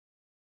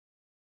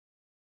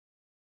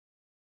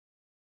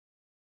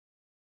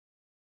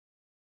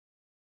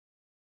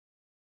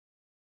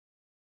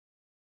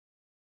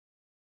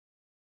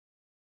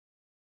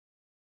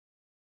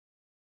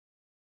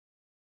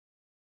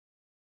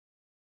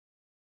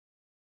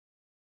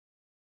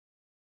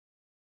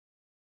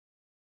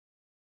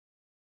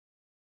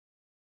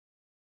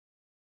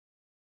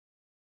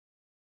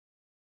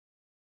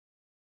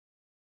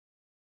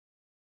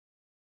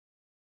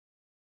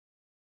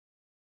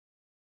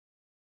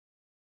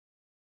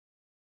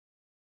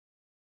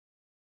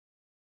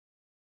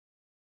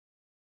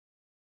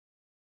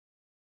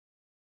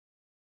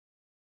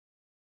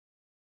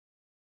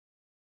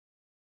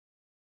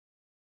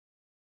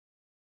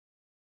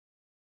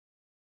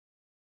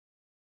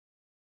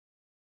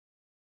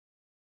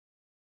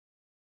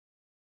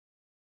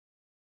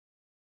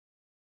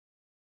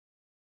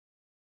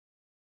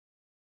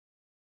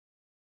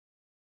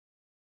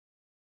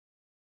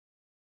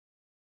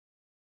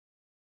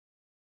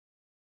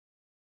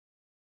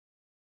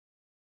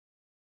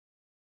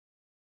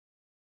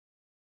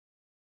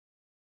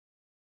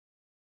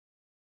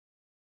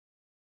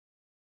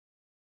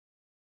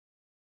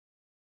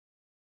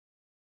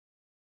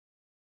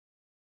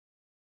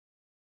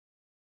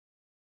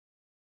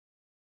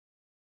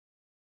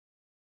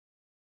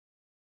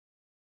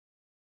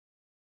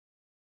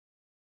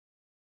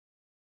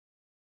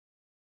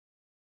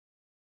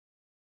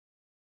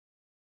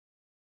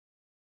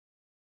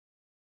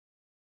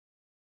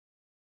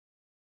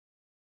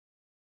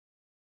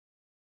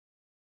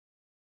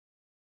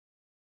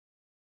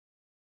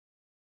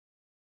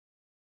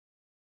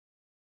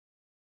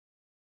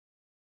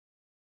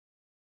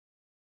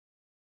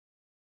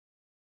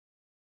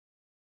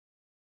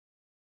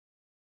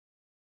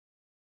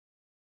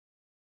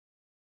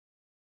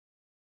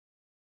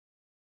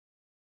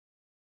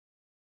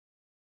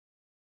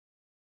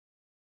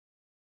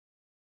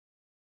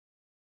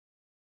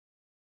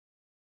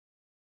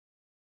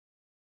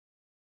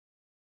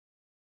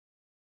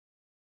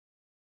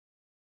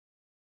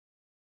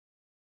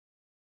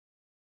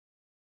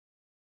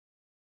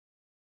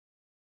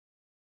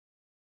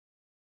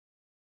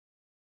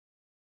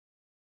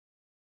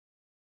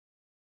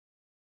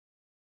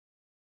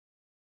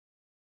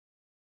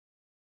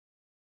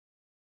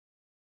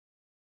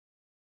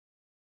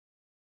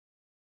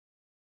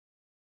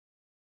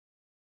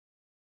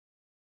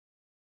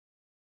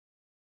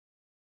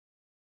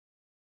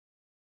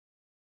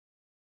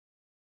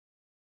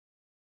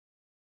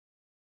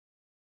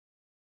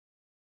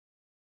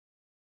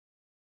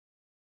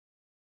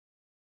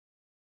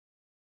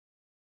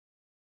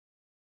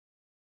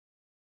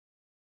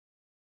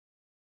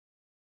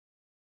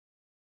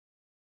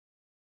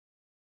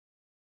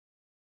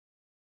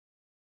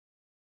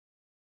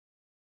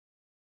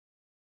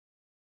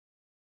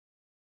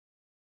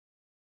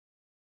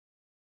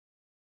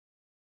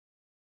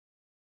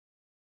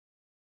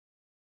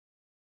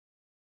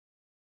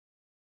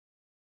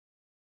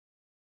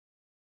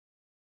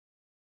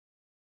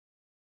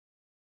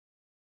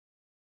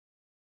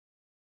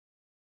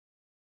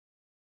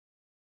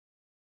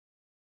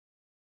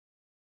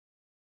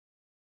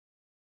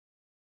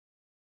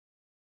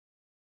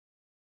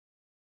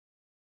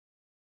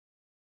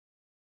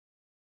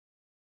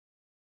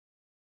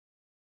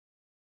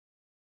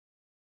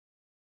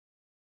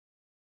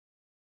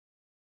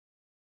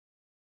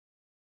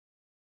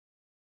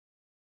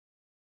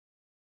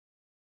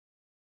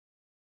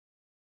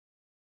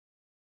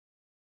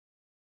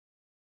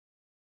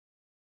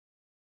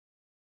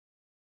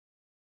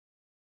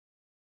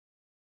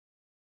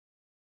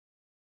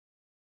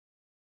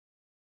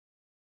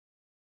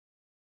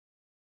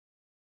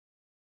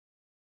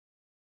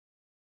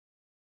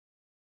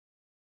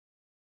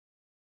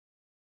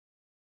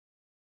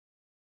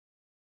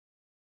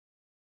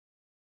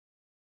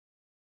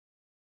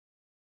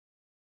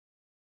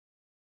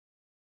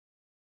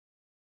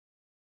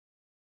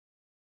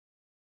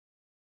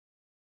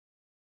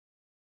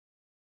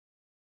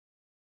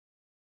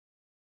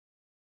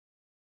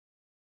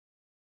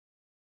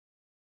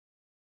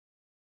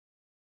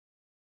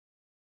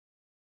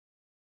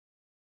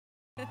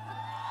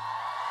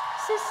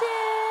谢谢，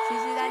谢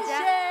谢大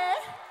家，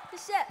谢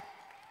谢。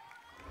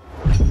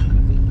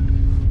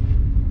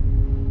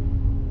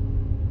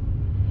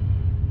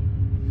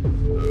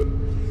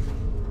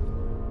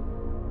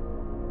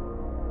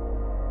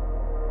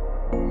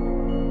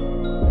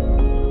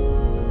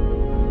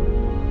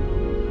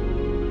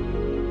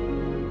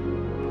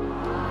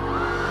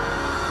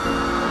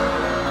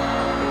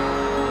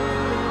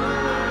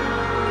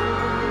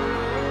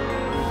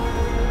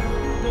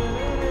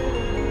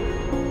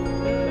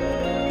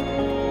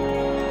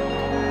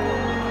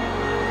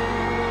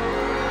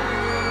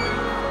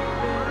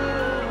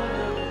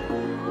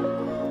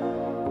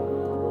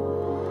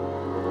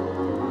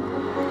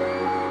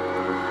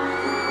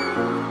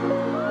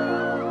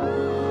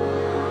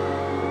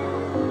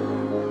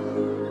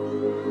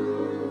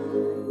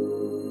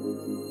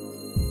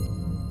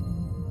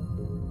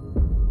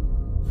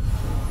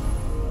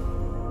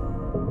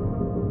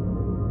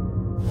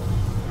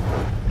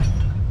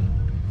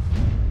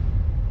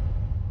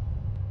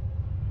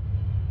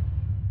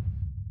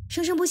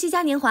生生不息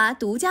嘉年华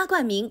独家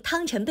冠名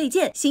汤臣倍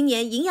健新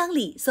年营养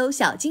礼，搜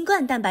小金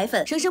罐蛋白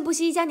粉。生生不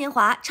息嘉年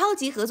华超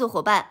级合作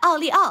伙伴奥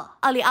利奥，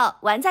奥利奥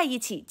玩在一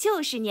起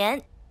就是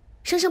年。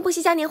生生不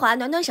息嘉年华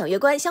暖暖赏月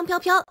观香飘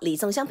飘，礼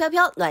送香飘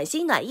飘，暖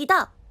心暖意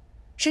到。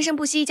生生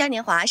不息嘉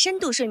年华深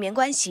度睡眠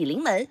观喜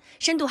临门，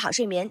深度好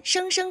睡眠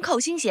生生扣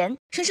心弦。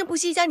生生不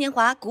息嘉年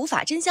华古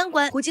法真香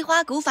观胡姬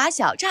花古法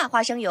小榨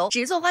花生油，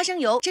只做花生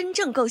油真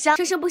正够香。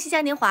生生不息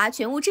嘉年华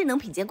全屋智能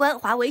品鉴观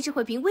华为智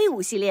慧屏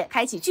V5系列，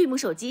开启巨幕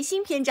手机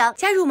新篇章。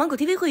加入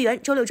MangoTV会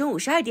员，周六中午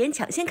12点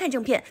抢先看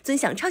正片，尊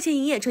享超前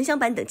营业纯享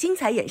版等精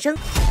彩衍生。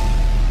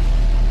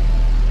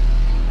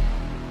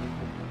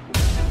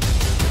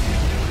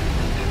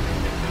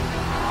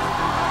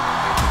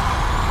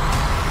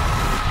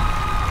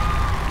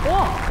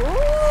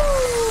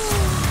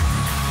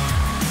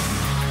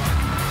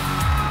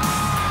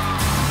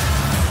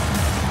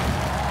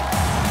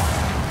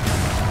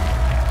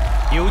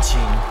有请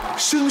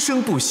生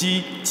生不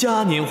息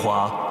嘉年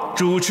华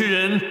主持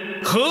人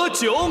何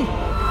炅。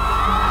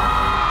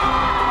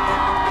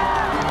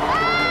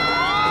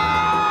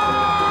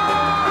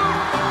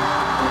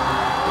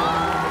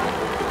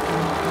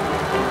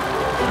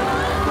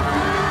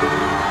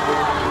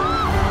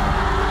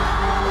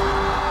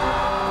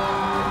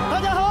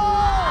大家好。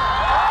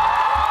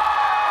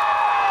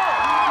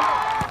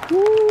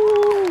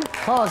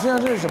唐老师，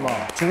这是什么？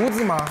竹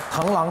子吗？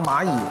螳螂、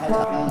蚂蚁？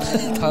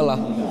螳螂。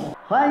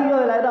欢迎各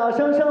位来到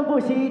生生不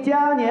息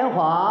嘉年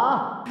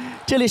华。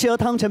这里是由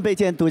汤臣倍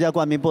健独家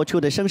冠名播出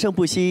的《生生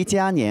不息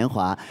嘉年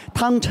华》，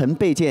汤臣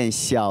倍健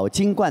小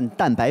金罐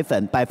蛋白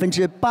粉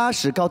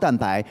，80%高蛋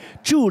白，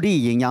助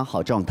力营养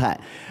好状态。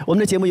我们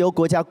的节目由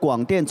国家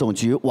广电总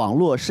局网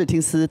络视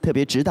听司特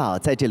别指导，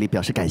在这里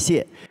表示感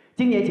谢。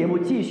今年节目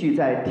继续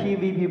在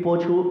TVB 播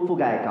出，覆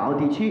盖港澳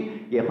地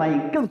区，也欢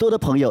迎更多的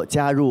朋友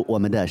加入我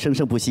们的《生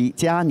生不息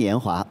嘉年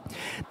华》。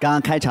刚刚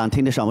开场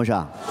听得爽不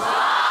爽？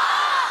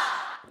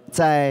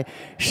在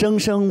生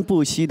生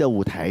不息的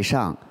舞台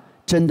上，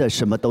真的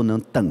什么都能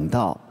等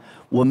到。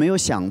我没有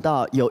想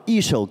到有一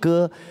首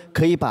歌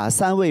可以把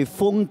3位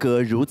风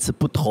格如此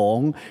不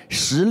同、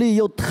实力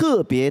又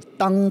特别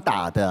当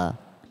打的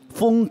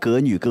风格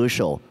女歌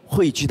手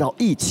汇聚到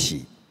一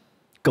起。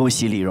恭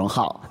喜李荣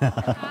浩！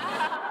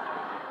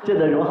这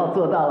的荣浩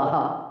做到了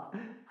哈，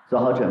做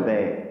好准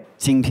备，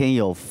今天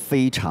有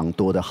非常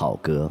多的好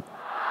歌。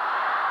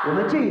我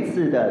们这一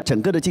次的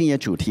整个的竞演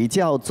主题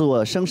叫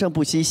做“生生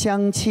不息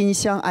相亲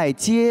相爱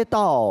街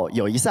道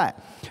友谊赛”。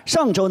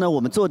上周呢，我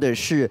们做的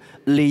是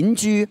邻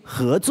居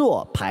合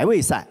作排位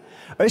赛，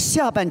而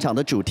下半场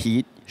的主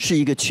题是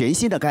一个全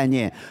新的概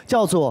念，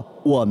叫做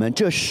“我们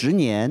这10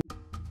年”。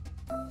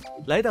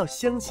来到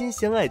相亲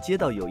相爱街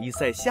道友谊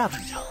赛下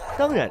半场，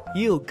当然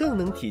也有更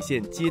能体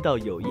现街道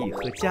友谊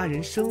和家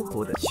人生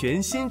活的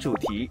全新主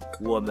题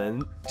——我们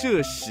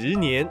这10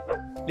年。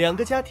2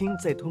个家庭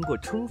在通过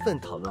充分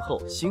讨论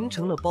后，形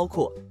成了包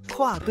括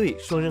跨队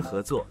双人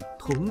合作、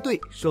同队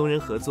双人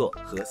合作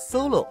和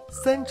solo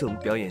 3种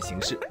表演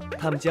形式。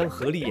他们将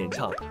合力演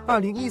唱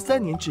2013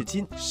年至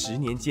今10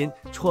年间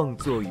创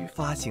作与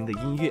发行的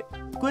音乐。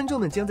观众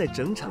们将在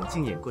整场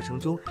竞演过程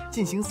中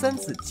进行3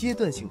次阶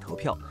段性投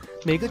票，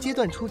每个阶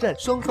段出战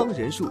双方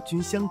人数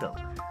均相等。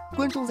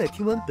观众在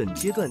听完本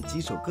阶段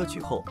几首歌曲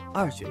后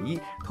，2选1，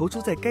投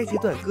出在该阶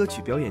段歌曲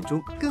表演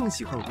中更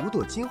喜欢五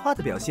朵金花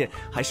的表现，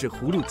还是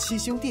葫芦7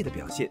兄弟的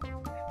表现。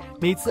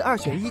每次2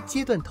选1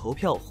阶段投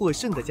票获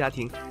胜的家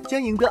庭将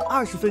赢得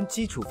20分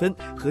基础分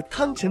和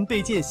汤臣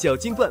倍健小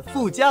金罐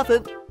附加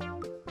分。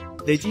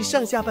累计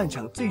上下半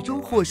场最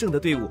终获胜的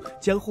队伍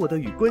将获得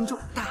与观众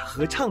大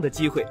合唱的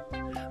机会，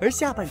而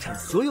下半场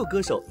所有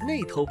歌手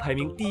内投排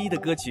名第1的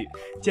歌曲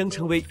将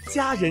成为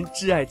家人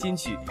挚爱金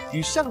曲，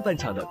与上半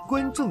场的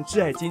观众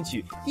挚爱金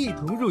曲一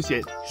同入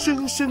选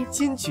生生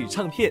金曲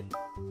唱片。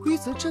规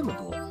则这么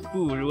多，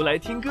不如来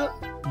听歌。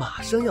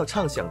马上要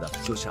唱响的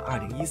就是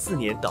2014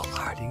年到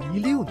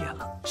2016年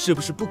了，是不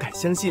是不敢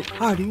相信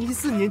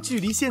2014年距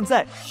离现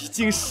在已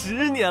经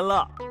10年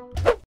了？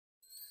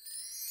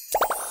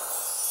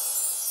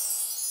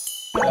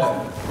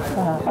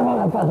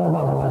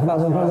放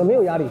松，没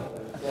有压力。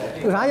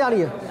有啥压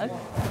力？哎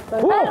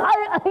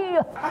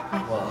呀，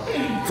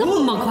这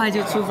么快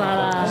就出发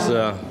了？是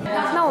啊。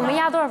那我们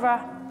压多少分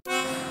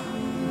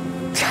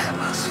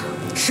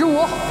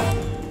？15。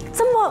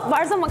这么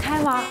玩这么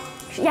开吗？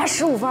压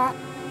15分。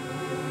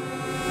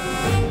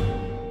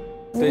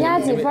你压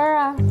几分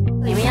啊？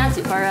你们压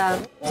几分啊？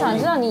我想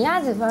知道你压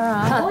几分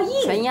啊？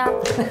全压。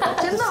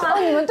真的吗？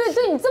你们对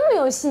你这么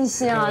有信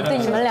心啊？对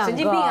你们两个。神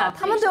经病啊！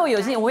他们对我有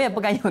信心，我也不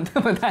敢有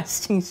那么大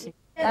信心。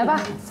来吧，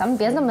咱们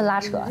别这么拉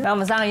扯。来，我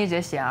们3个一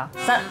起写啊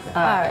！3、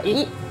2、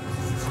1。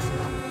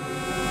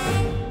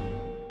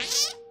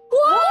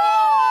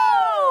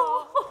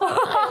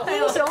哇！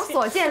英雄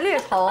所见略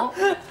同。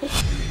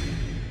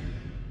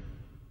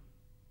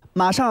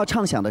马上要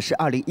唱响的是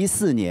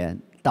2014年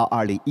到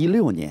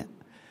2016年。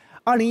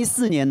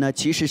2014年呢，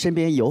其实身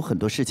边有很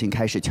多事情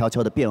开始悄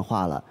悄的变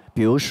化了。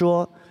比如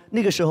说，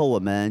那个时候我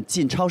们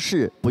进超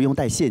市不用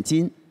带现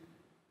金，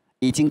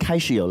已经开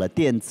始有了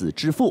电子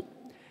支付。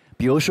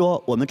比如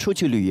说，我们出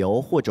去旅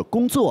游或者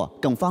工作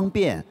更方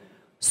便，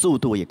速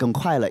度也更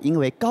快了，因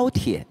为高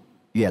铁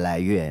越来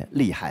越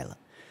厉害了。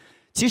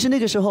其实那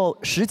个时候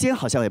时间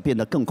好像也变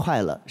得更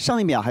快了，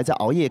上一秒还在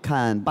熬夜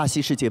看巴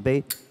西世界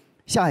杯，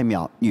下一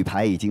秒女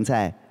排已经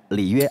在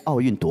里约奥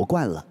运夺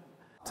冠了。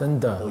真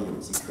的都有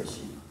迹可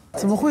循。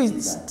怎么会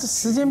这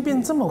时间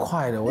变这么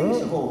快的？我都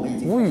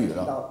无语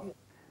了。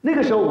那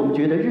个时候我们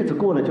觉得日子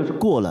过了就是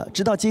过了，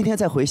直到今天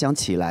再回想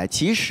起来，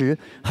其实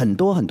很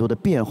多很多的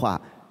变化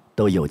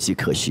都有迹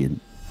可循。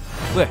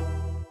喂，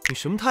你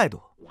什么态度？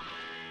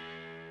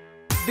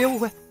别误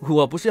会，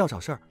我不是要找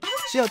事儿，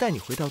是要带你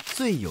回到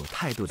最有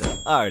态度的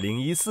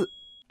2014。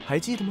还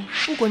记得吗？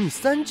不管你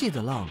3G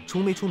的浪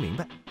冲没冲明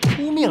白，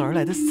扑面而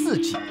来的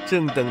4G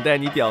正等待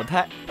你表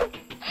态。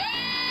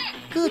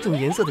各种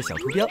颜色的小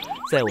图标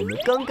在我们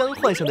刚刚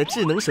换上的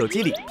智能手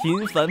机里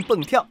频繁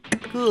蹦跳，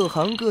各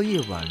行各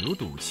业宛如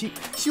赌气，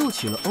秀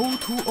起了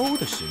O2O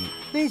的实力。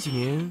那几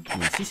年，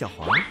你骑小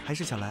黄还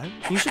是小蓝？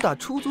你是打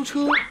出租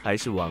车还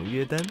是网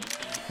约单？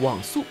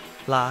网速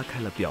拉开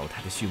了表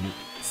态的序幕。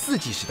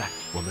4G 时代，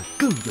我们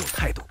更有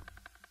态度。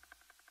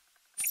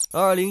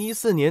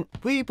2014年，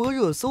微博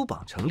热搜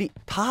榜成立，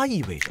它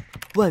意味着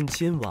万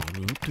千网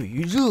民对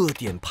于热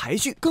点排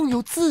序更有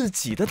自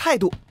己的态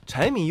度。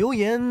柴米油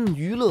盐、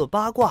娱乐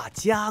八卦、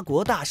家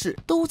国大事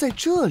都在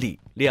这里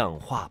量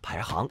化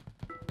排行。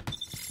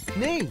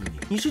那一年，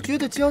你是觉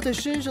得浇在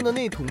身上的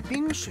那桶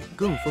冰水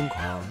更疯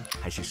狂，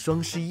还是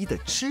双11的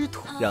吃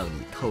土让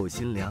你透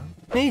心凉？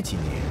那几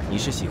年，你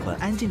是喜欢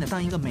安静的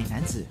当一个美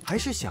男子，还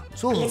是想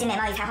做一个集美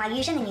貌与才华于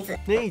一身的女子？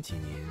那几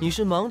年，你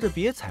是忙着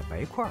别踩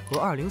白块和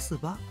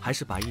2048，还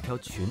是把一条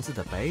裙子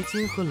的白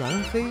金和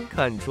蓝黑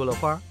看出了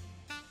花？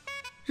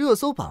热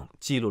搜榜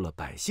记录了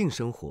百姓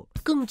生活，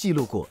更记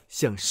录过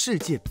向世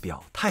界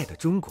表态的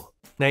中国。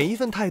哪一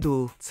份态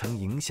度曾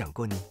影响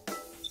过你？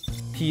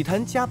体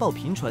坛家暴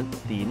频传，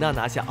李娜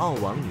拿下澳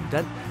网女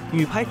单，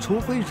女排重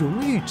回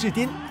荣誉之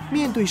巅。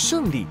面对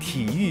胜利，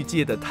体育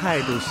界的态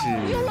度是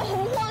有了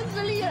洪荒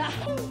之力了。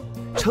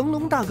成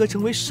龙大哥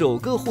成为首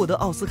个获得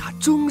奥斯卡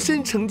终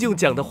身成就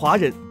奖的华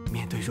人，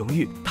面对荣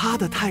誉，他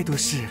的态度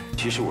是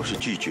其实我是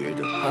拒绝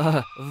的。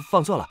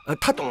放错了，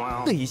他咚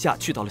的一下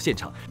去到了现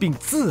场，并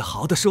自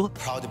豪地说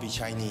Proud to be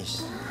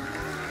Chinese。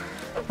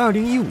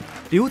2015，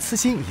刘慈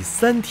欣以《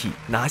三体》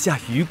拿下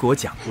雨果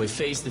奖 We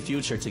face the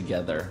future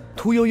together。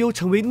屠呦呦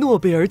成为诺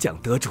贝尔奖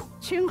得主。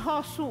青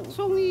蒿素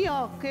终于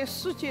要给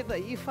世界的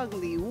一份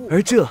礼物。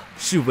而这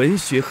是文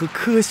学和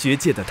科学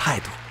界的态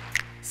度。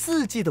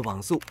4G 的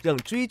网速让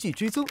追剧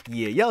追踪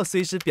也要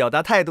随时表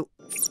达态度。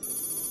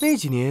那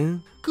几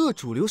年，各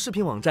主流视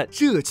频网站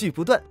热剧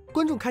不断，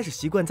观众开始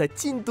习惯在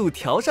进度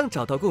条上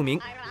找到共鸣。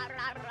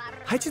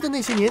还记得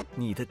那些年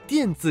你的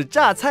电子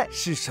榨菜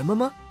是什么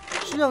吗？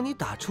是让你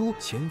打出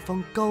前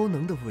方高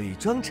能的伪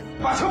装者，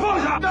把车放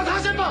下，让他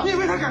先放。你以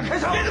为他敢开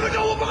枪？别这么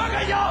说，我不敢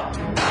开枪。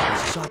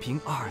是刷屏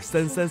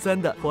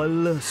2333的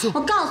欢乐颂。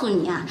我告诉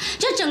你啊，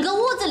这整个屋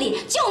子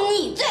里就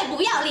你最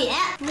不要脸。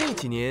那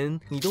几年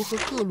你都和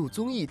各路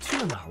综艺去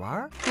了哪儿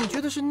玩？你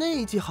觉得是那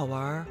一季好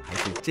玩，还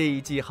是这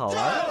一季好玩？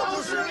这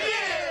都是命。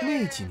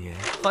那几年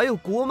还有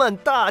国漫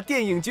大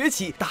电影崛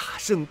起，大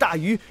圣大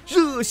鱼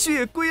热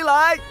血归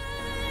来。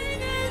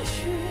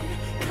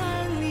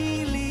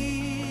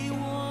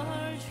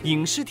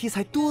影视题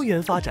材多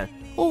元发展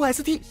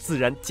 ，OST 自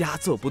然佳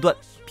作不断，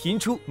频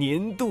出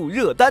年度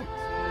热单。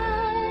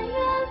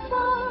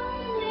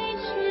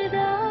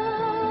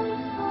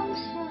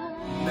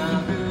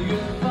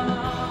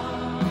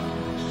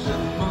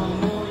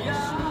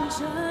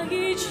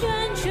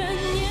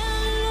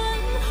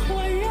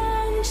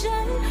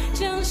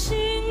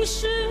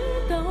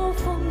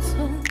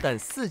但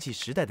4G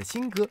时代的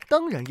新歌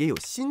当然也有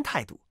新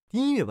态度，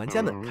音乐玩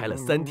家们开了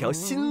3条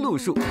新路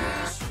数。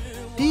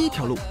第一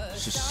条路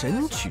是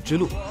神曲之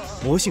路，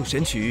魔性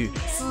神曲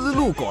思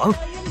路广。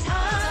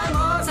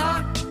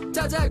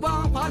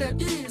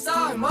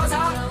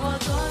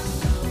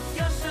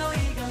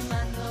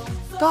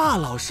大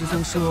佬师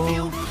兄说，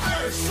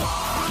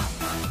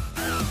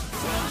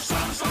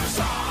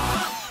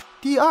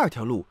第二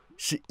条路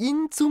是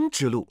音综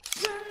之路。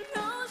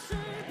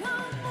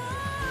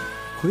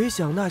回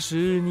想那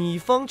时你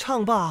方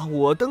唱罢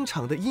我登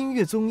场的音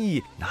乐综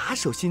艺，哪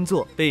首新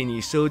作被你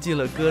收进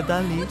了歌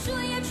单里？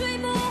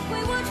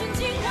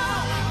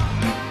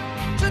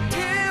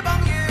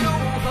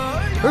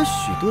而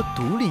许多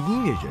独立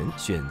音乐人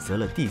选择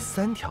了第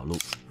三条路，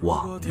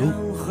网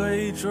路。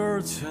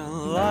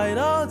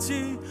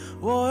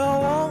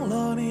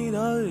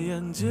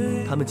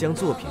他们将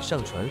作品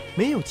上传，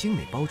没有精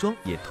美包装，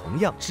也同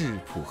样质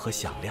朴和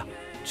响亮。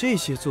这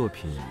些作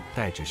品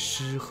带着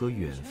诗和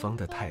远方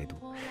的态度，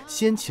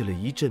掀起了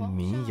一阵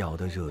民谣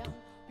的热度。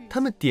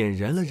他们点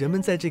燃了人们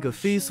在这个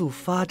飞速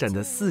发展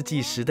的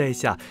4G 时代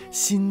下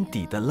心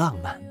底的浪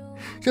漫，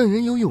让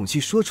人有勇气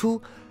说出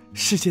“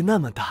世界那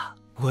么大，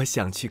我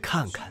想去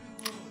看看”。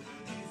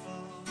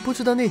不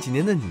知道那几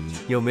年的你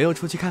有没有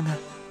出去看看？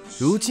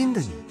如今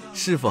的你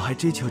是否还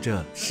追求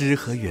着诗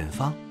和远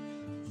方？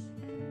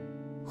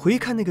回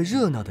看那个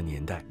热闹的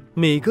年代，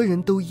每个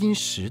人都因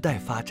时代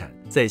发展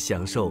在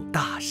享受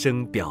大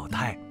声表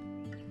态。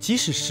即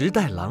使时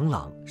代朗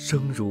朗，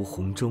声如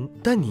洪钟，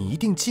但你一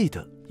定记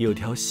得，有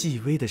条细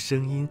微的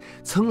声音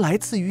曾来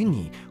自于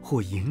你，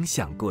或影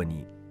响过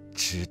你，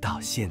直到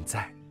现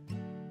在。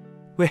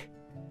喂，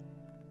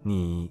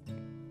你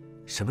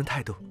什么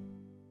态度？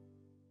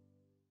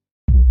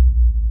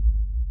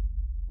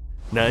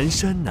南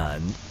山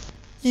南，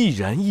易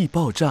燃易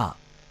爆炸，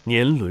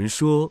年轮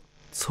说，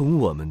从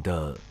我们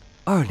的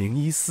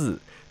2014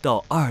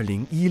到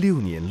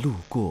2016年路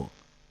过。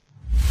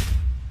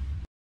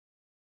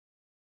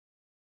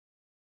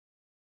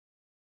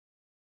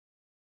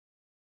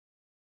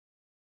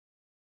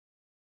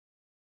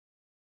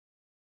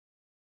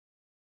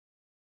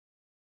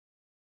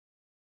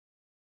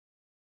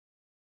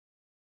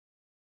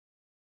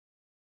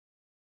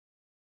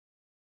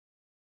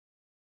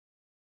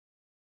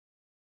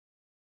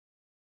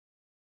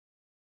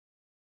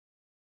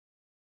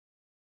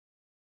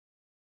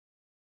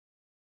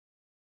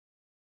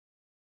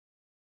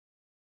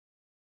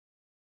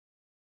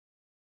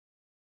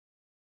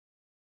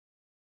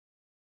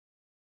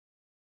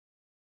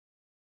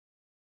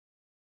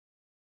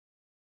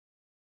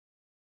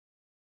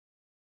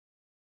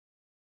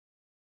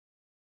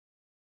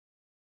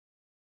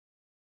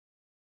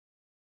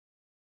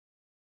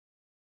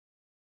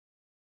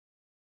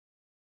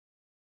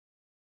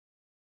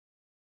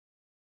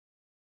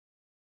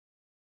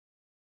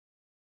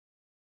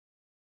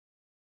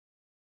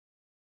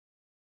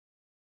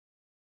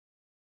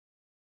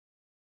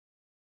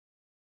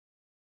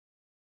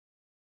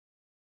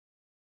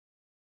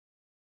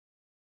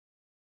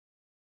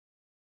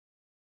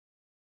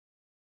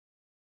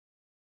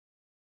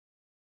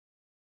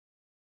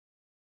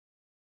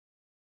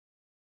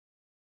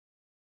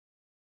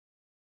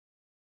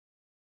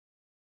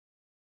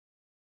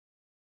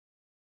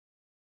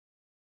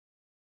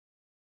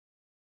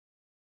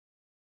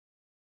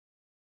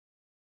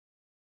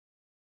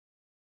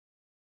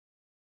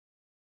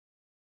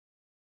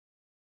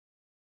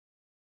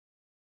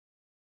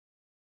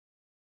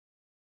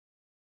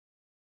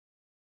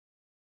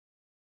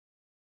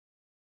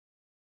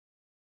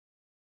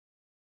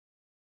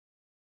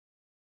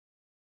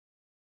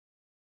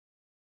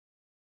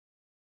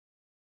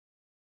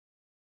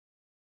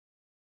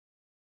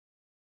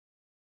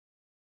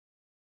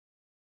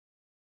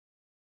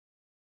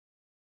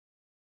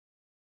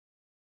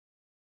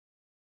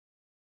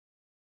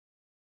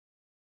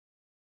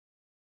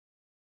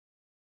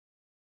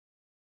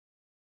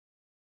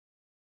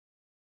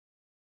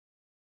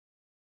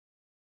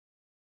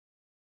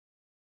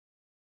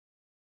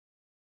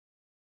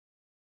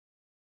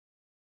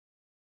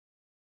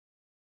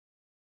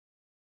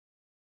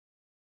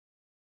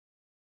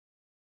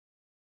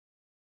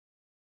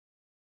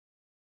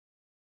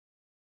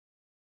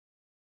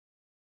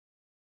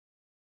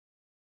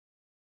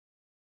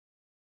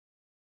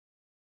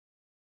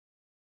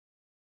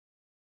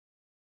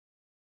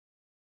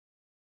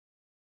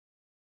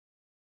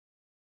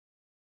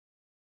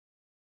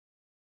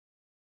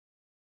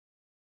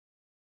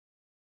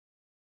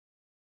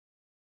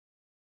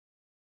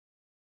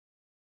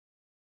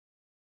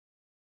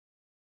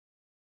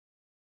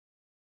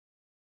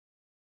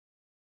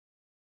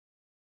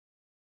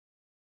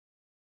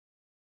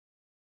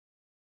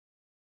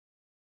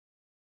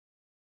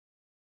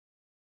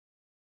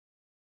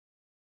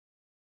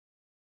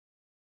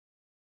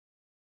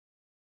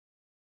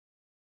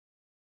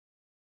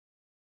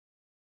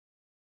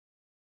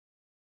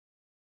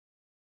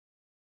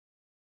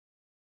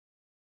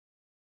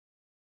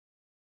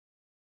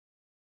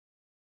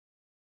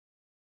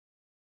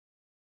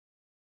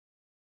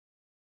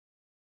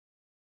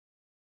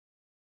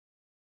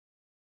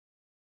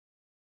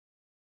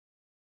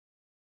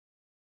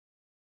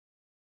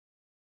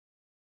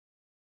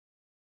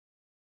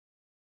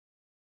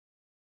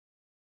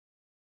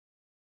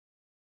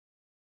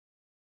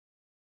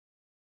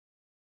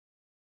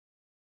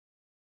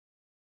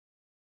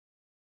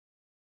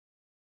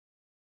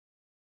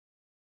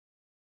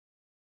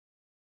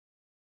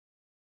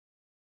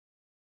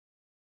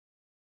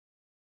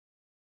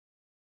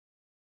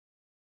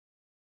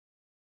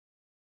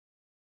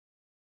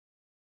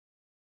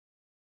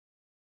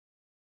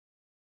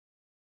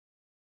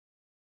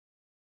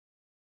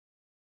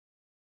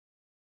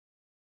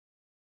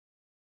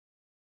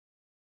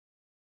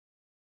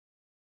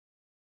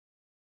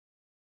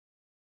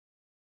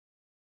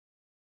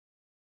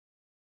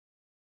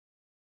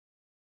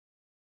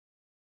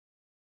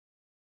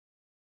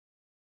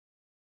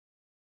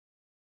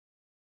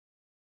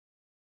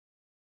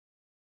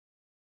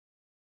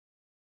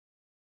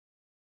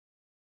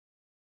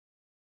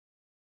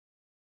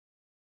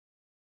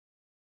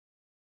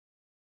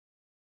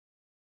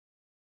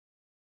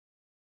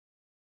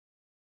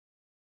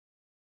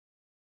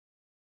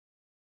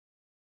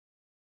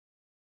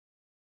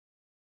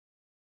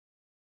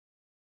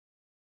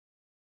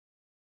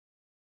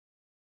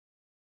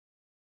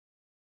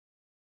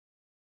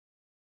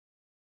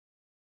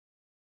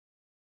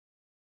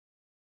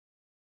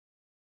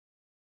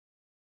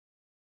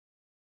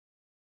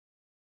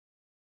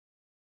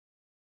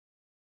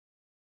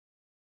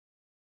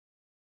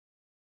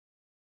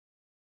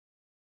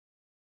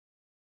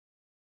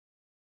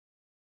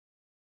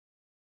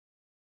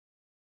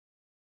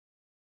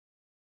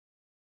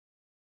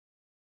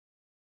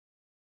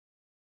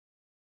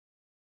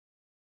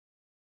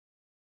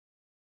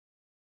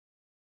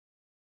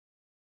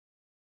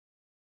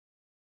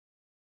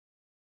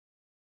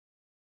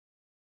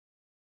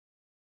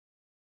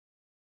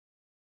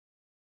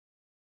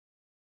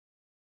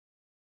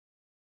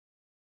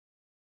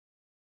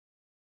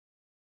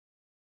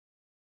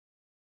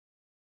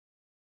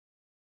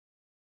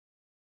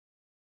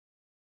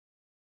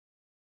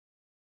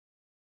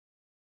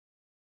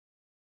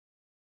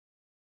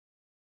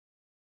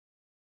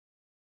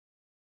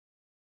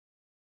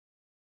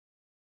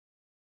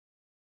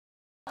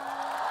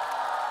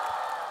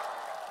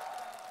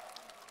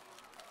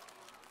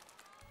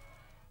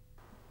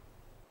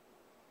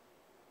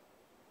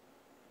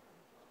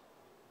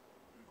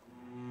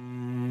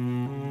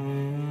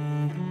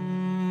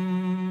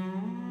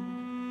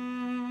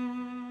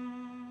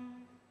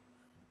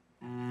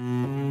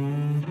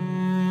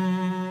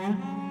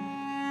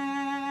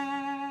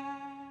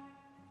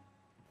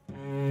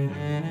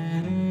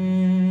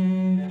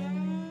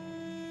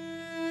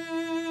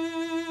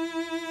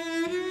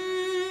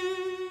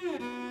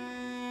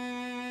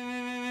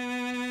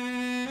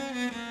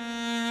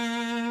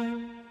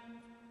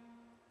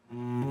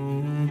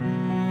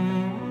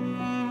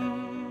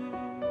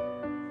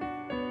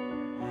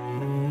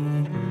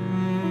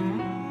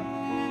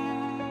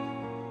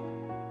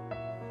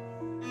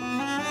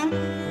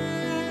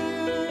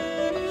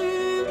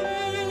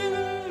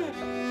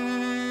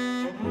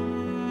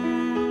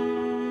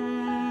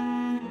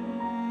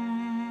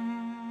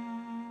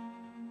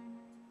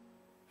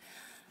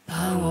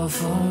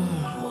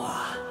我，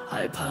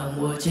还盼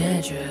我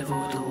解决不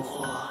独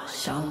活，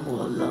想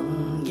我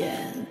冷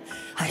眼，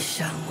还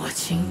想我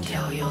轻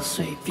佻又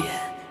随便，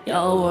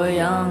要我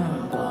阳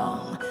光，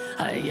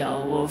还要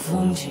我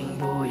风情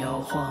不摇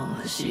晃，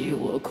戏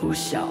我哭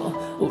笑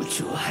无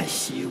助，还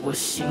戏我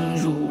心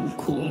如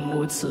枯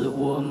木，赐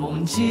我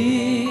梦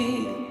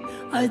境，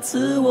还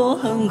赐我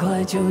很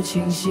快就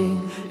清醒，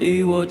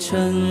与我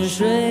沉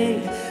睡，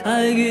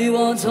还与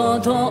我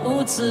蹉跎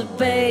无慈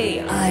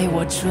悲，爱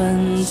我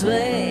纯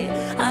粹，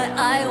还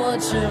爱我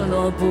赤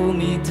裸不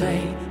迷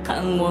退，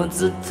看我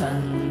自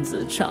弹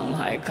自唱，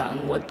还看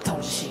我痛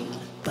心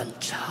奔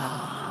唱。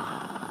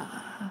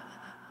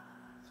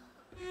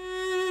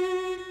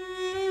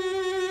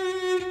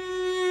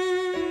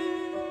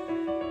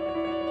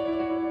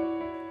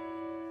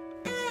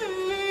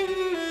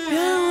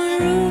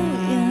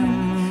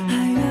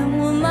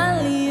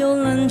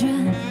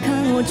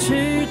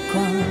痴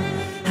狂，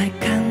还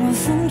看我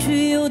风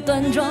趣又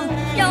端庄，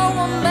要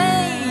我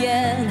眉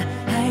眼，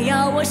还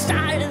要我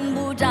杀人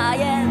不眨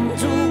眼，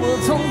祝我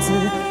从此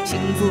幸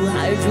福，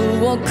还祝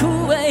我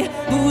枯萎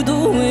孤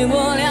独，为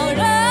我两人，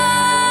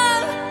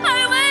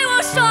还为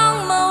我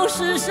双眸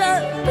失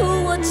神，图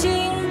我情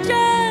真，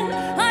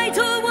还图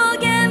我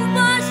眼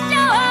波销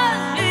痕，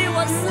与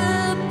我私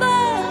奔，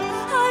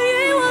还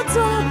与我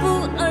作不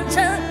而成，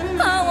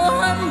怕我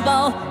含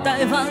苞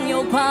待放，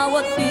又怕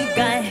我欲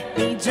盖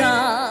弥彰。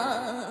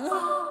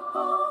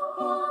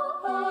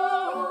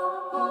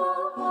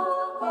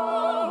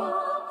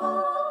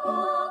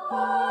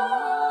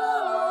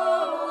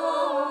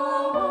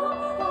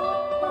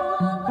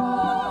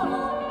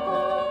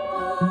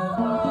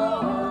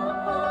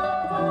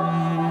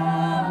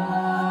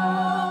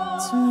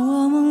赐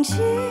我梦境，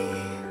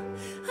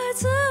还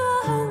赐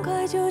我很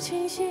快就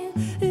清醒，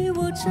与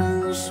我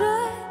沉睡，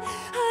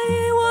还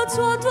与我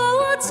蹉跎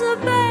无慈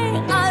悲，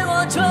爱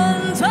我纯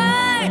粹，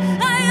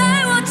还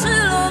爱我赤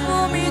裸不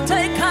迷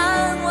退，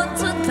看我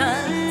自弹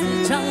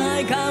自唱，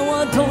还看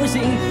我痛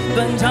心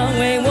奔唱，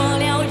为我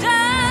撩人，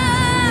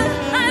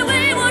还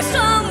为我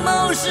双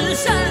眸失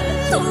神，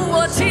图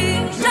我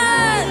情深，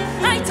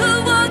还图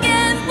我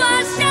眼波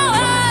销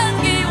痕，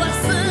与我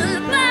私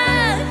奔，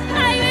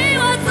还与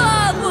我作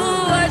不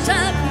而成，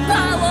怕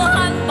我含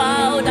苞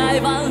待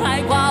放，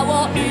还夸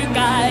我欲盖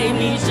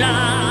弥彰。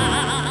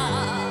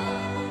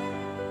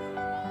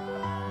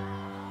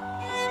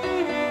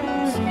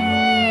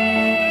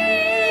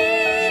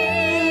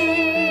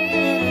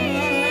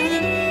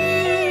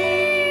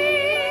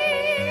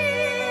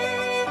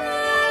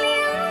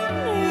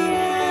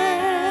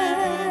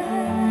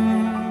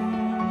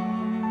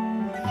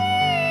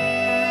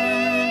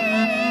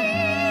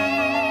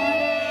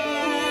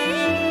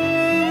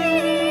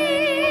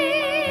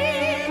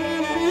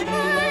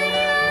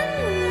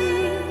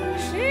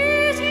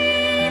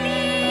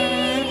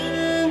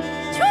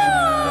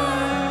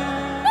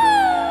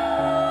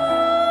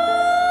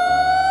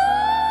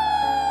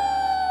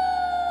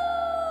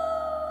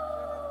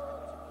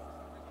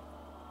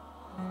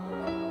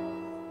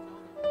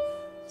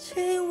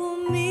情我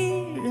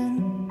迷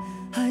人，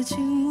还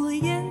请我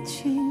眼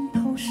睛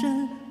投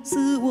身，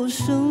似我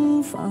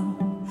盛放，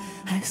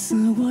还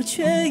似我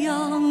缺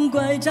氧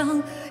乖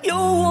张，有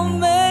我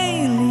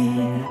美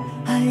丽，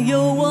还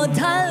有我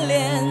贪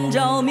恋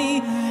着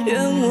迷，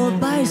愿我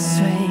百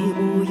岁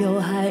无忧，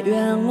还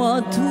愿我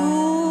徒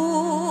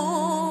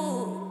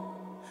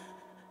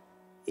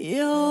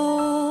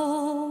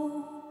有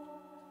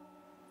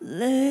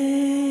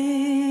泪。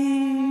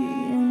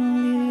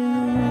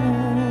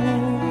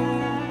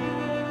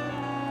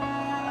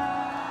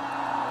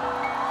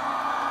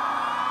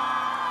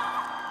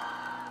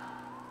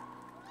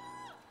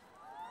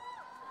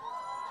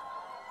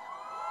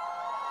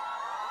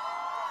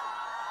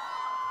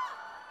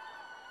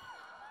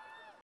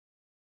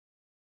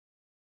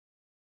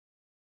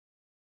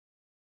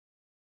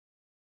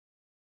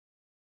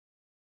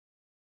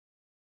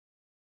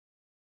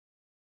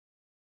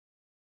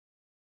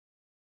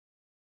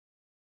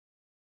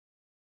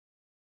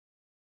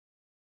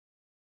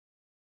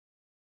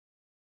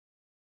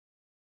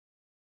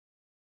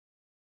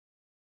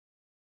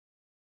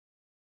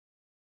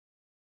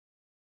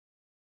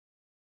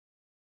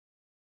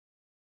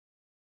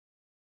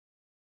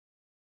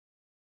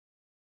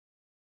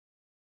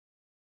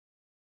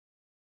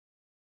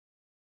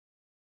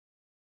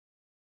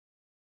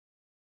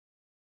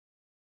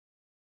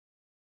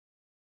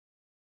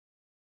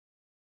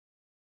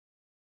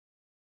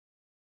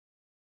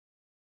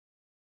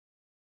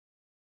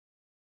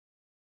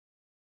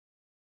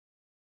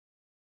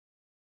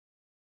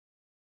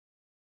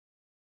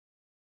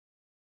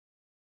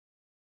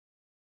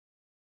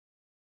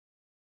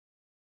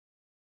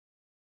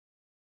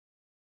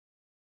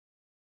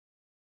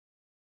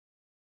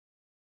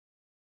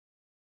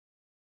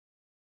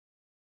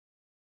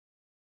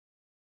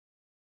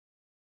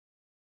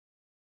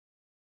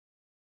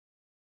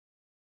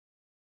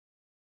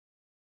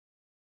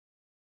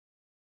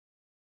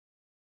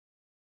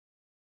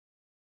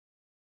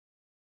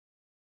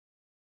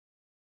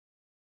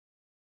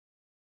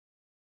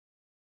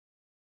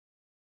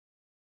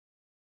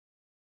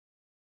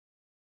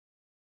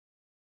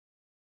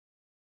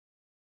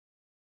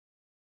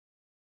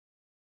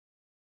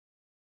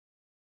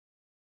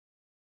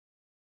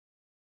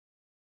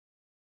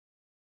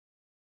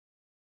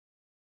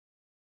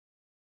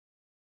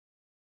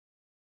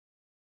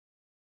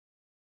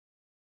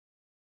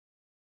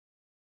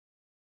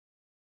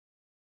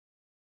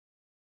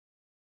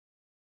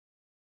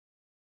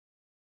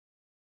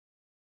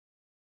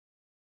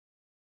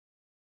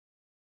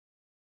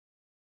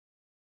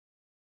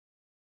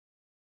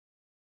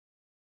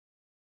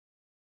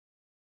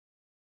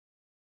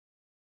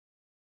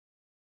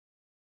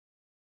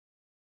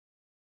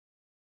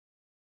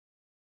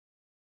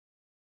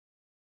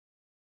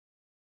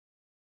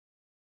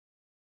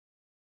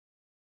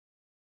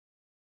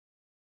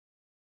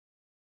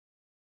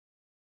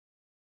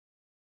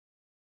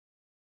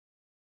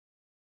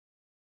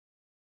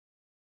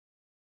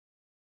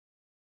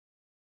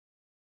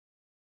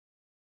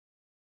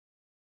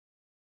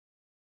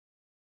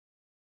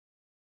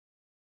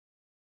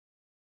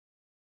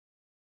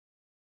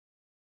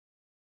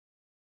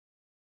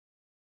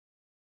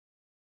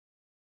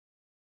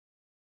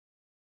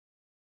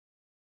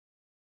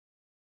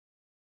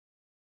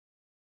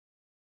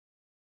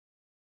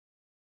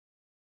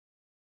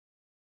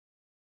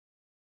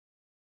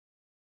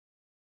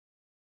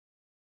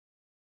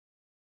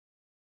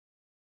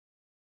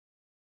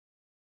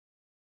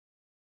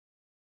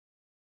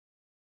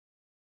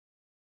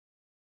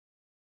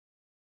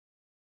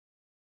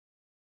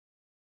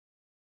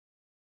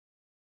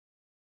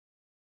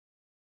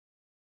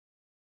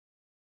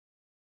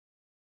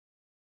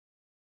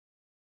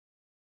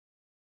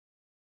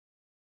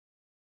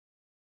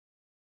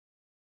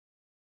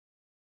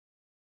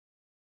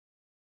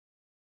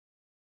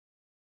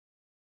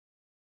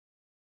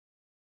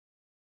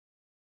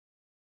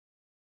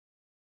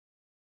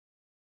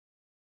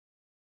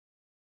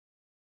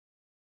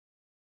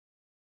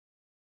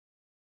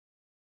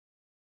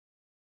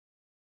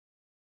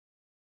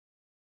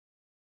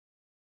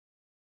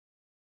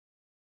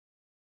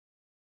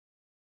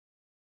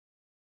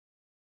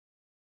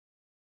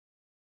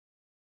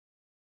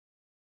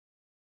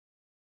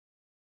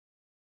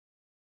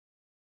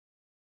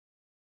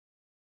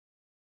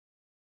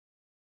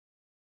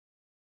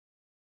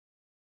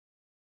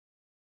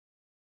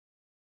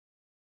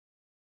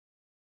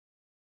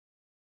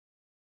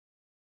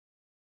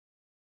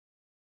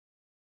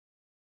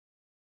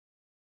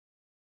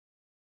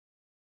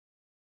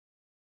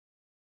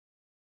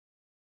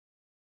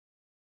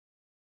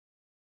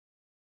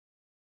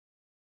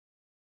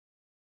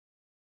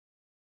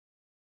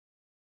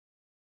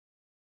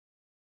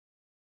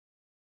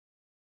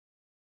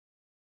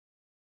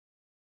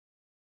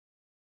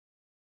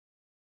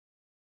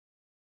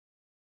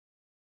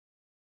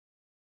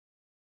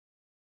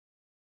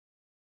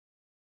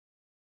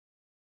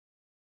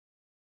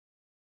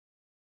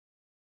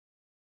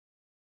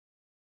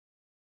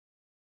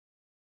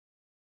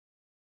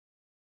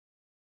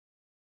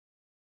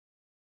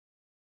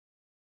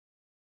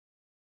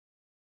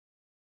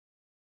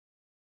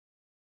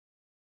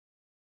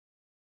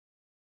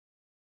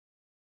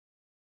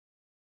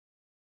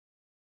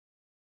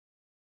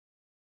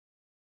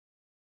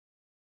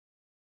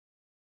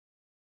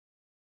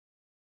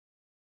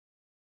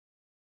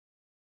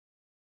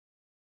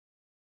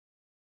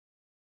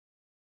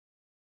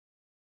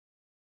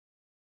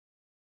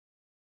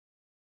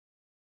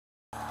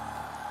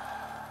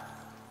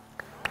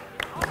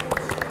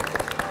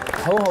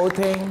好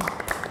听，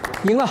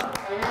赢了，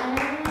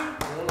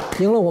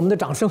赢了我们的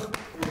掌声。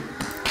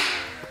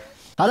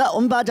好的，我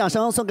们把掌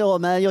声送给我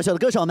们优秀的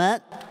歌手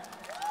们。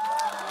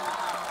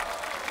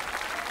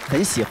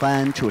很喜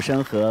欢楚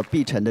生和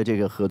碧晨的这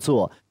个合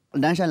作。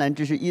南山兰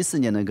芝是14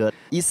年的歌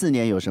，14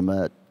年有什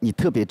么你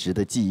特别值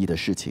得记忆的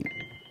事情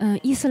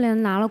？14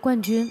年拿了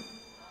冠军。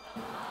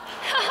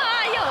哈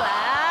哈，又来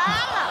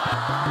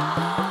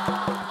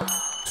了。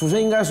楚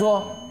生应该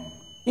说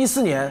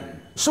，14年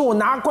是我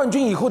拿冠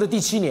军以后的第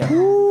7年。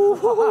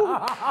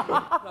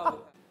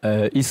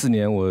14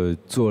年我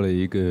做了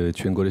一个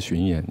全国的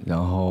巡演，然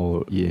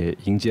后也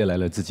迎接来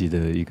了自己的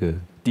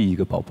第一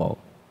个宝宝。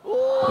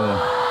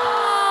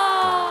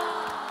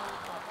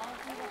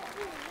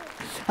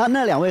啊，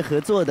那2位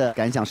合作的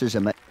感想是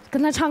什么？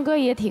跟他唱歌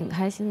也挺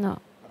开心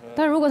的，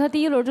但如果他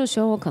第1轮就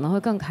选我，可能会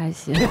更开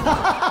心。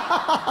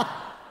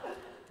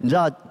你知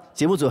道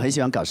节目组很喜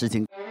欢搞事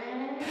情。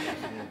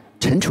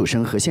陈楚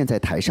生和现在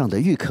台上的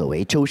郁可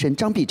唯、周深、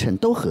张碧晨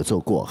都合作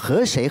过，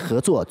和谁合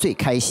作最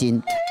开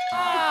心？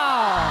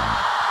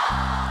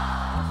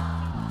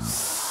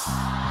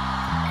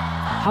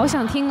好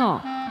想听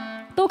哦，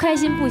都开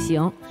心不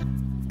行。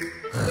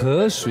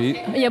和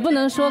谁？也不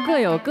能说各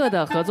有各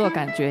的合作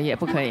感觉，也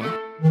不可以。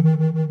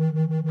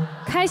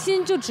开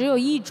心就只有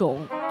一种，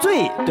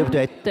最对不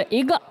对？对，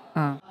一个。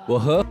我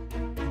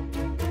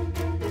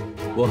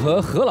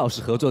和何老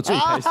师合作最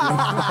开心。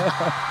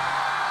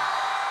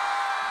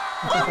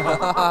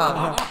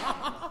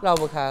绕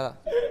不开了。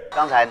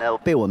刚才呢，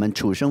被我们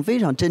楚生非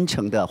常真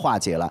诚的化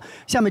解了。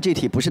下面这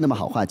题不是那么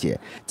好化解，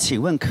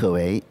请问可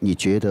唯，你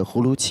觉得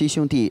葫芦7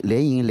兄弟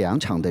连赢2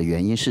场的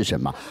原因是什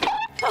么？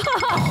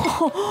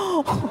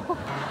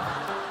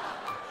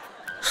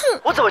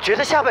我怎么觉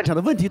得下半场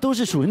的问题都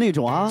是属于那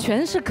种啊，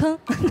全是坑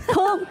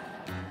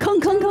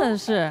的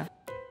是。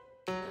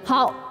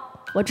好，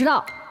我知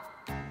道，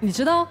你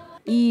知道？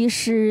一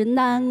是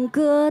南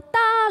哥大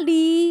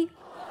理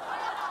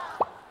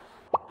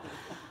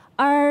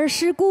，2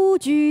是古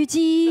巨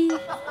基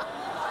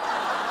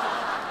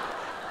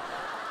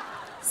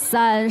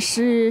，3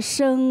是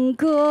笙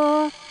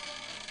歌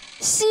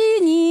细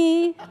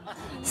腻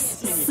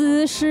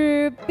，4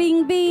是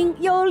彬彬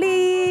有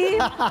礼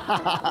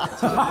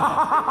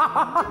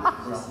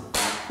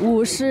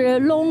，5是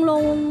隆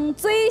隆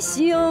最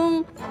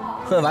行，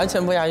完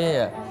全不押韵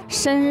耶。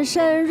深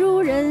深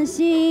入人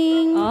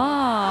心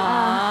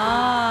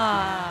啊，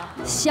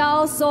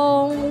小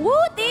宋无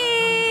敌，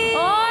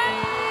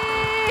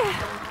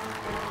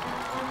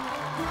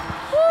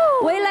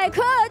未来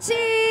可期。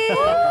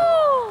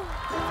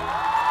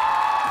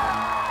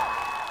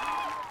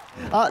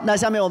好，那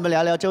下面我们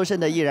聊聊周深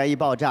的《易燃易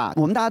爆炸》。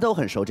我们大家都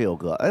很熟这首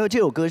歌，而且这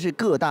首歌是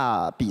各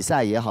大比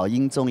赛也好、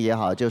音综也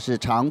好，就是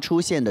常出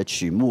现的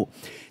曲目。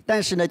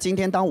但是呢，今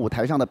天当舞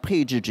台上的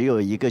配置只有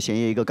一个弦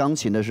乐、一个钢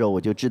琴的时候，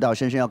我就知道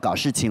深深要搞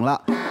事情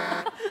了。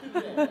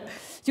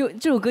就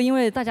这首歌，因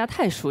为大家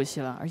太熟悉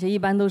了，而且一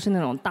般都是那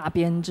种大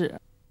编制，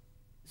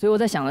所以我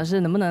在想的是，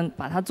能不能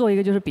把它做一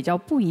个就是比较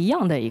不一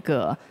样的一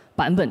个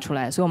版本出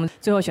来。所以我们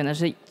最后选的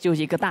是就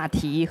是一个大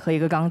提和一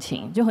个钢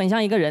琴，就很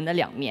像一个人的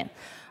2面。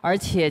而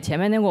且前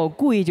面那个我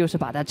故意就是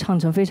把它唱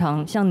成非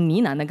常像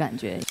呢喃的感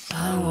觉。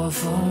盼我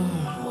风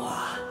华，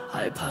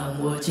还盼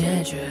我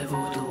解决不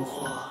独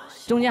活。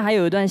中间还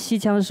有一段戏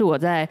腔是我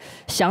在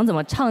想怎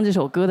么唱这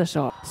首歌的时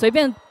候，随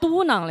便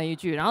嘟囔了一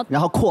句，然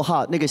后括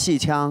号那个戏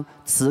腔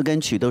词跟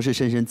曲都是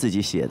深深自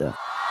己写的。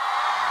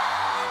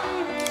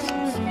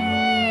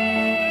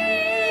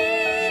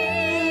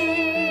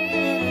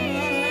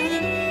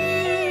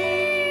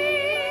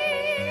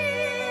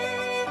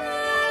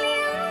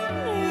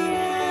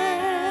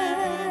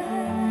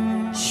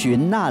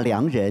寻那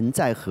良人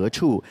在何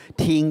处？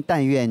听，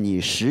但愿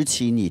你拾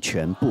起你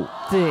全部。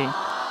对，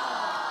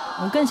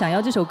我更想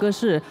要这首歌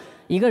是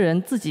一个人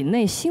自己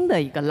内心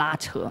的一个拉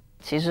扯。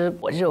其实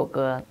我这首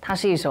歌，它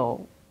是一首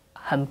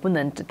很不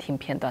能只听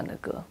片段的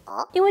歌，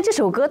因为这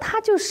首歌它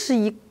就是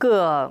一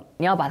个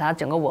你要把它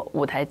整个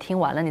舞台听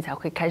完了，你才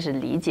会开始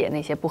理解那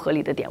些不合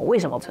理的点为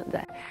什么存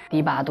在。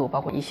低八度，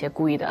包括一些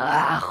故意的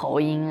喉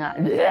音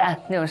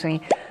那种声音，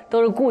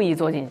都是故意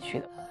做进去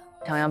的，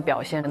想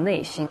表现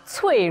内心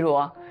脆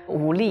弱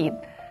无力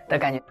的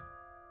感觉。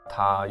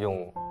他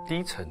用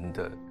低沉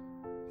的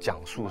讲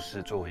述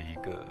式作为一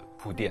个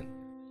铺垫，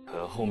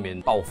和后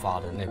面爆发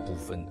的那部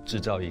分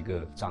制造一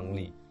个张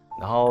力，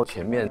然后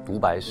前面独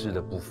白式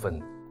的部分，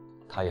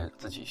他也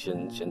自己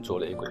先做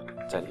了一个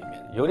在里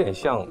面，有点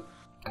像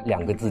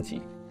2个自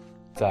己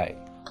在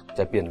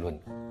辩论，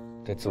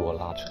在自我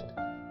拉扯。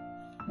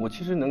我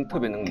其实特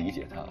别能理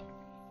解他，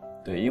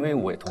对，因为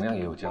我同样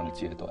也有这样的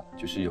阶段，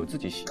就是有自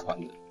己喜欢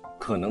的，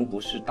可能不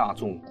是大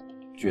众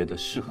觉得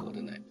适合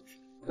的那一部分，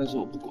但是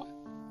我不管，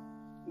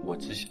我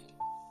只想，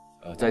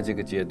在这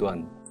个阶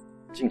段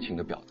尽情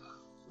的表达。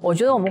我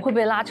觉得我们会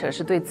被拉扯，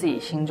是对自己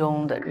心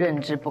中的认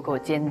知不够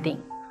坚定。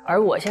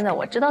而我现在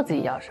我知道自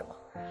己要什么，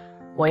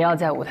我要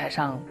在舞台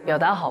上表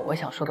达好我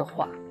想说的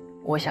话，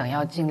我想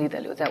要尽力的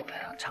留在舞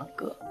台上唱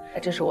歌，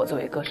这是我作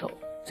为歌手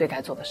最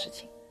该做的事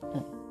情。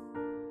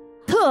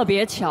特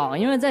别巧，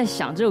因为在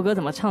想这首歌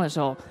怎么唱的时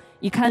候，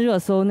一看热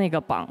搜那个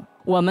榜，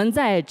我们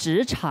在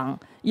职场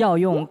要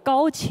用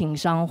高情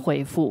商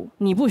回复，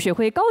你不学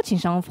会高情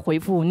商回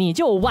复，你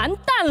就完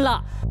蛋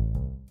了。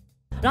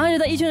然后就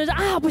在一群人说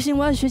啊，不行，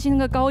我要学习那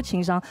个高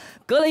情商。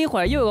隔了一会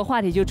儿，又有个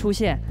话题就出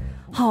现，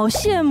好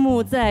羡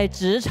慕在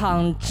职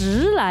场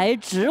直来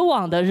直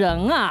往的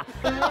人啊。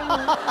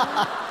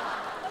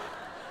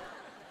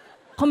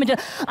后面就，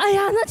哎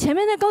呀，那前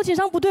面那高情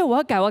商不对，我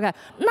要改，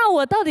那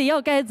我到底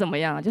要该怎么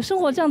样？就生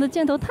活这样的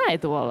箭头太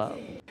多了。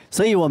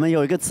所以我们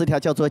有一个词条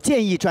叫做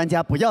建议专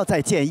家不要再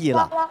建议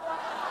了。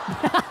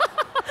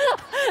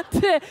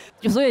对，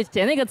所以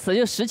写那个词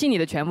就拾起你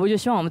的全部，就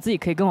希望我们自己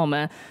可以跟我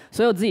们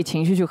所有自己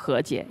情绪去和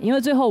解，因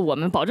为最后我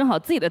们保证好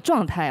自己的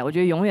状态，我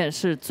觉得永远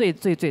是最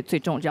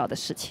重要的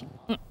事情。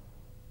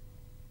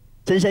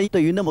真生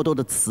对于那么多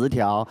的词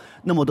条，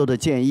那么多的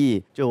建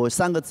议，就我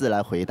3个字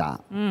来回答，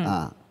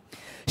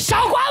少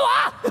管我。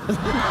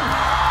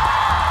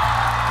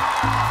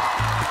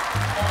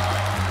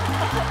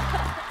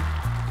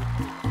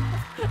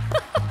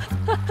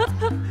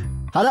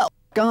好的，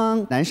刚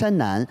刚南山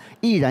南、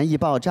易燃易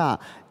爆炸、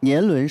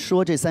年轮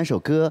说这3首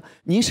歌，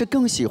您是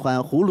更喜欢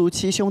葫芦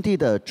七兄弟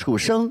的楚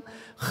生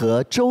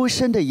和周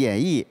深的演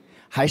绎，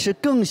还是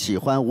更喜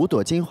欢五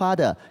朵金花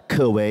的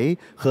可唯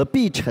和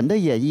碧晨的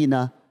演绎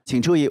呢？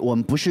请注意，我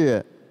们不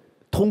是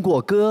通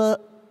过歌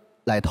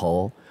来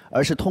投，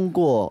而是通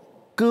过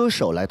歌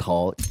手来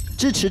投。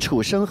支持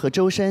楚生和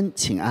周深，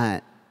请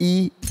按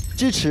1；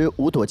支持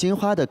五朵金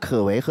花的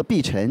可唯和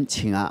碧晨，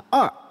请按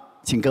2。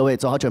请各位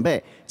做好准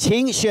备，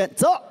请选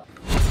择。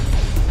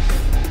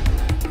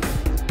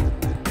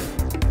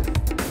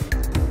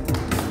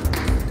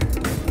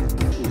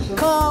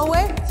可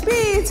唯、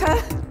碧晨。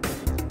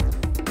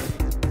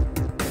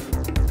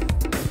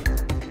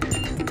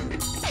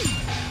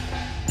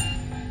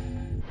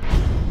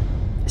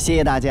谢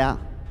谢大家，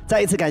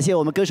再一次感谢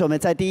我们歌手们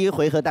在第1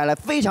回合带来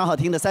非常好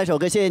听的3首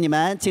歌，谢谢你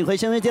们，请回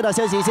声威街道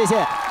休息，谢谢，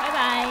拜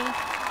拜。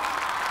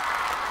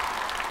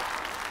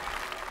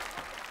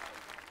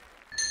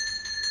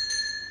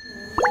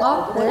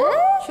好，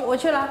我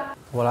去了，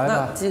我来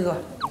吧，鸡哥，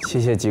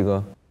谢谢鸡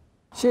哥，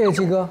谢谢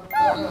鸡哥。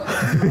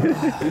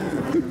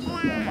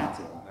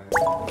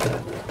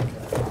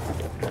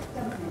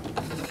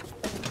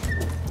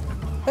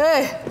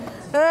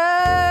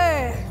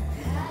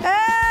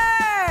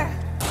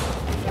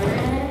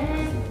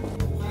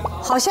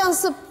好像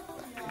是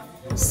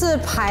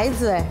牌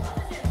子哎。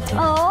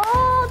哦，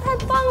太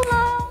棒了！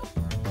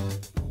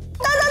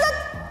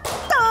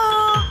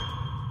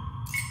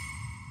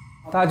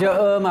大家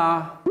饿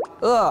吗？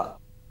饿。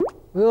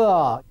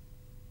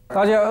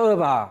大家饿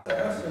吧？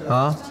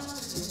啊？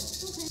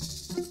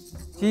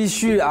继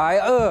续挨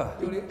饿。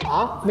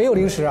啊？没有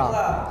零食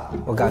啊？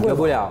我感觉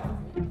不了。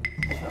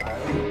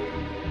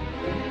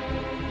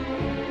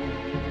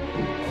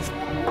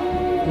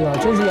对啊，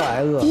真是要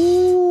挨饿。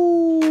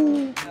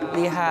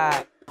厉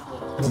害！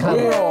你看，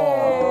赢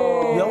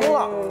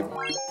了，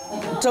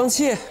争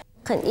气。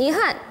很遗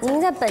憾，您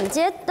在本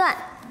阶段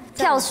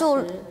票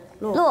数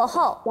落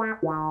后。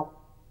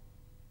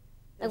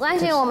没关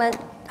系，我们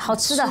好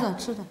吃的。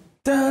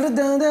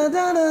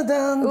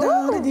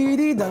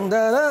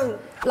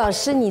老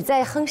师，你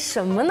在哼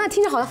什么呢？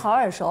听着好像好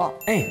耳熟。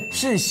哎，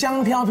是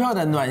香飘飘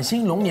的暖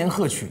心龙年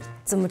贺曲。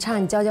怎么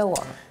唱？你教教我。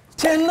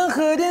天能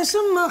喝点什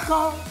么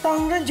好？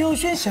当然就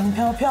选香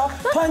飘飘。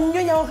团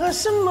圆要喝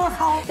什么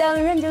好？当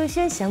然就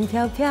选香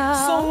飘飘。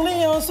送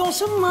礼要送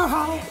什么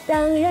好？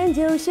当然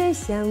就选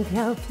香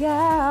飘飘。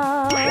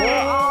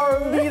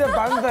R&B 的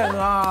版本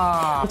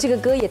啊！这个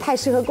歌也太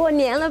适合过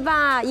年了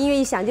吧？音乐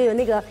一响就有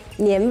那个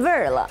年味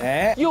儿了。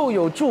哎，又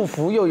有祝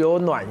福又有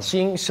暖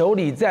心，手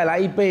里再来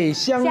一杯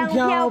香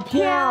飘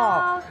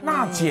飘，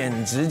那简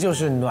直就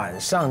是暖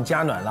上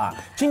加暖了。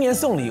今年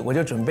送礼我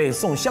就准备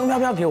送香飘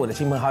飘给我的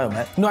亲朋好友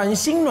们，暖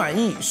心暖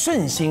意，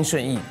顺心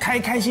顺意，开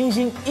开心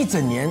心一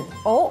整年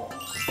哦！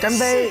干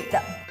杯！是的。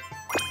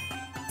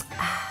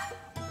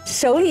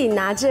手里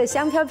拿着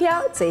香飘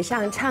飘，嘴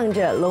上唱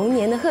着龙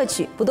年的贺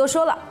曲，不多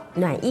说了，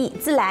暖意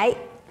自来。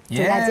祝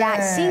大家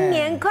新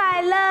年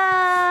快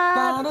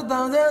乐！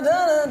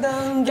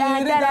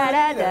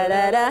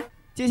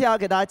接下来要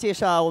给大家介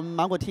绍，我们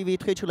芒果 TV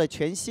推出了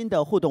全新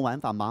的互动玩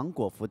法芒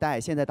果福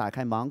袋。现在打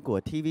开芒果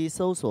TV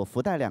搜索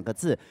福袋2个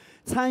字，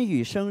参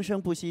与生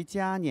生不息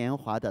嘉年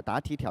华的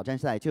答题挑战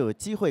赛，就有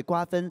机会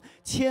瓜分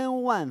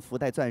1000万福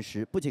袋钻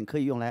石，不仅可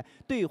以用来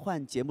兑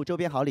换节目周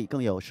边好礼，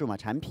更有数码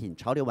产品、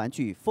潮流玩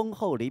具、丰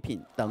厚礼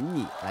品等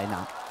你来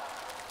拿。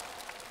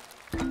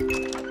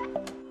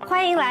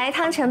欢迎来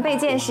汤臣倍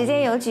健时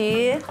间邮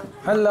局。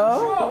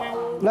Hello，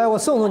 来，我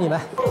送你们，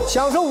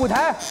享受舞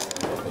台，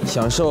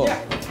享受。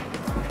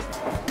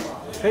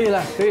可以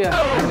了，可以了，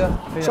林哥，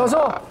小宋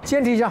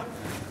坚持一下，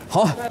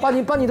好，把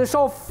你的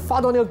烧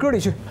发到那个歌里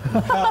去，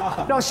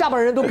让下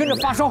边人都跟着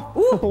发烧，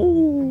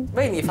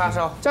为你发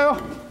烧，加油，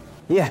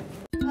耶，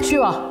去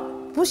吧。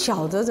不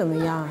晓得怎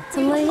么样？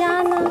怎么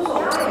样呢？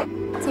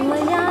怎么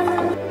样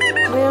呢？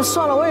哎呀，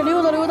算了，我也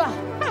溜达溜达。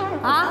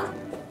啊？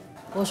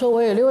我说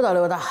我也溜达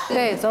溜达。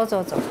对，走。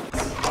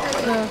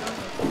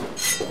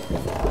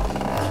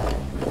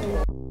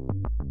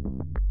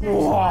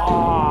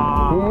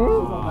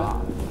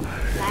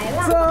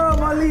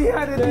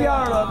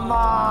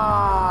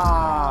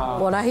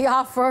来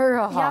压分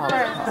啊！压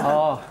分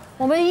哦，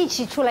我们一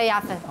起出来压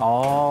分。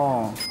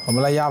哦，我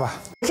们来压吧。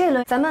这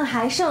轮咱们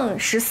还剩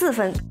14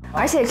分，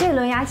而且这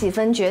轮压几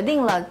分决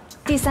定了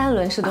第3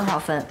轮是多少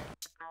分。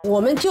我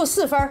们就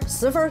4分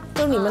，10分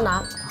都你们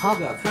拿。好，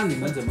看你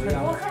们怎么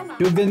样，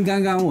就跟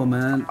刚刚我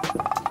们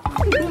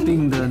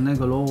定的那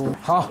个喽。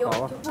好，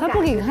他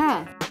不给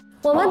看。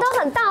我们都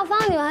很大方，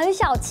你们很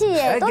小气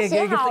耶，都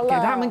写好了。给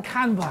他们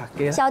看吧，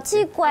给小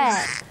气鬼。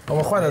我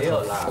们换了头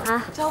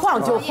啊，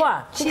换就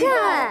换。你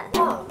看，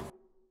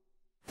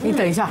你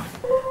等一下，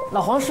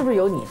老黄是不是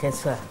有你这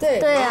次？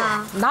对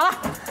啊，拿了。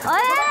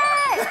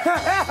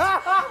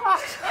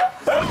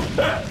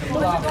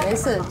没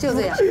事，就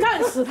这样。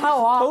干死他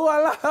我！都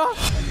完了。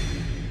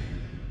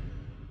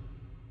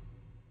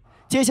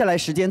接下来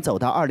时间走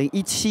到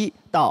2017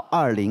到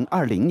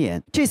2020年，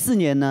这4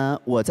年呢，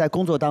我在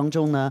工作当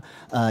中呢，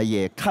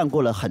也看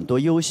过了很多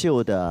优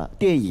秀的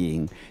电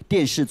影、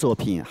电视作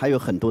品，还有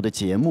很多的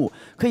节目，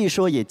可以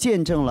说也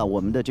见证了我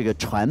们的这个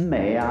传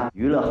媒啊、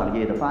娱乐行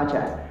业的发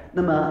展。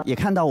那么也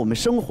看到我们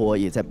生活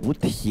也在不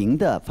停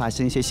地发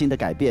生一些新的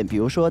改变，比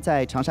如说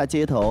在长沙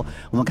街头，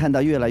我们看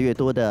到越来越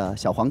多的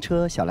小黄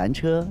车、小蓝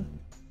车，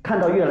看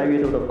到越来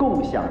越多的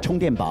共享充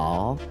电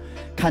宝。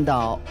看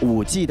到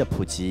5G 的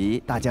普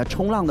及，大家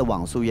冲浪的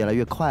网速越来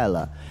越快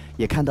了，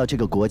也看到这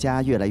个国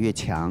家越来越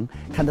强，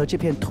看到这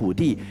片土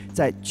地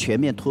在全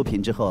面脱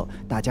贫之后，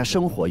大家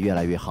生活越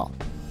来越好。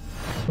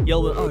要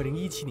问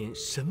2017年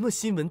什么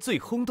新闻最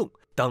轰动，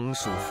当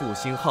属复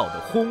兴号的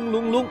轰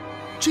隆隆。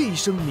这一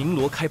声鸣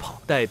锣开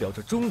跑，代表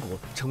着中国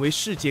成为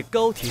世界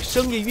高铁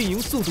商业运营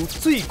速度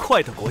最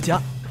快的国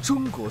家。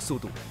中国速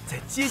度在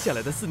接下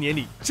来的4年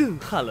里震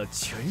撼了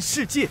全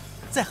世界。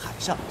在海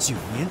上9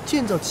年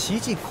建造奇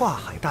迹跨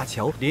海大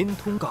桥，连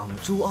通港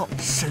珠澳，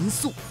神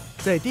速；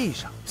在地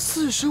上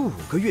45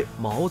个月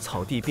茅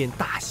草地变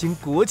大兴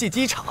国际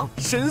机场，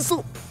神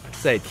速；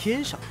在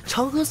天上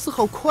嫦娥4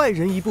号快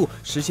人一步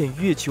实现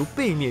月球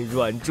背面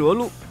软着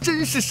陆，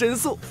真是神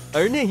速。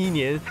而那一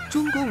年，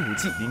中国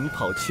5G 领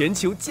跑全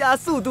球加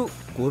速度，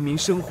国民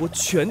生活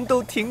全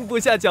都停不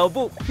下脚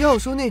步。要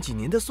说那几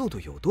年的速度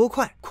有多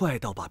快，快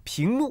到把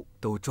屏幕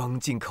都装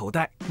进口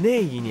袋。那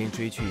一年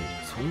追剧，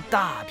从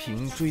大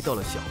屏追到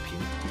了小屏。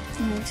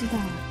我知道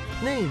了。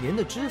那年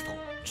的知否，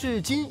至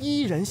今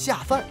依然下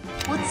饭。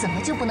我怎么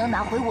就不能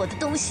拿回我的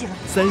东西了？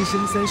三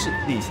生三世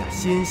立下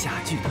仙侠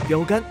剧的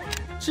标杆，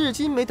至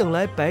今没等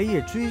来《白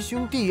夜追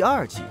凶》第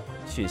2季，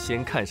却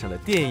先看上了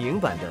电影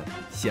版的《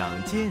想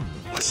见你》。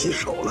我洗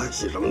手了，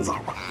洗什么澡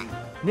啊？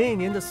那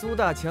年的苏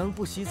大强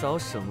不洗澡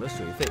省了水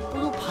费，不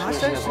如爬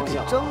山时给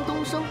张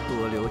东升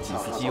多留几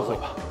次机会。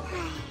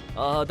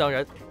当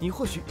然，你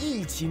或许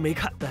一集没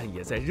看，但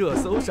也在热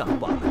搜上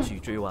把剧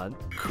追完。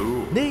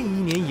那一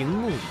年荧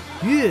幕里，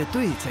乐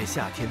队在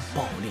夏天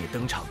爆裂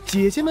登场，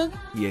姐姐们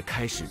也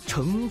开始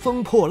乘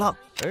风破浪，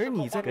而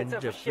你在跟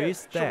着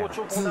freestyle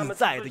自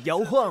在的摇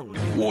晃。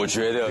我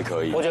觉得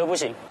可以，我觉得不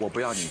行。我不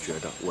要你觉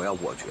得，我要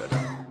我觉得。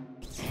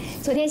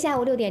昨天下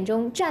午6点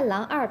钟，《战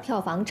狼2》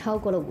票房超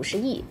过了50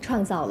亿，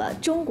创造了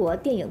中国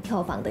电影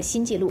票房的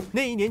新纪录。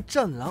那一年，《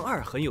战狼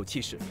2》很有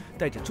气势，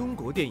带着中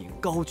国电影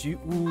高举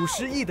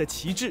50亿的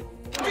旗帜。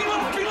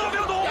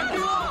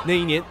那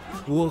一年，《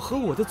我和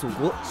我的祖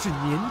国》是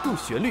年度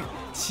旋律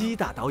，7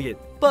大导演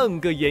半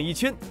个演艺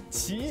圈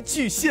齐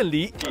聚献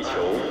礼。地球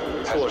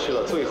错失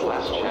了最后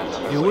的好运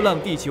气。流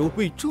浪地球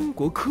为中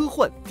国科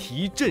幻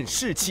提振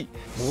士气，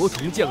魔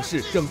童降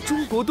世让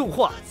中国动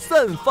画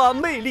散发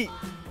魅力。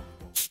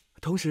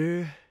同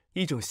时，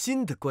一种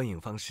新的观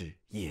影方式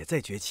也在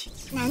崛起。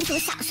男主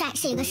小帅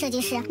是一个设计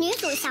师，女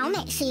主小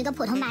美是一个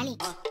普通白领。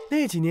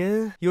那几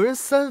年，有人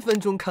3分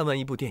钟看完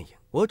一部电影，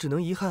我只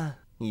能遗憾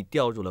你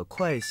掉入了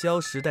快消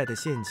时代的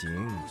陷阱。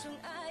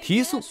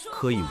提速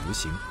可以无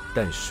形，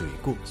但水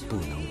过不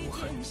能无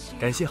痕。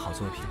感谢好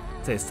作品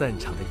在散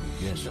场的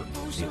影院中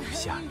留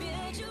下。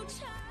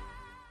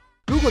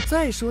如果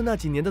再说那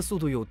几年的速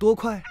度有多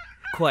快，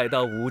快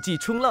到5G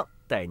冲浪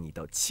带你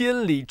到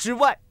千里之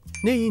外。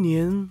那一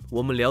年，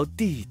我们聊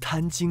地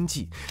摊经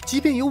济，即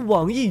便有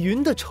网易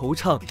云的惆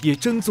怅，也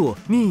争做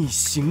逆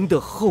行的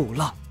后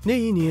浪。那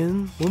一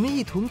年，我们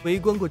一同围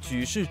观过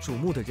举世瞩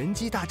目的人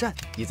机大战，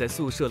也在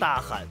宿舍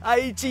大喊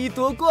IG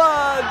夺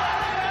冠。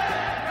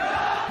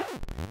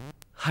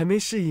还没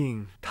适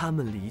应他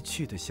们离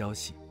去的消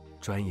息，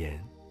转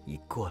眼已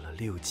过了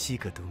6、7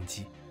个冬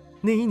季。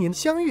那一年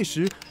相遇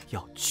时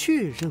要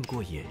确认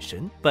过眼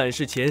神，办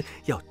事前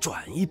要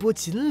转一波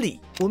锦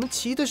鲤。我们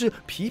骑的是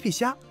皮皮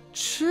虾，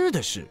吃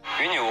的是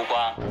与你无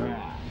关。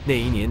那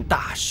一年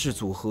大势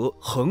组合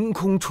横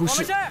空出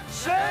世，我们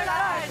是时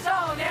代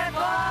少年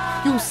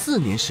团，用4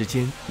年时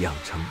间养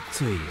成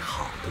最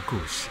好的故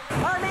事。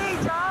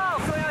1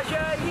场，宋亚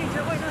轩一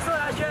直会是宋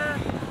亚轩。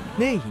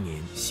那一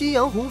年，夕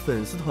阳红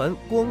粉丝团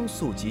光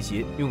速集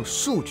结，用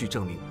数据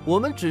证明我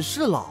们只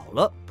是老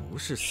了，不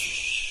是死。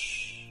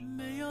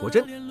果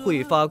真，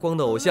会发光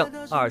的偶像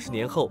20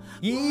年后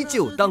依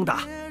旧当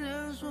打。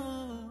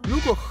如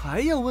果还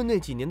要问那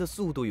几年的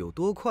速度有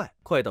多快，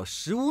快到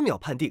15秒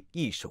判定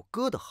一首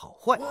歌的好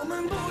坏。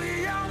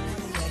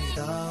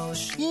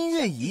音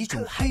乐以一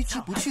种挥之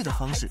不去的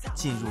方式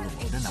进入了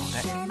我们的脑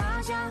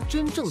袋，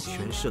真正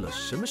诠释了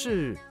什么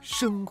是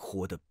生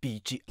活的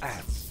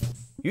BGM。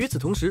与此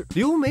同时，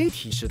流媒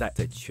体时代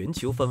在全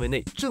球范围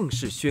内正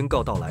式宣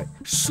告到来，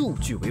数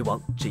据为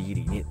王这一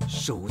理念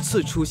首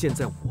次出现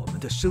在我们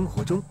的生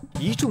活中。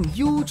一众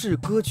优质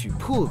歌曲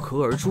破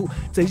壳而出，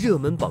在热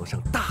门榜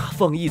上大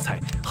放异彩，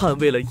捍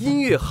卫了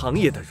音乐行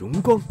业的荣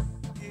光。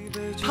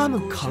他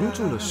们扛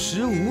住了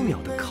15秒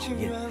的考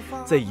验，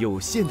在有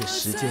限的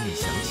时间里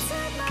响起，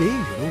给予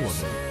了我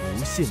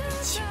们无限的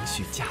情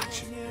绪价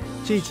值。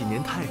这几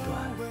年太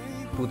短，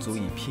不足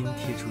以拼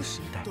贴出时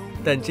代，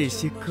但这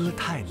些歌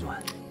太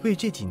暖，为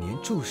这几年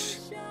注释，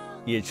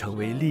也成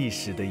为历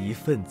史的一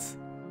份子。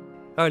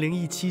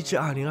2017至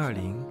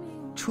2020，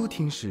初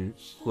听时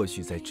或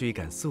许在追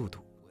赶速度，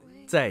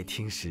再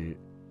听时，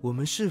我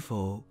们是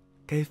否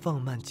该放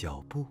慢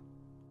脚步？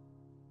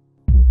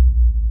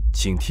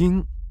请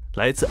听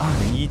来自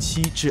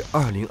2017至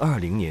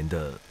2020年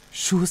的《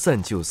说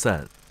散就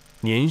散》，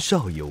年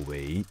少有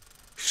为，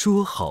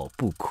说好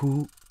不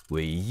哭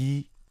为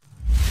一。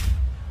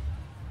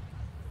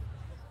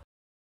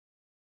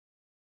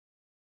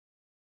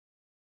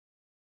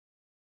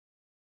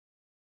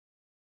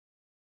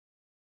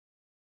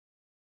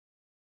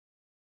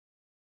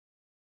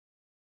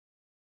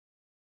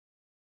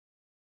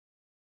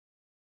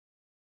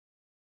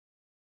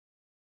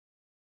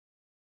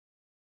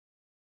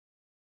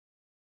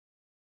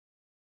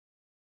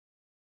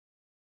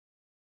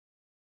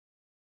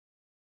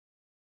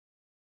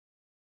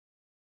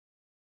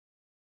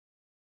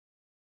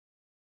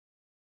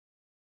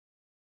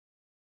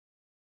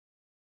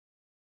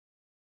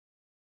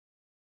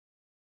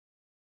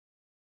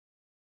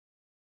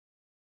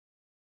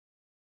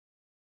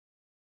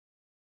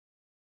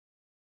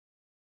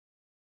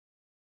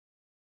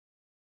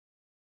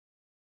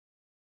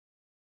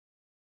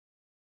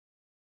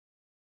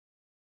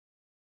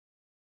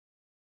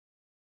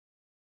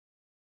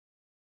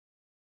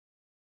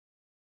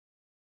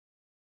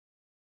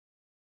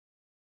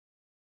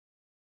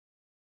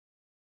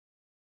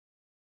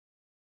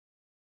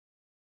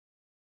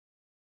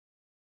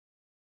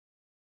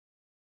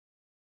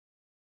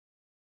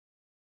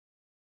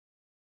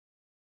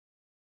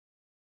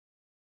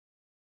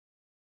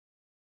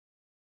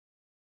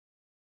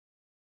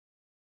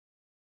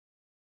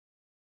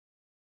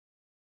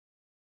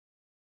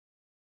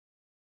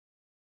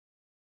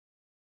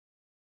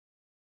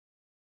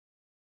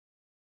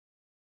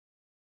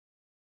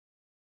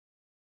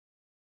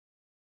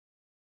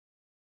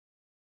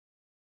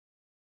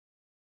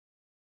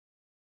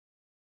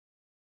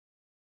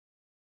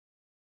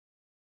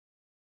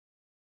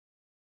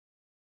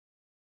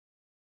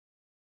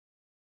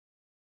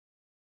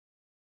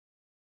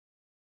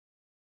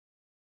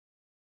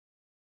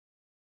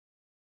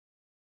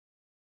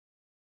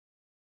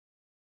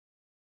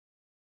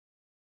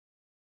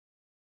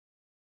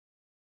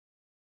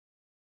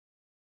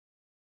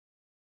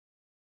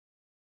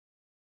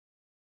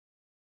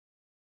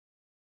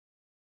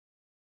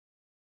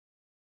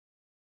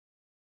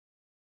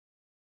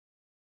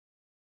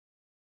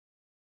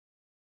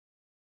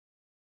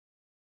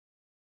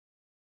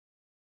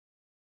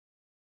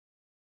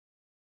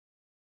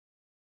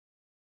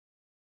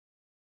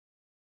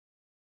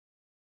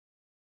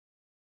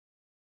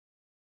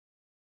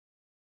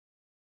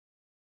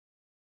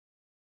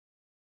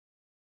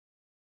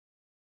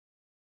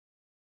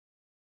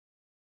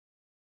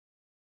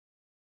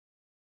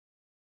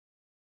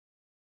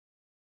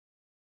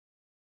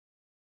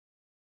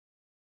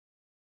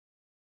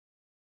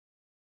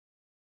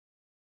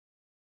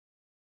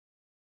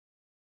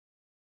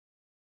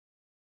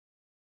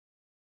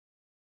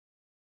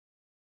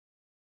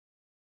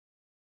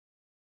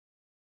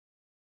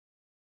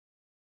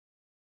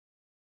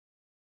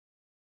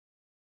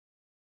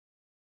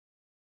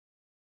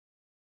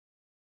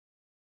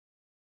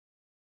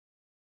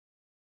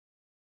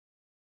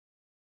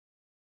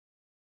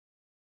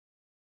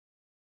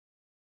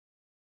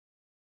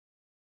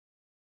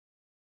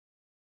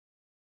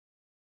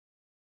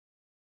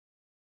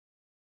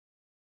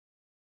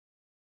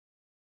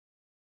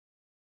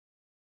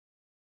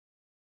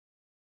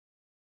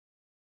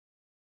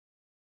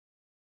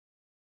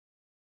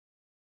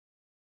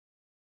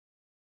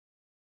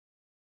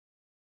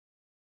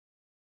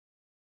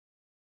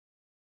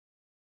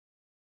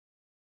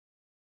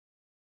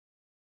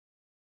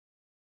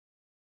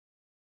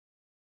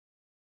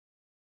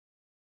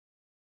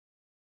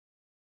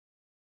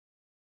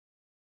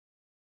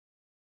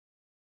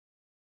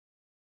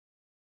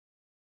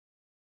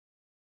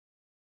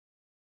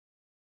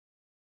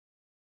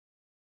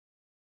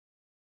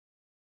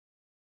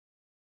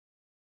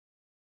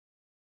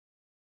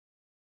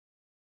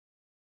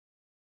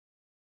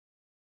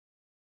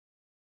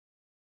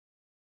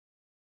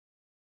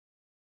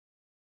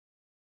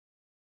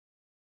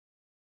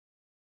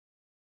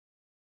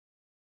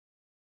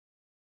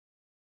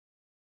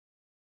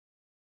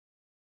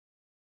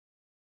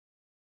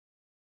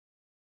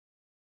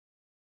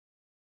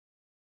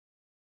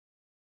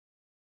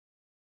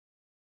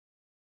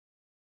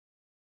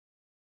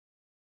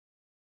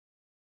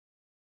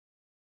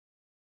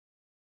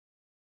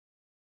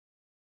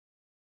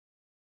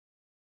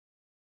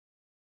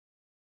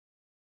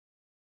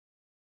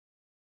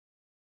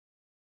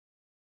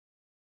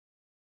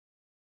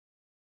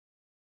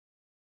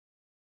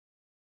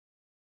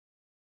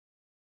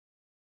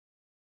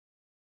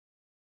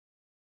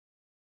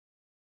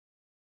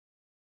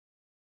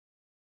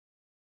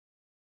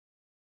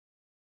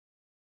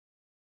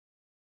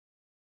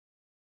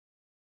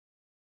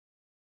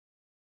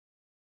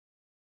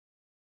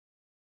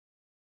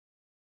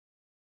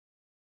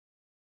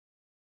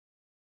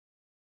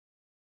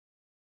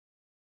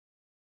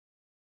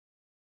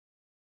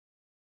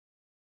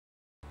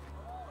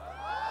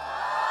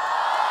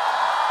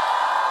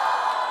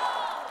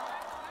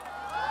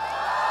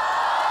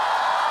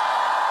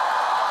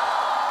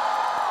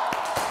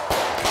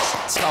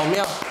巧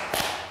妙。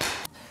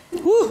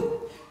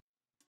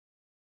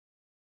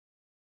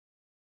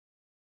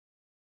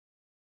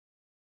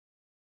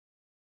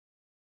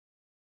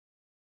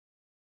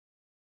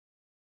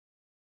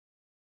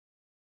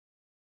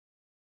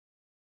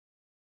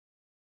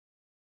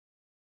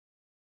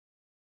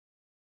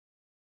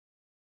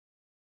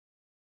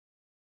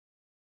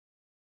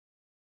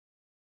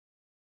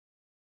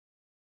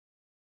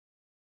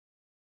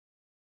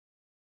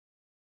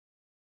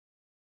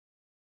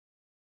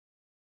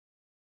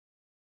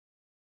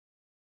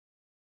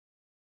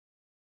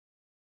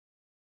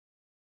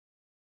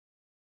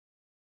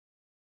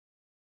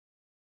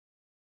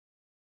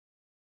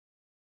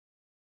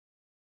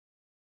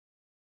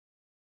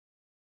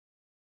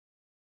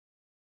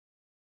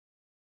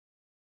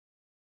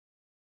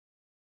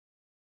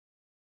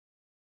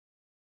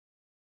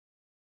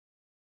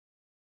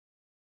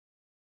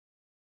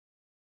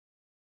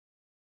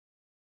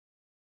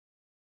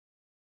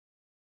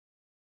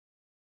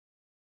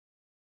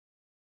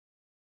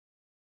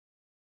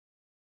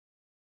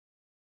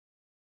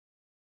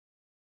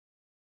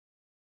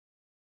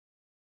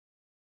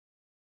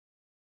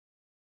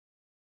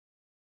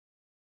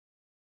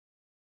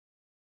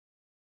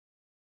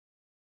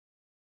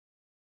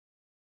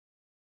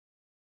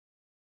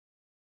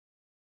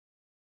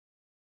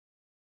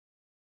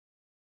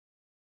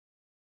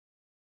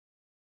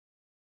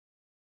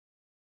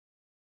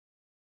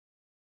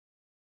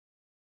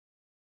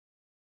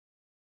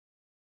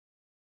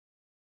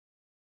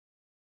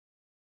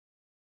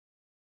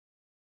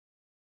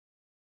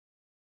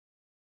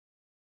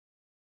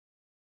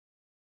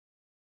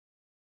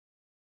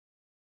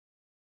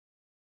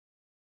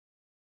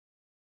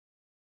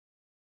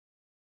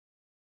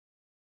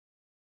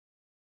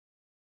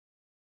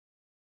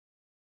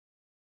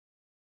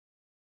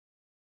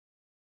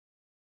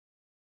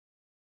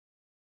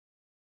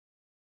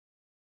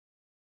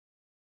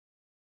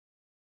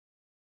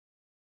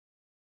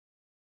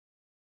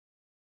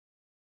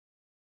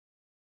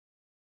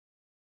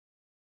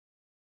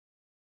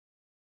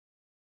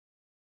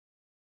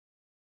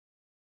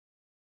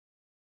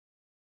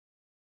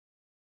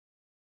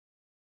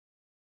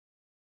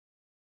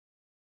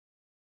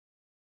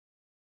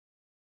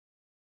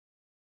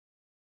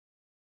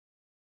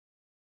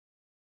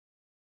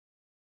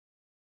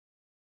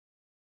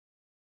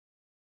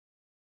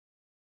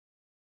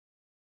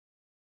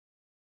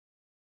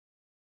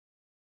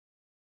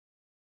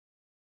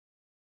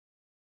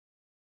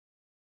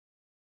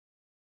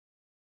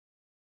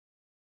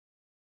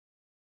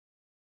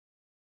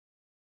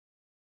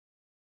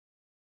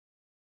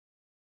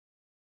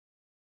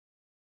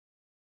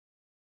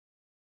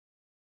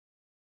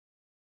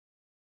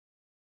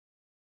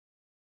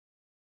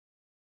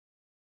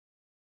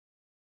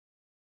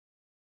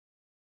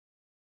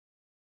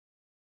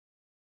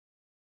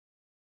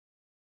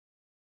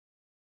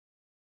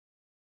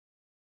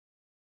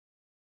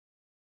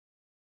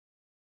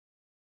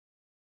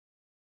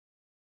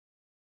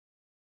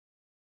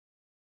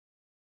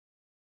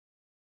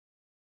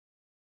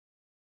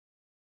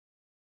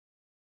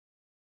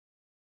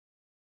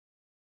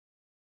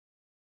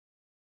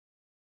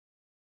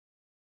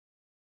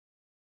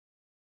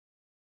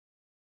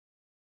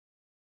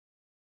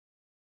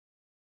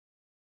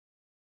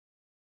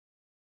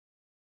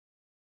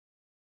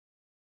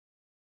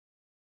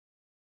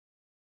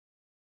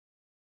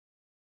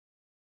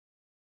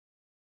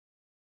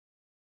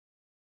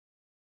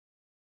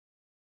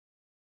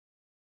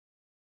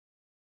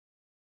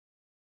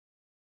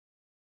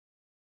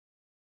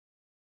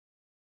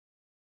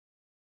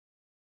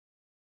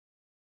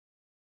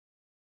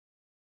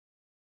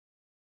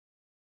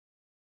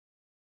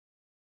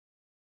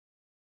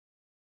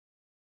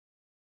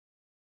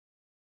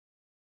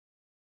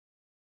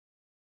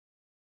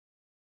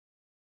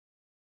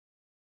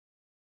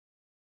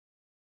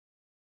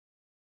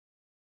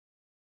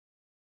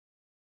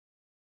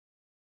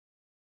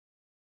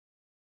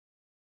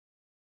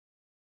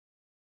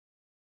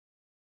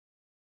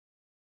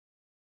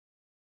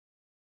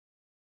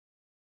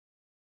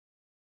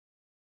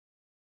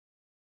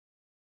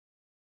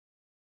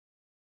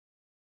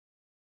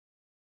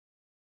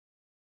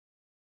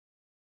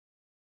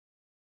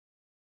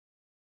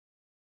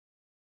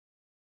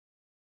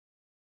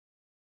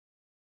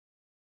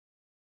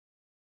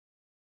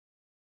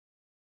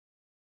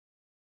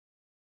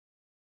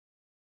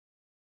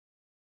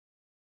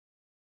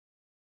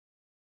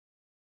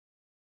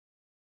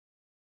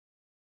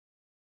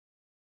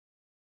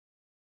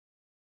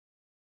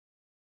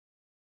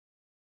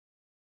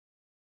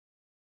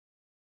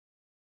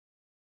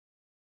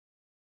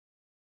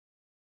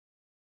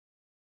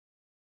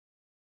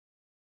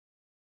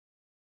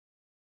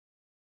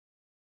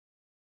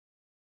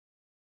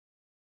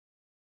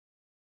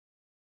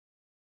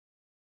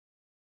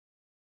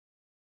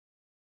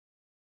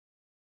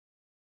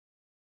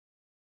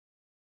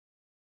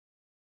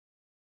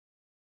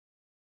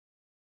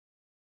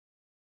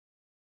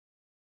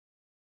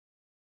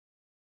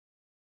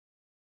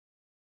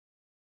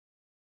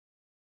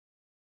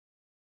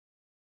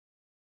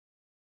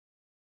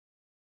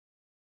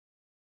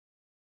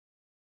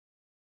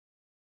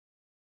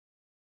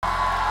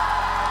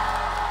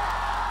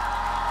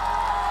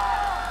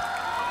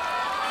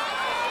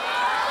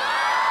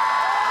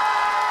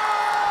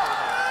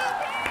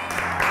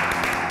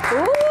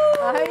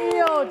哎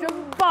呦，真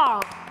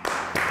棒，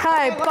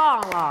太棒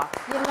了！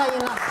赢了，赢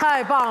了！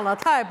太棒了，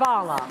太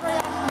棒了！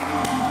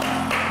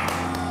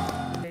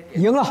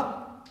赢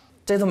了！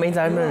这都没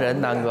咱们人，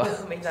南哥。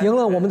赢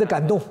了我们的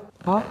感动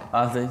啊！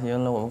啊，对，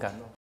赢了我们感动。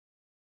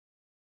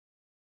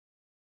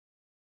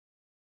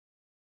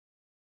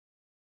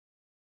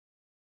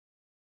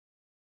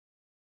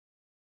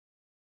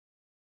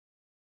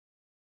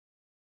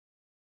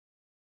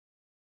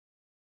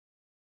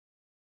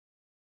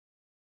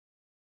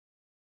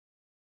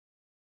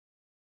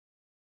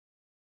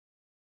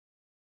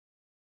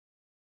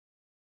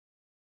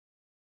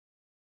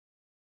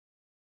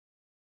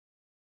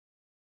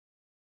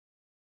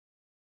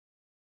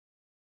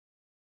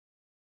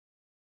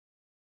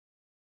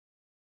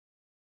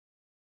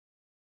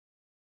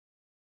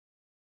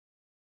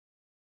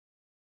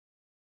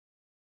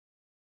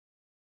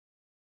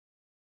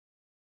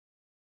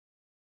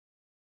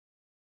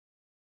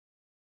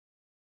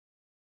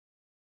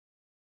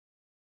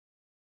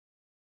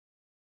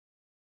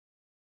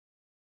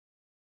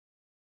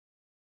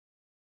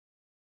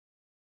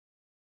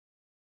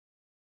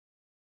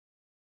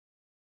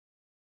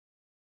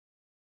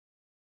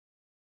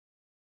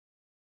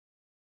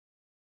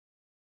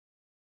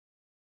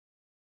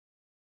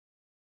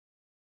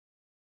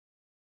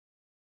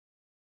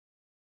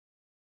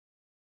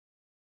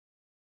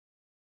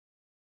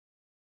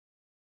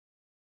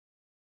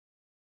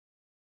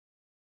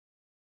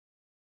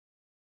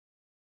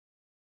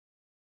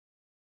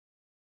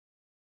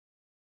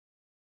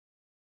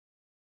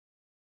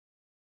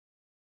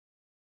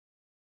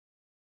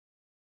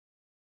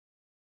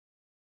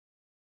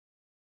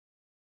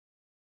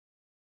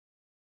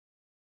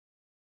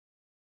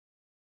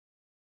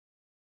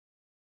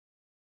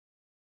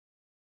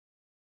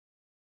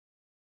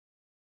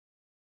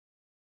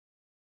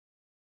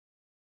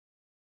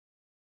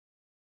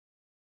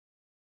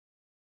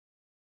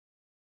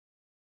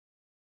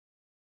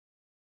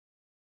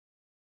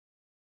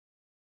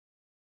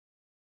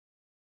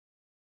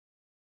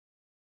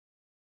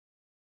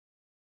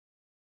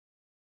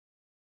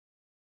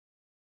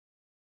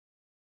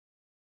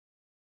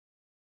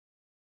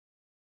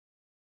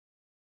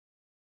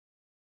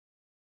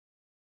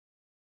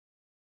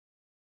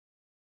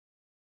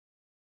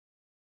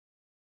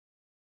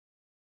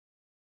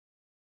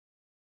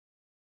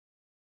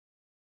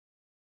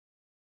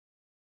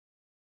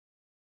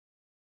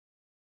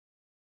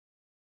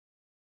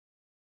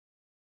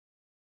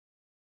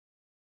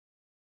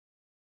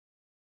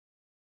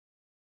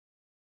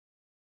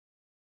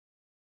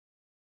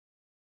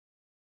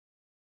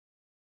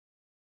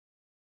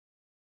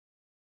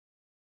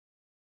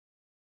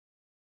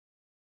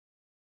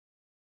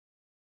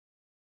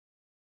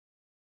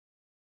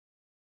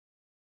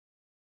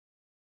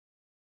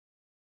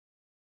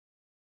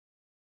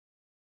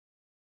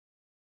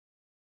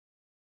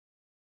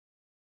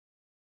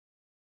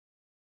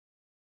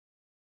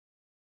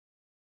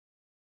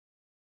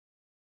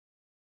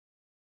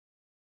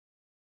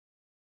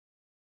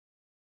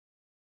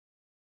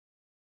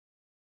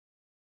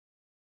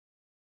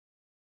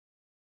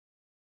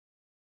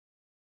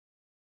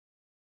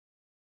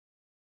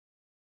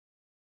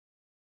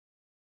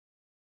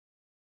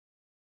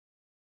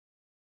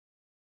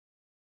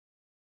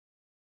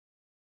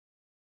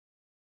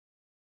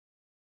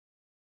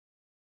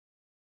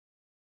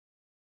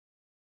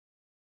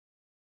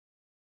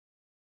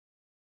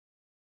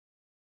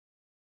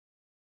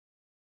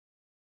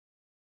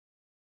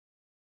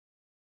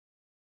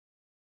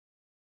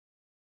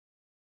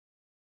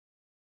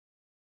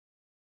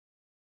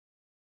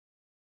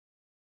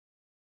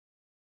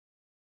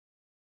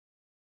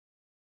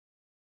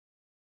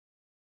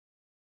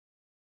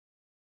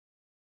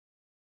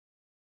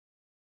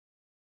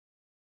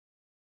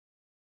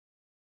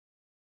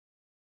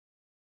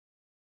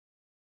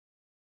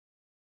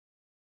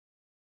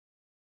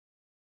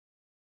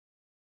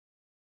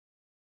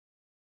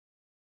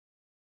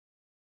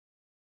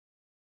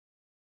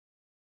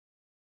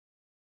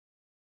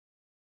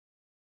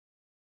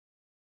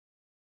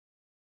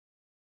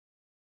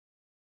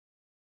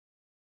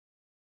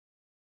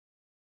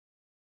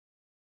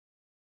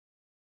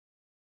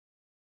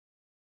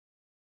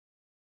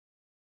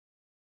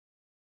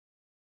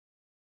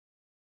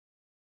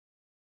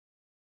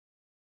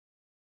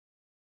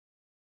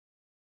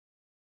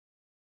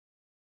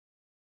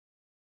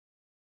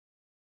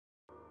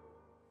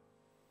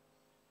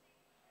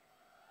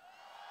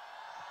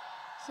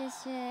谢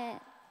谢。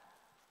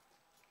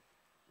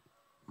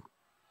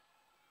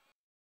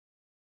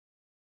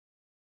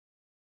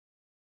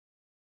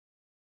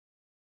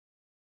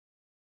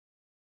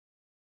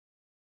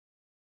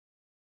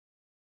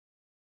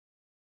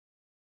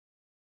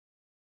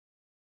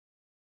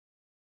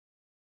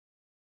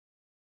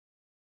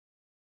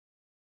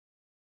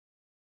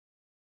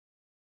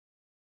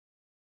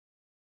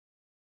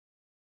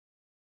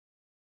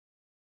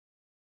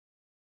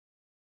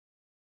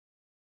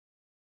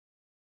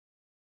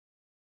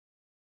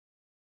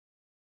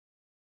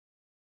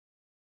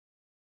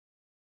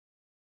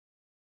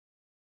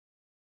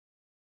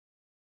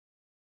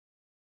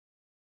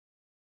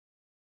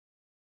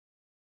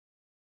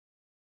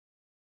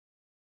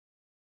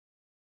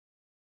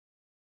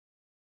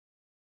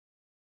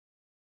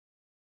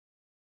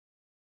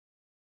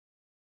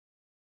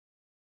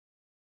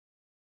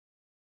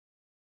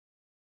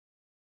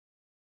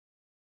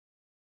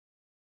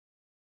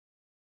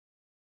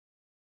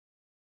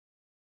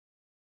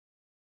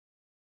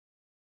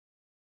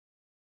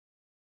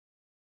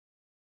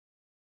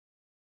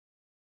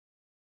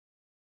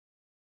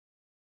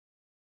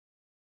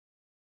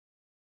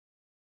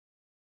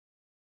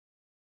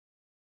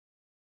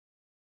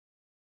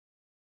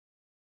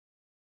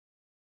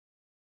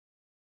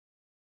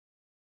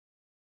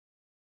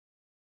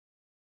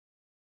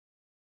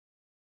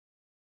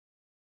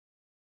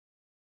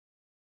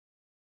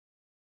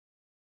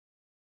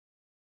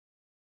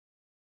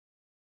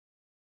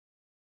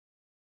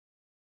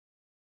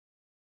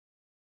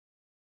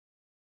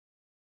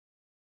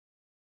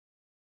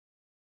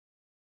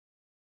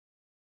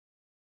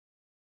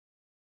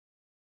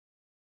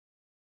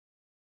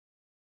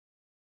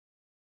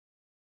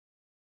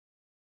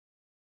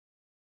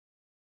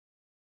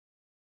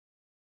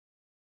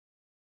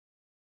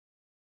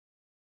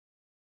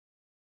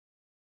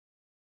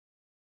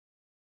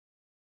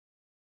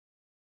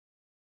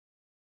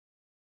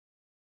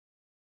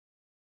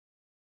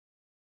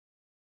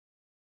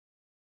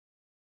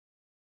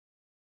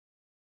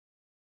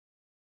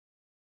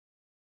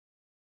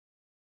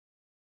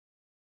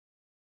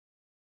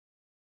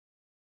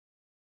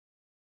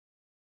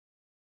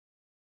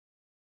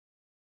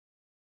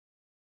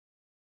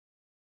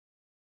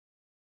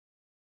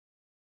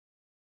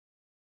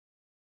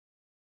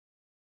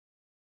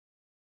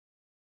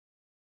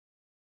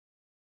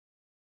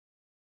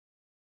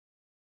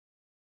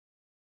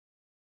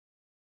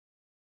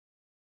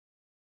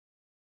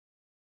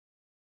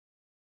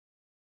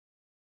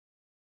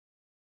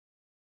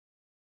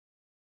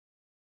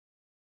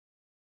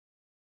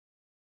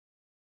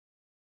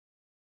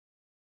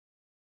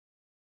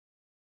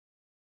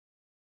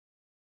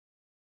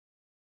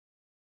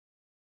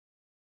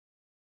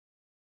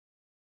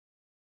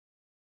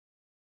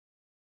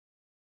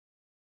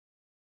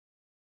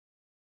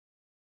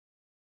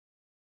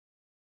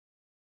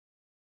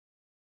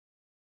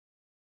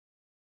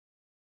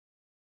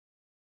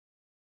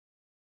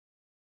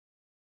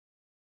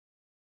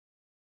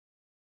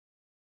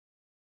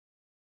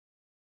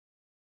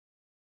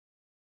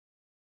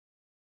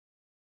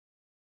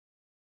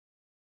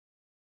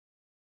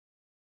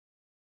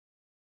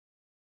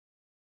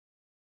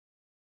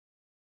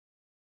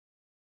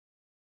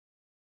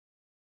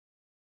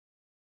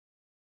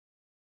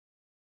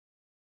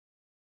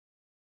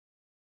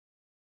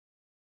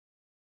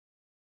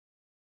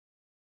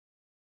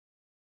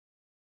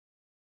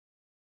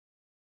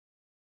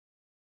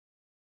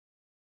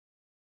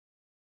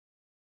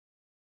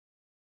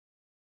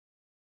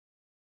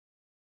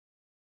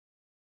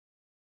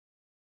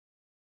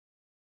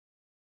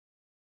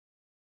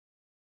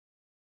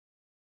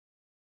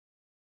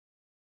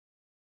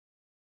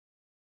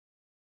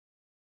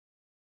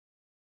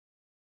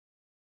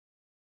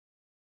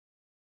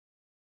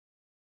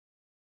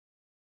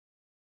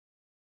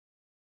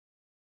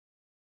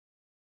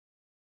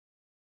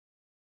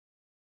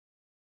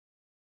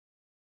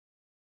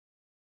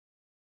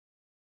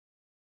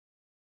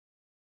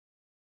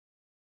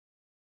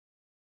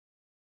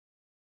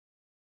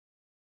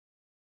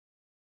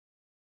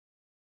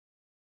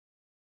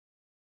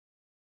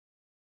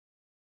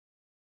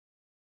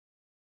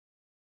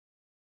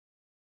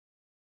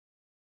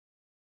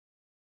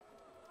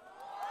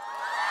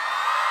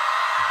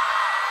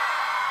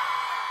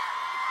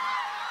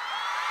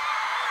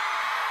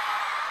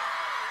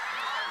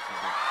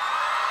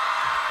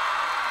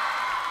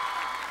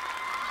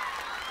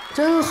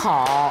真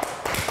好。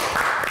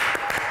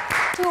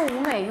这个舞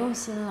美用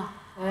心了。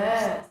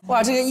哎，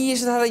哇，这个一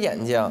是他的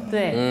眼睛。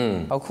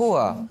对，好酷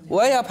啊！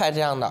我也要拍这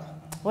样的。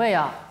我也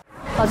要。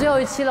好，最后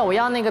一期了，我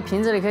要那个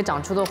瓶子里可以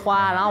长出的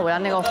花，然后我要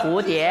那个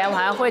蝴蝶，我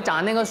还会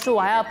长那个树，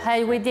我还要拍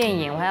一微电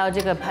影，我还要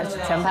这个拍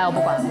全拍，我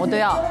不管，我都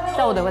要，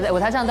在我的舞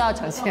台上都要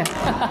呈现。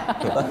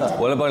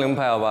我来帮你们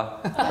拍好吧？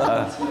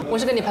我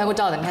是跟你拍过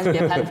照的，你还是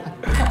别拍了吧。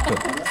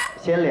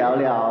先聊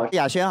聊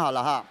雅轩好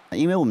了哈，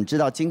因为我们知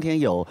道今天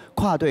有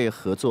跨队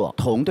合作、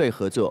同队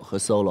合作和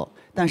solo，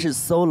 但是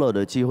solo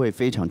的机会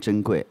非常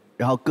珍贵，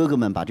然后哥哥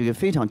们把这个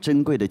非常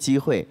珍贵的机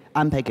会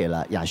安排给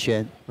了雅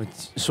轩。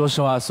说实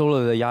话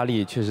 ，solo 的压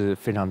力确实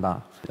非常大，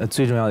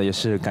最重要的也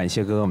是感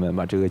谢哥哥们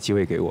把这个机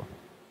会给我，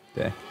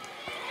对，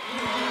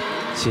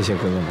谢谢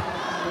哥哥们。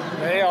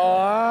没有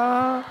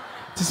啊。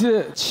就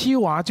是七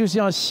娃就是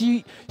要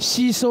吸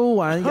收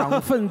完养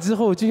分之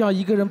后，就要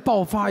一个人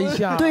爆发一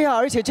下。对呀，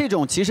而且这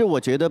种其实我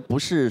觉得不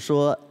是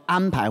说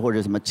安排或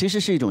者什么，其实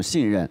是一种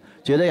信任，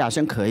觉得雅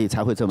轩可以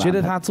才会这么安排。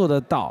觉得他做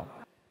得到。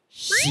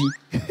吸。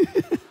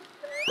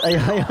哎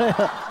呀哎呀哎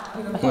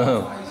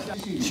呀！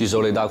吸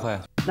收了一大块。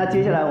那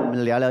接下来我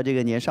们聊聊这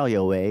个年少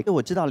有为。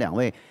我知道两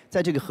位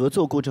在这个合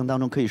作过程当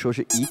中可以说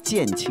是一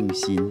见倾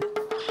心。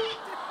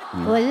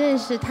我认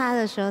识他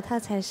的时候，他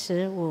才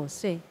15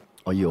岁。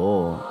哎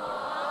呦。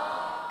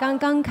刚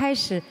刚开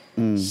始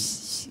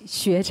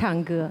学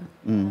唱歌，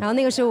然后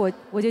那个时候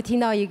我就听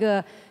到一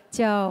个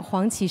叫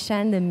黄绮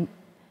珊的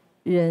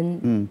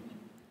人，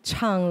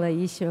唱了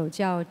一首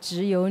叫《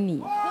只有你》。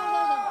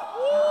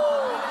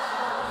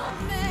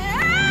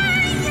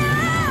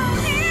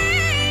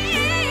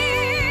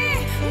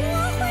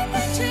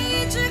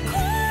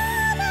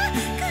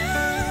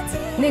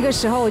那个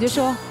时候我就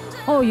说，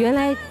哦，原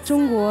来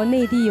中国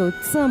内地有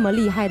这么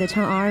厉害的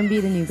唱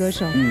R&B 的女歌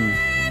手。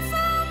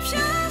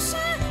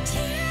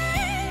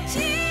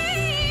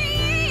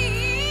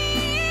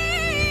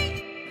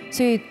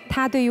所以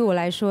他对于我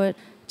来说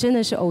真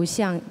的是偶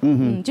像，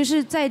就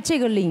是在这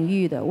个领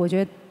域的，我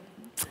觉得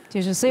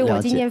就是，所以我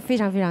今天非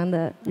常非常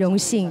的荣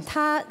幸。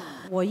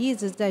我一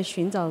直在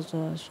寻找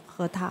着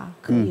和他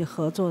可以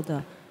合作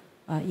的，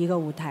一个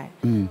舞台。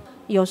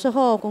有时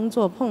候工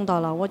作碰到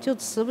了，我就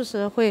时不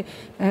时会，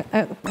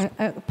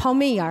抛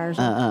媚眼儿，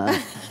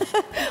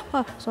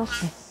说，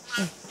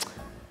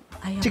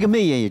哎呀，这个媚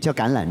眼也叫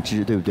橄榄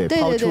枝，对不对？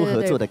抛出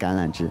合作的橄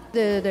榄枝。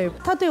对，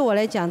他对我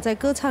来讲，在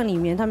歌唱里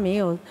面，他没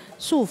有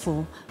束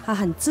缚，他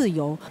很自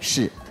由。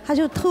是。他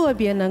就特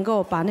别能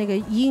够把那个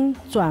音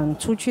转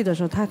出去的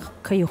时候，他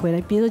可以回来。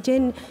比如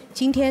今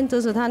天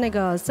就是他那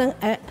个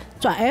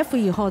转 F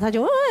以后，他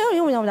就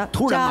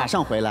突然马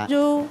上回来。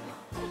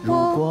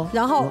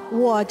然后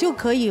我就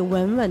可以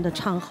稳稳的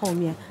唱后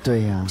面。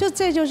对呀。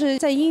这就是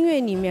在音乐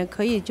里面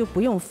可以就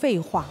不用废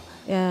话。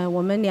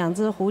我们两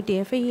只蝴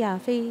蝶飞呀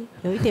飞，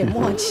有一点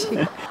默契。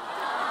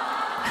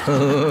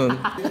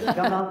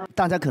刚刚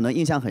大家可能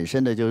印象很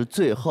深的就是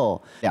最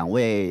后两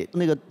位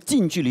那个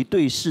近距离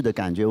对视的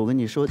感觉，我跟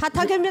你说，他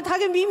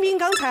跟冰冰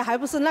刚才还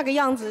不是那个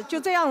样子，就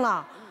这样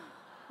了。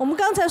我们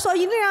刚才说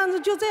那样子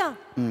就这样。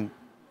没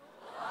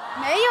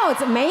有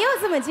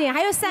这么近，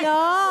还有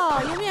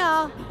有没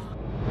有？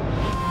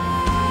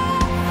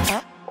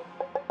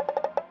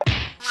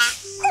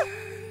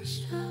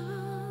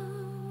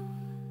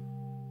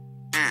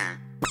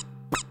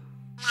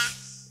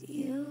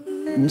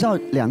你知道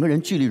两个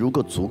人距离如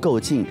果足够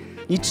近，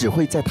你只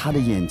会在他的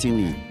眼睛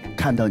里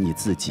看到你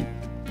自己，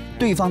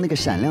对方那个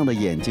闪亮的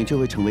眼睛就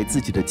会成为自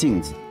己的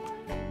镜子。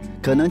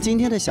可能今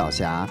天的小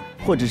霞，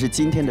或者是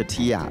今天的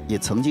Tia， 也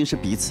曾经是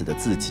彼此的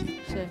自己。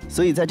是。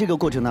所以在这个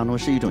过程当中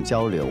是一种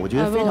交流，我觉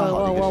得非常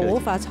好的一个设计。我无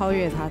法超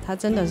越他，他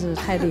真的是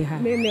太厉害。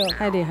没有，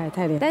太厉害。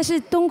但是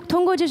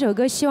通过这首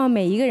歌，希望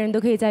每一个人都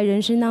可以在人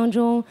生当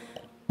中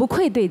不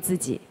愧对自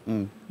己，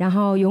然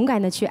后勇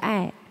敢的去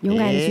爱。勇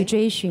敢的去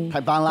追寻，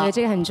太棒了！对，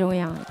这个很重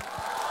要。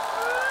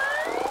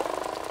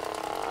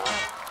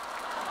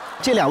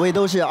这两位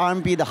都是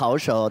R&B 的好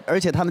手，而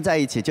且他们在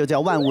一起就叫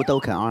万物都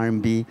肯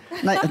R&B。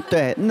那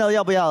对，那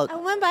要不要？我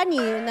们把你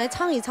来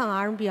唱一唱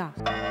R&B 啊？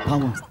好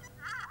吗？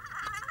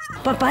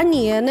把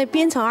你那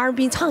编成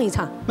R&B 唱一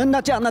唱。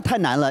那这样那太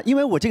难了，因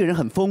为我这个人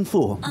很丰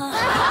富，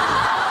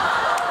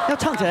要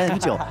唱起来很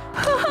久。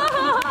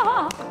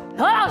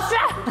何老师。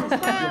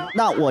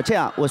那我这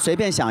样，我随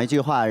便想一句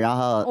话，然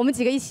后我们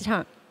几个一起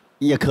唱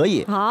也可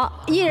以。好，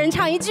一人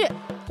唱一句。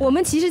我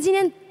们其实今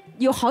天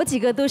有好几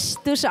个都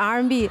是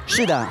R&B。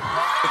是的。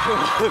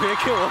别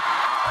Q 我。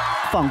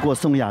放过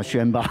宋亚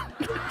轩吧。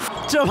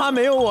这趴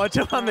没有我，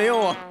这趴没有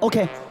我。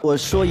OK， 我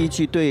说一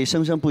句对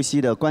生生不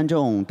息的观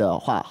众的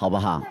话，好不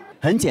好？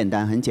很简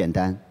单，很简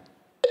单。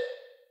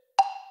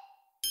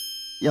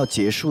要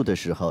结束的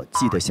时候，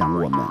记得想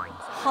我们。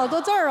好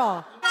多字儿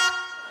哦。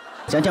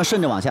这样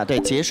顺着往下，对，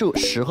结束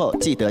时候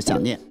记得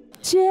想念。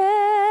结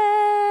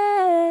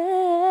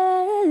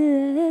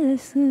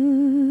束，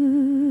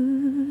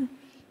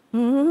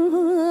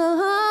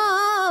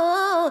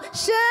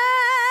深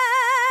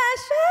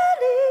深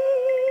里，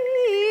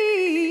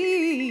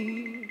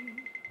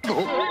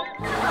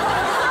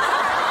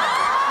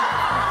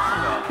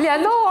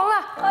脸都红了。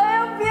哎呦！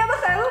的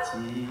海陆。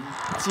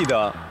记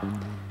得。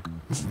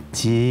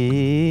机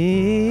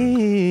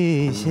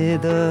械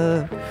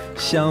的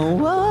像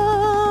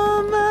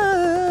我们。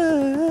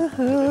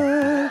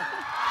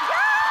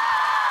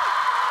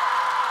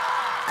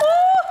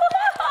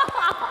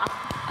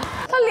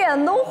他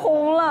脸都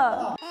红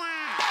了。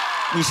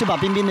你是把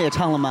冰冰的也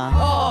唱了吗？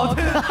哦，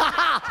对。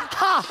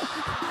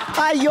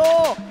哎呦，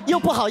又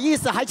不好意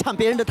思，还抢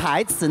别人的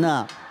台词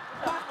呢。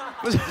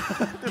不是，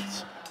对不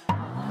起。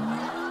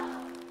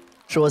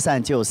说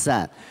散就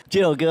散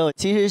这首歌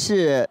其实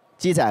是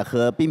鸡仔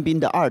和冰冰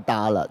的二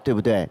搭了，对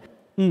不对？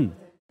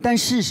但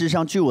事实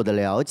上，据我的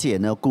了解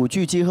呢，古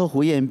巨基和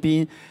胡彦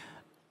斌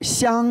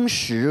相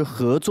识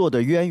合作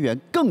的渊源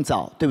更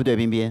早，对不对，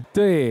冰冰？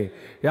对。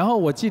然后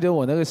我记得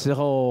我那个时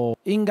候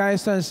应该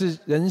算是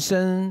人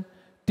生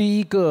第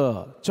一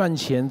个赚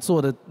钱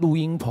做的录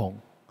音棚。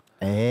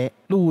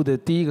录的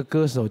第一个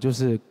歌手就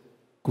是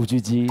古巨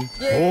基。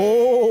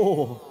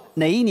哦。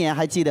哪一年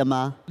还记得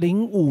吗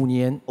？05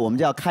年，我们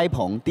叫开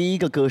棚，第一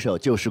个歌手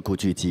就是古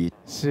巨基。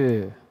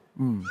是，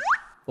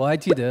我还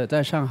记得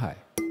在上海，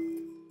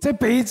在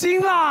北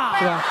京啦。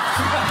对啊。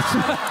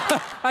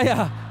哎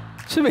呀，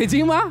是北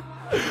京吗？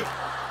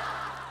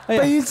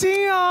北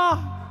京啊！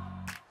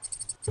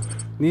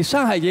你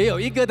上海也有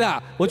一个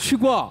的，我去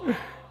过。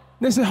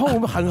那是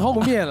很后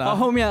面了。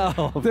后面啊。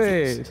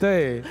对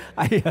对。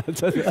哎呀，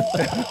真的。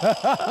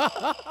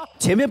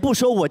前面不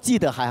说我记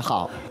得还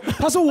好，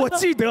他说我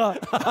记得。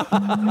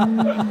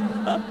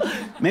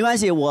没关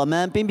系，我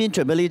们冰冰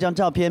准备了一张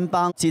照片，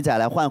帮鸡仔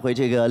来换回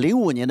这个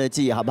05年的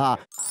记忆，好不好？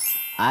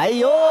哎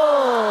呦！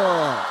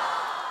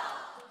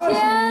天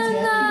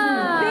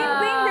哪！冰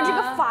冰的这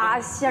个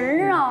发型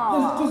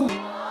啊！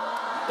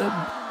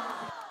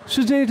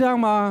是这张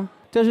吗？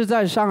这是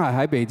在上海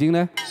还北京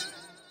呢？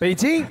北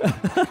京。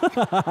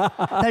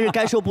但是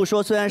该说不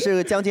说，虽然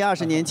是将近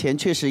20年前，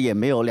确实也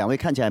没有两位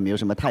看起来没有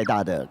什么太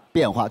大的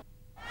变化。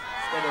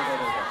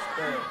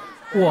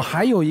我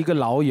还有一个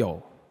老友，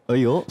哎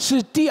呦，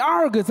是第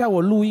2个在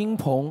我录音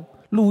棚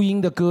录音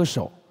的歌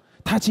手，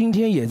他今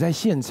天也在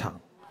现场。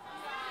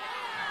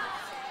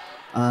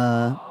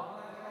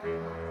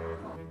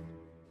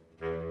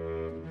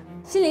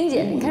心灵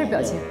姐，你看这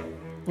表情。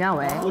袁娅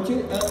维，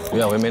袁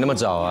娅维没那么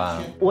早啊。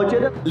我觉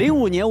得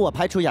05年我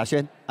排除雅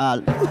轩啊。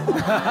何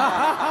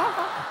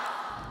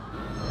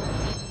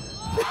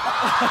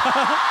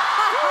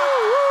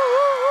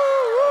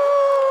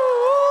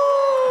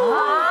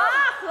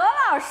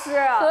老师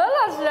啊！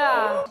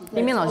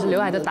冰冰老师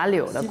刘海都打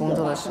柳的，工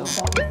作的时候。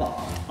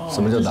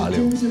什么叫打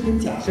柳？就是一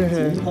绺，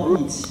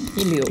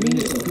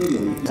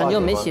感觉我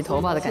没洗头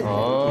发的感觉。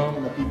哦。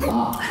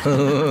是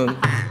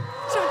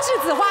不是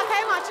栀子花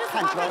开嘛？栀子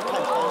花开。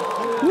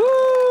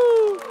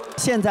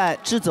现在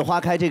栀子花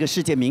开这个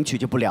世界名曲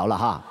就不聊了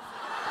哈。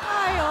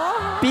哎呦！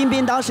冰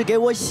冰当时给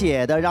我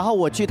写的，然后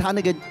我去他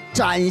那个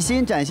崭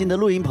新的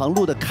录音棚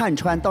录的，看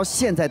穿到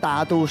现在大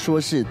家都说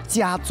是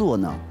佳作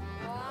呢。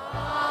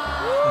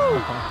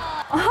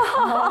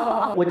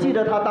我记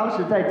得他当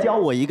时在教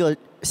我一个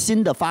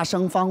新的发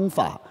声方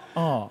法。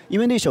因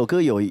为那首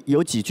歌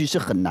有几句是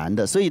很难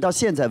的，所以到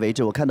现在为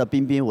止，我看到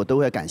冰冰，我都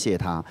会感谢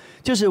他。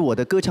就是我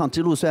的歌唱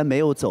之路虽然没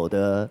有走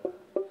得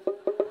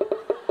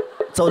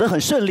很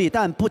顺利，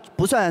但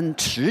不算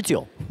持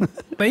久。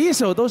每一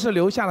首都是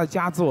留下了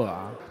佳作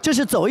了。就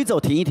是走一走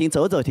停一停，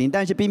走一走停。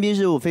但是冰冰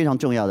是我非常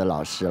重要的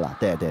老师了，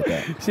对。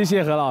谢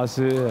谢何老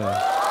师。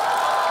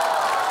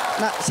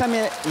那下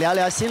面聊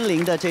聊心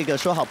灵的这个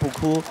说好不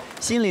哭。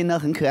心灵呢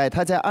很可爱，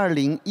她在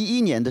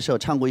2011年的时候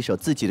唱过一首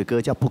自己的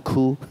歌叫《不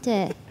哭》。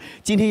对。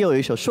今天又有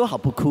一首说好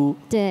不哭。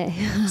对。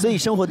所以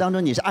生活当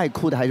中你是爱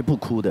哭的还是不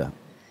哭的？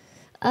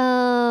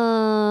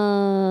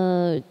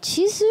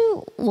其实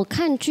我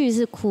看剧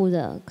是哭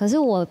的，可是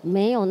我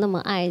没有那么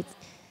爱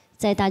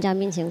在大家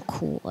面前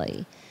哭而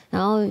已。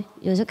然后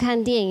有时候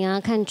看电影啊、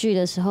看剧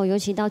的时候，尤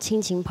其到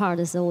亲情 part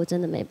的时候，我真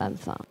的没办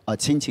法。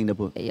亲情的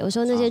部分。有时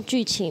候那些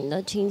剧情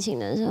的亲情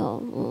的时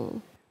候，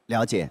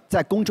了解，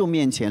在公众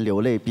面前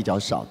流泪比较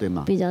少，对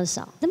吗？比较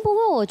少。但不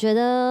过我觉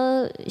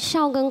得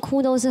笑跟哭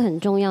都是很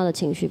重要的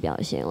情绪表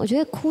现。我觉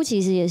得哭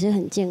其实也是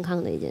很健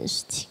康的一件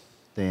事情。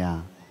对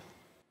呀，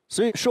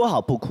所以说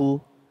好不哭，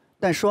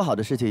但说好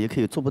的事情也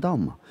可以做不到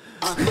嘛，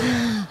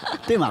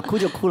对嘛？哭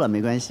就哭了，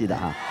没关系的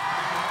啊。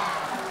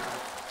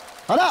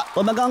好的，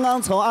我们刚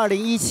刚从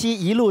2017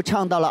一路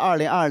唱到了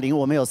2020，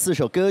我们有4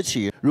首歌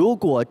曲。如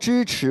果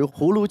支持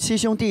葫芦七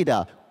兄弟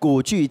的古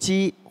巨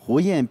基、胡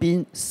彦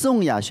斌、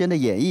宋亚轩的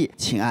演绎，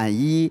请按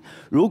1；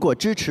如果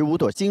支持五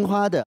朵金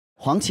花的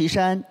黄绮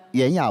珊、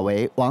袁娅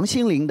维、王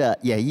心凌的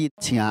演绎，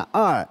请按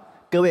2。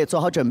各位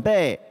做好准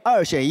备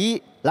，2选1，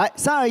来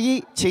3、2、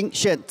1，请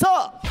选择。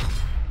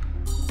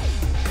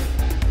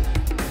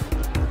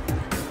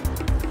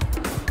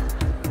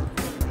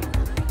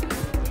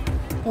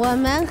我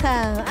们很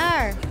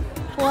二，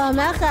我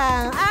们很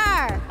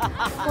二，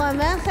我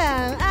们很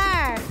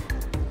二。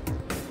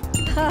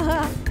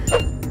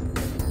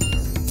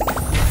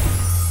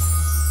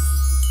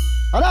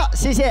好的，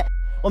谢谢。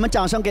我们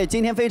掌声给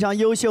今天非常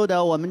优秀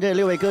的我们这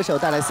6位歌手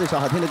带来4首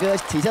好听的歌，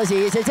请休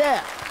息，谢谢。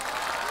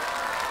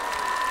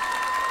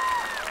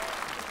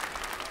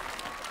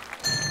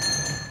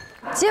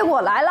结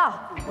果来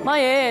了，妈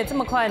耶，这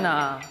么快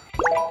呢？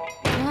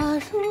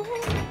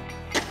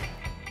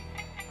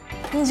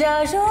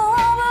假如我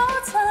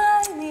不曾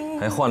爱你，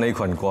还换了一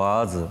款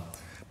瓜子，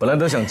本来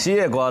都想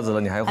借瓜子了，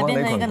你还换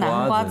了一款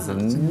瓜子，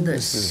真的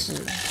是，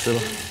是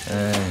吧？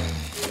哎，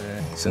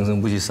生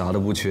生不息，啥都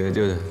不缺，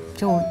就是。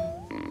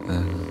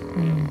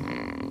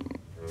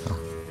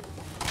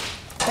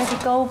再去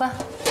勾吧。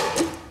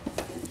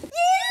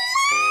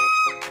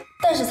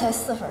但是才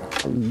4分。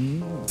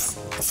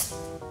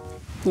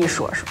你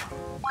说说，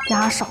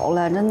压少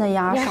了，真的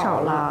压少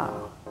了。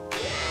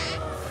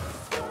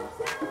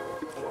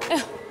哎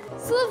呀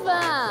，4分，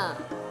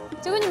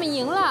结果你们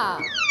赢了。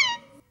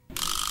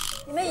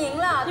你们赢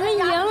了，你们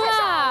赢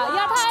了，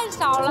压太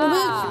少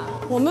了。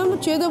我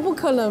们觉得不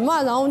可能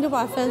嘛，然后我们就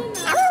把分。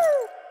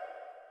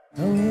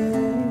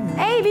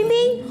哎，冰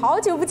冰，好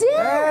久不见，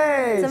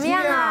哎，怎么样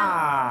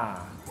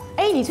啊？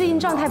哎，你最近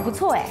状态不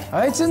错哎。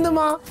哎，真的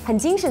吗？很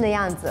精神的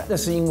样子。那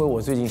是因为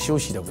我最近休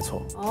息的不错。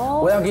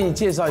哦。我要给你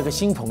介绍一个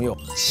新朋友，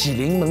喜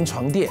临门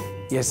床垫，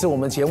也是我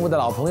们节目的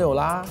老朋友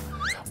啦。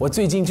我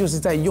最近就是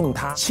在用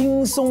它，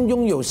轻松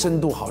拥有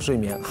深度好睡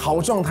眠，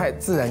好状态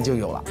自然就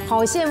有了。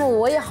好羡慕，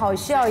我也好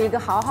需要一个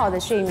好好的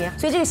睡眠，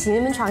所以这个喜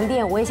临门床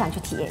垫我也想去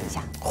体验一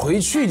下。回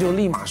去就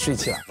立马睡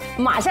起来，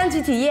马上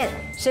去体验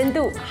深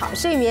度好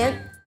睡眠。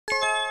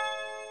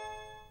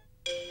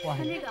哇，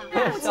看这个，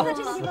我记得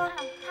这个地方，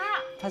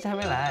他还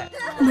没来。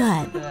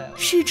暖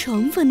是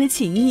重逢的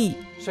情谊。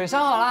水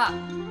烧好了，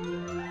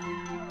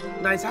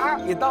奶茶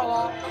也到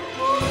了。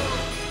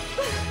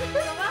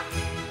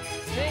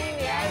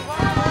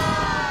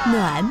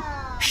暖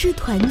是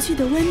团聚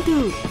的温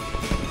度，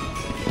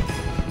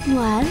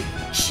暖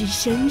是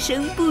生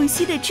生不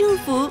息的祝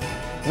福。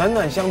暖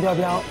暖香飘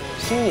飘，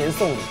新年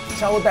送礼，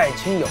招待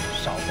亲友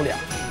少不了。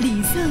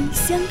礼送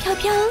香飘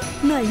飘，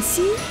暖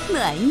心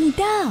暖意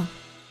到。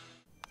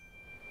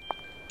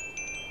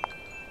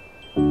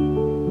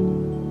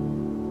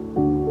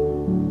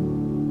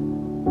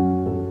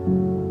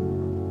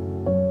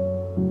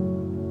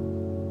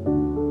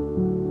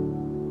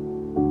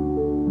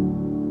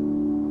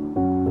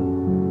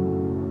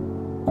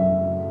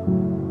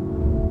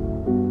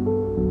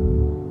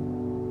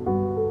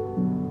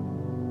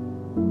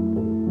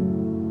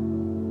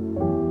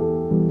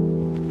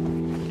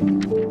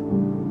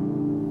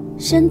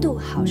深度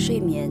好睡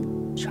眠，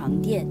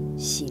床垫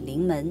喜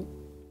临门。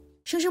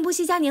生生不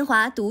息嘉年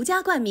华独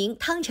家冠名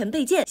汤臣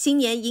倍健新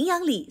年营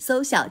养礼，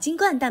搜小金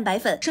罐蛋白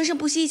粉。生生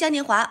不息嘉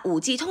年华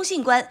5G 通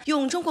信官，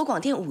用中国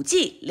广电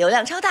5G，流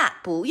量超大，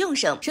不用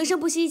省。生生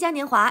不息嘉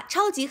年华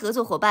超级合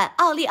作伙伴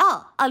奥利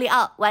奥，奥利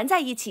奥玩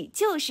在一起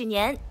就是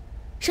年。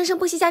生生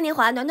不息嘉年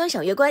华暖暖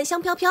赏月观香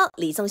飘飘，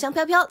礼送香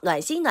飘飘，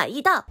暖心暖意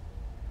到。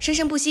生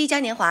生不息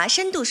嘉年华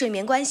深度睡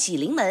眠观喜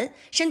临门，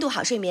深度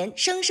好睡眠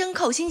生生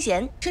扣心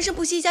弦。生生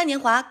不息嘉年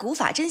华古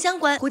法真香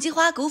观，胡姬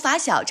花古法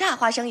小榨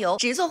花生油，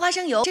只做花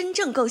生油，真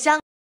正够香。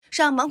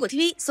上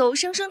MangoTV搜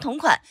生生同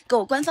款，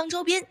购官方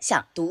周边，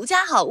享独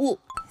家好物。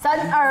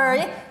3、2、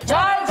1，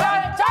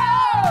走！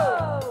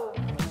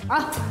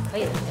好，可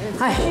以，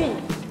哎，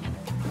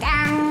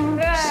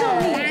胜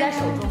利在手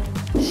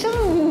中，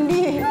胜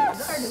利。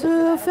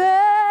是非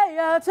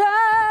要真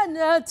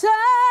的真。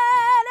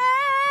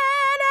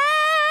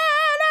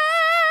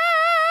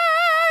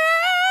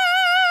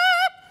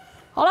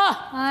好了，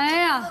哎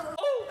呀，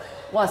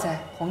哇塞，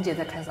红姐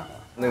在开嗓了，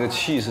那个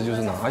气势就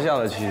是拿下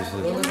的气势，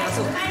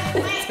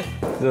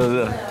是不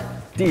是？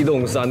地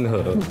动山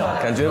河，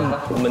感觉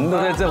门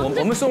都在这，我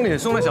们送礼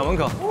送在小门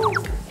口。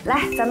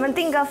来，咱们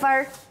定个分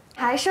儿，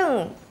还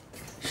剩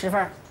10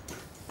分，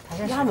还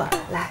剩拉满。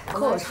来，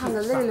我唱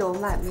的泪流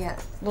满面，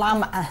拉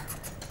满，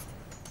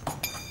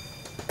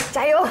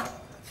加油！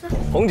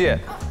红姐，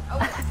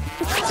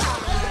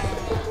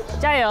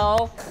加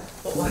油！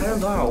我还剩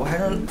多少？我还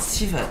剩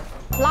7分。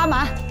拉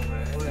满，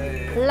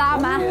拉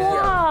满！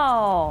哇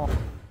哦！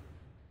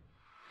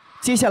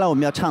接下来我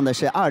们要唱的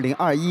是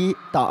2021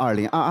到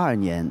2022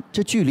年，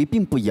这距离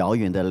并不遥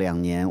远的2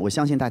年，我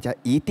相信大家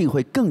一定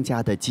会更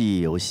加的记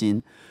忆犹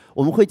新。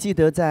我们会记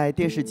得在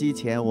电视机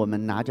前，我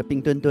们拿着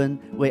冰墩墩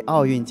为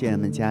奥运健儿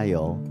们加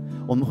油；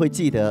我们会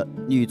记得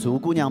女足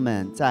姑娘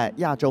们在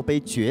亚洲杯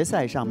决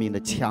赛上面的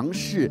强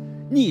势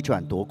逆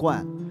转夺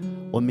冠；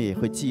我们也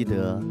会记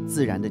得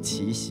自然的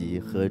奇袭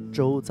和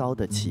周遭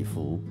的起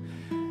伏。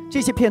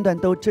这些片段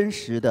都真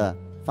实的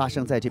发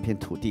生在这片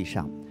土地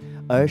上，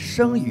而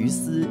生于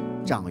斯、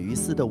长于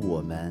斯的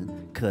我们，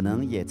可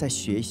能也在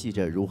学习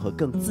着如何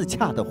更自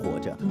洽地活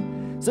着。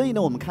所以呢，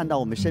我们看到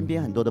我们身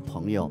边很多的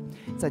朋友，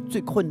在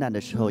最困难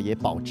的时候，也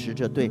保持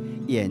着对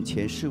眼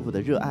前事物的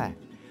热爱，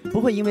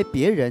不会因为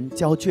别人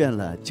交卷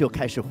了就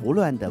开始胡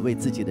乱地为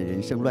自己的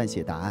人生乱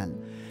写答案，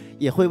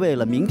也会为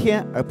了明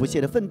天而不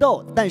懈地奋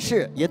斗，但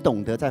是也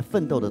懂得在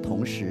奋斗的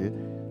同时，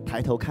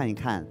抬头看一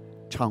看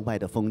窗外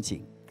的风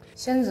景。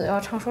仙子要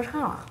唱说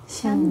唱啊！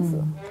仙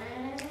子，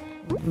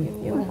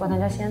因为我管她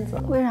叫仙子，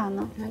为啥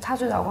呢？因为她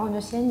最早管我叫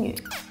仙女。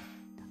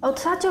哦，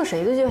她叫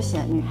谁都叫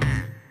仙女。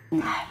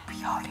哎，不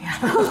要脸！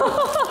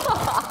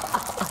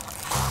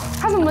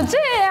她怎么这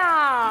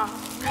样？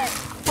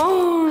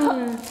哦，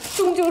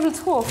终究是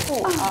错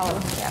付啊！我的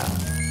天。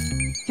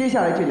接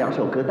下来这2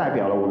首歌代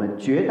表了我们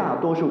绝大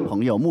多数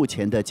朋友目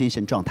前的精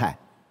神状态。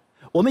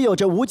我们有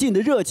着无尽的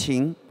热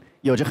情，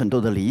有着很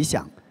多的理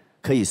想，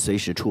可以随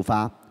时出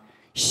发，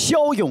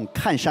骁勇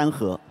看山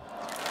河。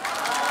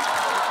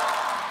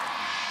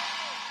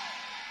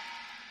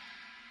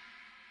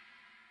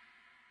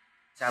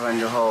下班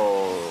之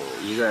后，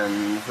一个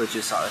人会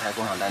去扫一台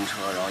共享单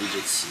车，然后一直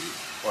骑。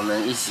我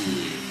们一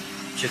起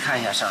去看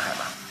一下上海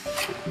吧。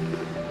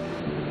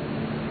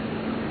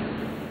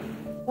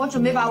我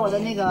准备把我的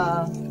那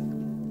个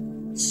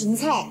芹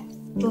菜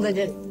种在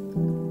这里。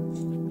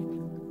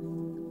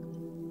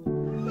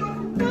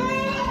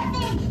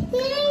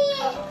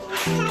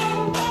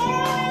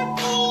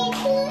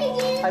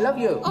I love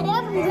you. I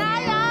love you.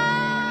 加油！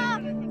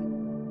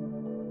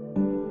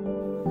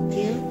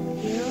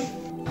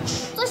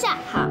坐下，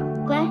好，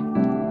乖。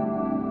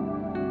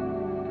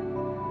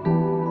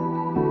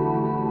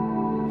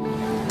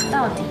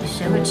到底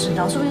谁会吃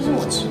到？说不定是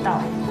我吃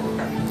到，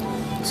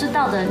吃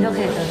到的人就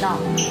可以得到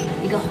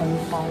一个红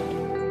包。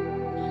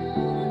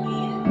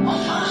妈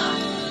妈，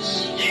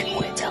因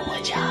为在我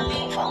家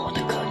播放我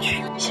的歌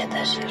曲，现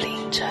在是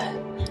凌晨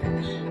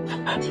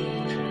2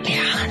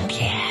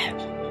点，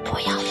不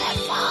要再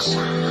放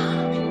了。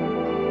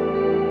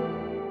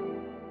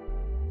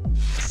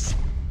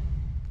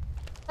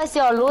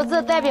小炉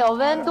子代表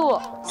温度，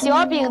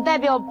小饼代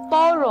表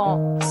包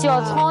容，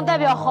小葱代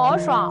表豪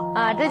爽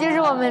啊！这就是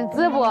我们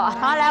淄博，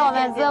常来我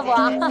们淄博。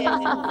欢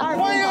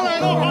迎来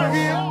到哈尔滨。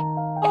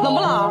怎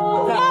么了？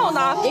帽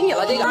呢？给你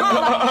了这个帽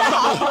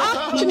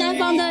子。是南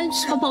方的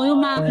好朋友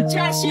吗？是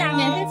啊，是啊，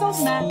免费送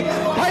你们。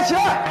抬起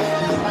来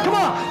 ，Come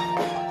on！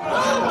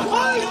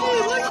 欢迎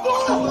关注，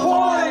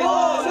欢迎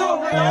小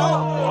朋友。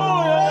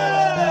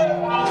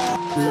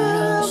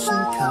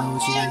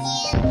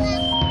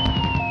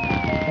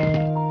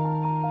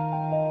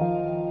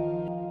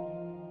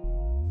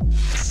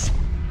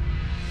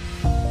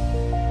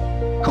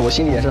我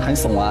心里也是很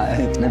怂啊，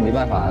那没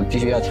办法，必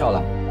须要跳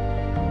了。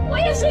我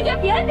也是一个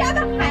别人家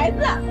的孩子，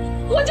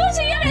我就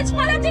是因为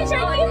穿了这身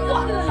衣服，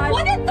我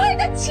得对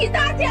得起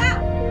大家。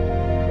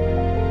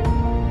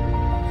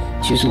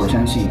其实我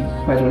相信，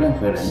在座任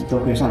何人都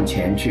会上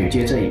前去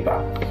接这一把，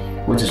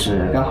我只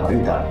是刚好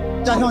遇到了。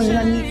加上你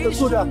看你的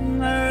素质，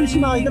最起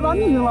码也得把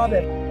命扔了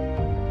呗。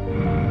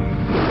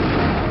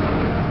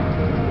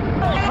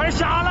快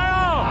下来哦！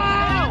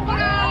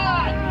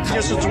这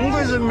是中国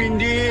人民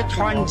的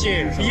团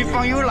结，一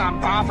方有难，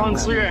八方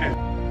支援。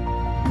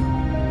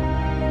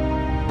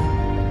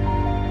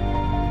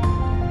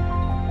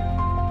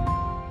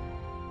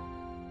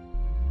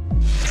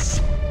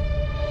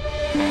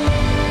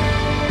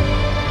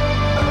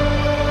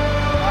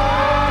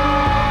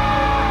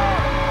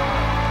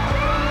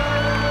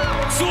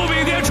苏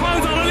炳添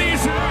创造了历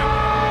史，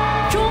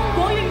中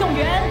国运动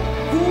员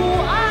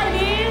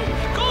520，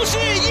恭喜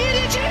伊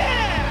利奇！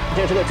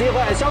这是个机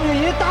会，肖玉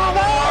仪打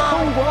门，中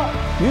国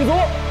女足。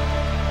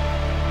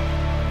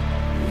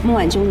孟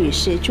晚舟女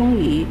士终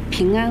于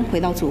平安回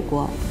到祖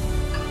国。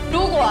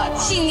如果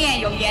信念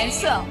有颜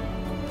色，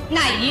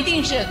那一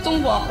定是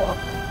中国红。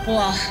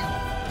我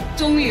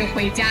终于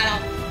回家了。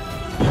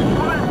我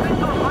们深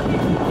受团结，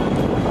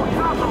伟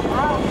大祖国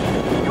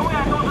永远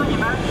都是你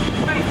们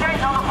最坚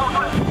强的后盾，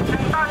请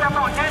大家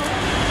放心，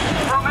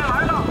我们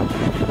来了，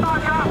大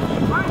家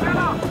安全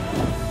了。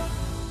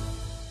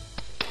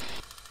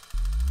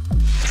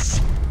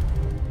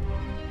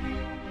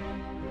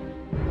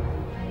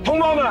同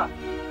胞们，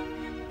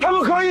他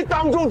们可以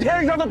挡住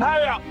天上的太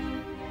阳，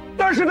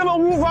但是他们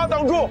无法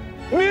挡住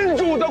民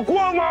主的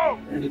光芒。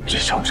这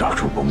场仗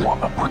如果我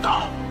们不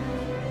打，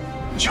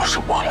就是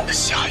我们的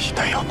下一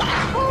代要打。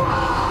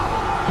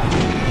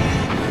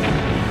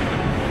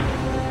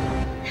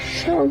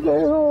下辈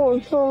子我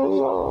当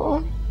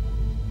妈，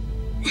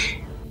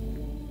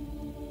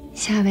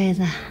下辈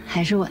子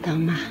还是我当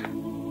妈。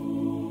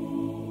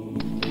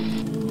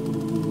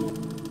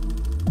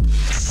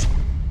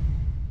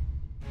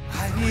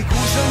爱你哭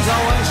声早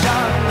晚上，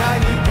爱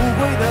你不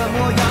跪的模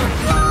样。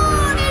哦，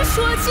你说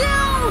江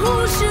湖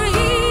是一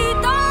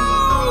道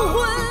魂，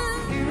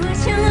我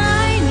想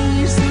爱你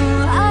所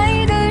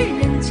爱的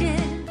人间，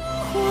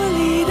活力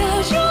的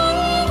中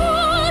国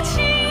青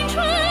春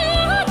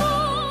儿童，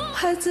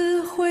孩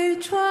子会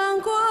穿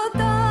过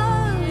大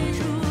雨。祝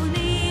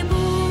你不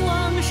忘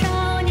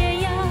少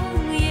年样，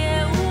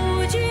也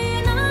无惧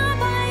那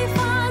白发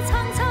苍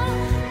苍。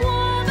我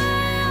们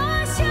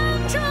啊，像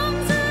种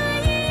子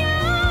一样，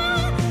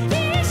一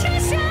生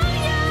相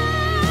养。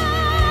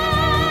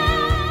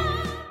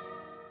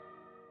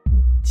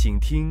请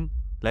听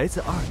来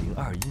自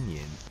2021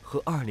年和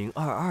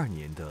2022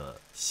年的《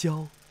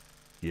萧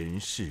人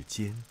世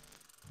间》。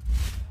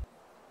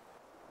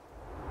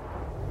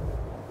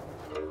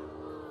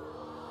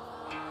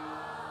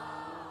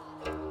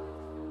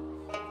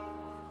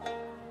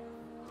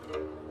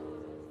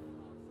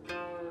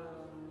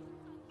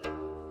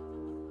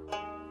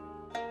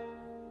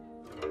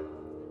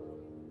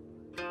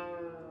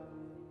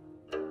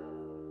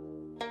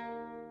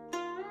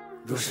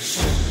若是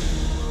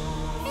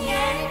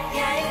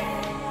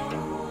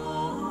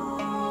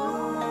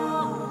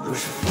若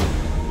是风，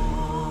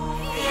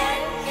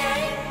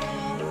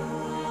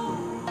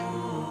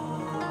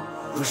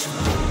若是梦，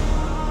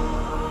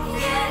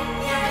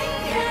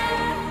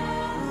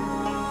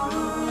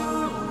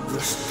若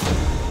是痛。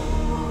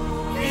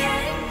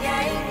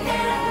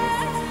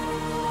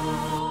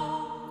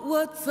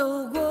我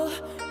走过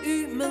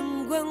玉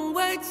门关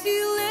外祁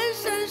连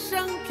山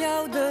上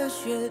飘的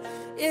雪，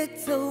也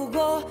走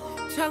过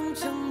长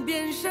城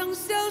边上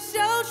小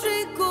小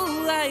吹过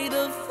来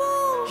的风。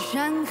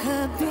山河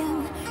边，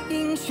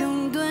英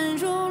雄遁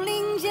入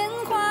林间，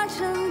化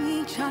成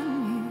一场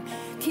雨。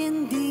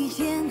天地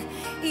间，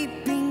一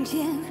并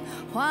肩，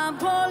划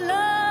破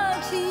了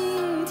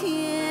今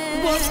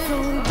天。我走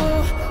过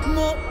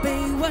漠北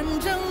万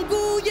丈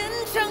孤烟，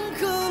长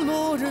河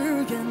落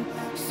日圆。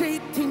谁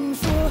听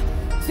说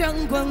江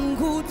关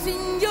古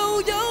今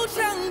悠悠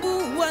唱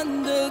不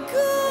完的歌？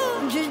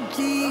知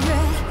几月，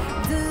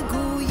自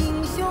古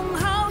英雄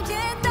豪杰，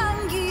当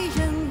一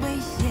人为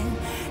先。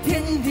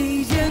天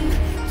地间，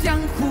江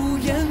湖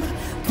烟，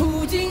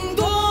途经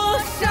多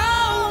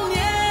少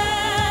年？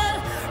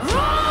若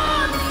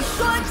你说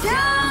江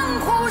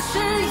湖是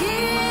一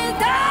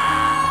道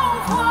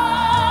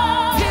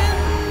花，天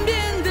边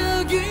的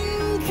云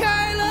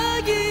开了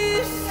一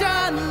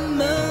扇门。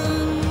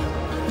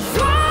若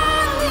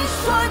你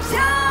说江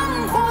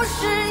湖是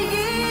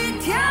一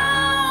条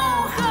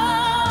河，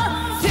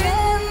千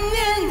年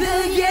的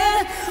夜，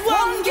望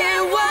也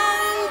望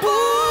不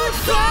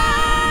穿。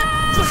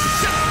若是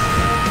山，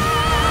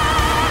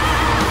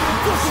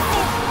若是风，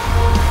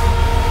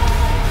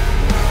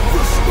若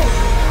是梦，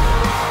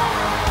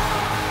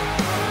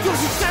若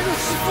是山，若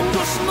是风，若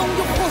是梦，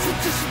又或许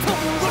只是痛。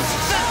若是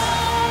山，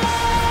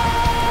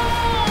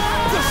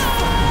若是风，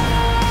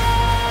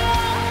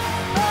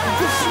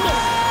若是梦，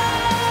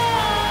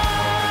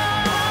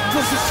若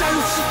是山，若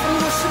是风，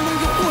若是梦，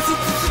又或许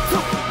只是痛。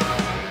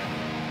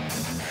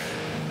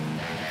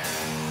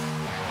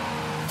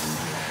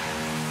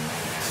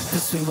踏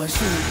碎万事，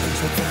恩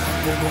仇总好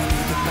过过你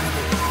的白脸，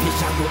撇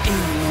下过一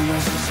往往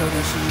事，笑脸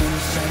是人的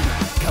善良。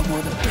看我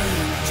的背影，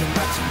全把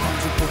情况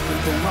就不会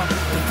遗忘，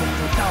被风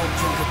如刀，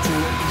整个主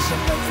人一生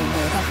反复磨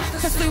刀。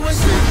踏碎万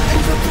事，恩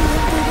仇总好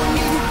过过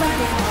你的白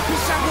脸，撇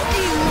下过一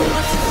往往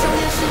事，笑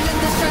脸是人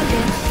的善良。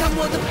看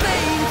我的背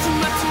影，全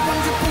把情况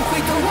就不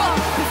会遗忘，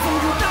被风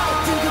如刀，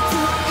整个主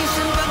人一生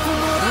反复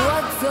磨刀。我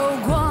走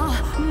过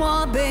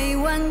漠北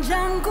万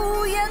丈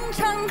孤烟，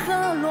长河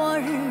落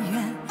日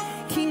圆。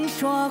听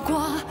说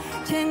过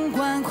千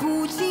关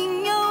古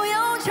今悠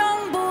悠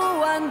唱不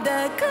完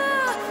的歌，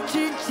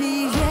知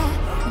几月，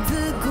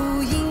自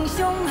古英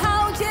雄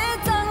豪杰，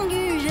葬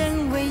于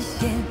人为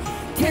先。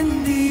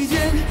天地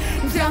间，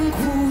江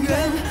湖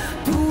远，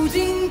途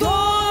经多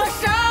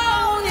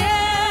少年？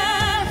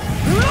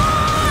若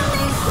你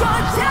说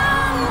江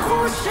湖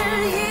是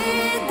一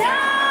道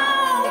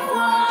花，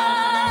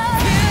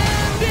天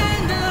边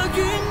的云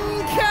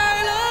开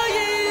了一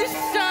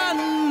扇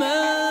门。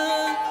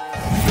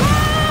若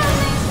你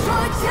说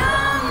江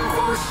湖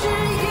是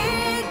一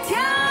条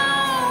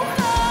河，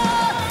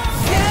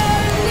千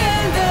年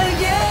的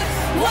夜，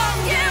望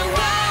也望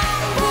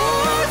不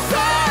穿。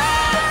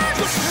若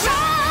是山，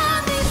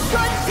你说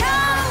江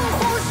湖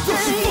是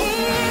一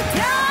条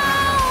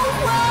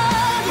河，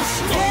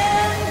天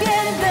边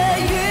的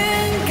云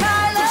开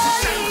了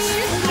一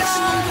扇门。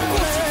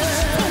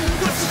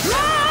若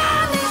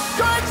你说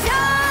江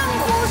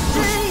湖是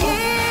一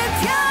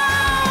条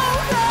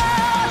河，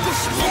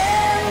千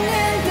年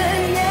的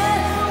夜，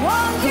望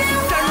也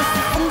望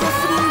若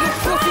是梦，又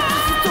或许只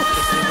是痛。踏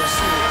碎万事，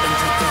恩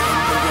仇总好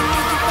过过你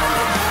的白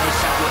脸，撇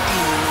下过一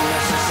往往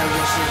事，笑脸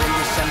是人的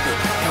善变。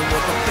看我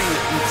的背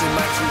影，竹马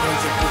轻狂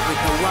就不会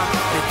逃亡，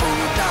被风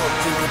如刀，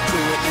整个主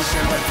人一生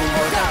反复磨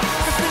刀。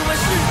踏碎万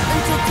事，恩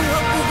仇总好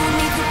过过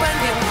你的白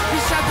脸，撇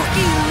下过一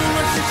往往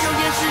事，笑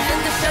脸是人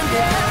的善变。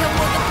看我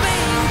的背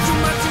影，竹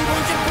马轻狂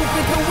就不会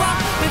逃亡，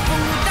被风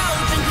如刀，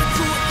整个主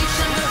人一生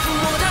反复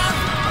磨刀。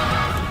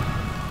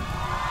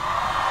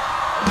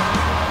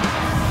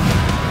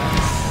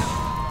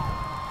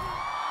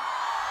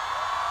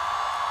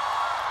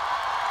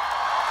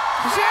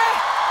谢谢。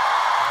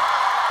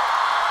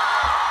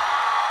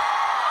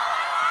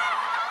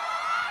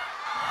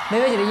梅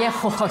梅姐的咽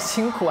喉好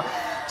辛苦啊，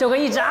这个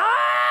一直啊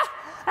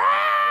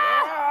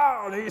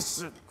啊！历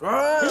史。若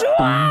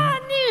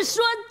你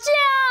说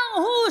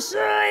江湖是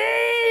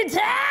一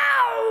条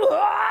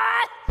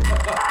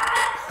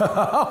河，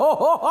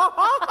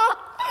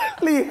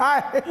厉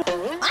害！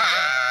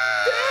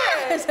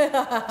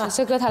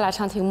这歌他俩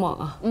唱挺猛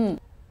啊。嗯。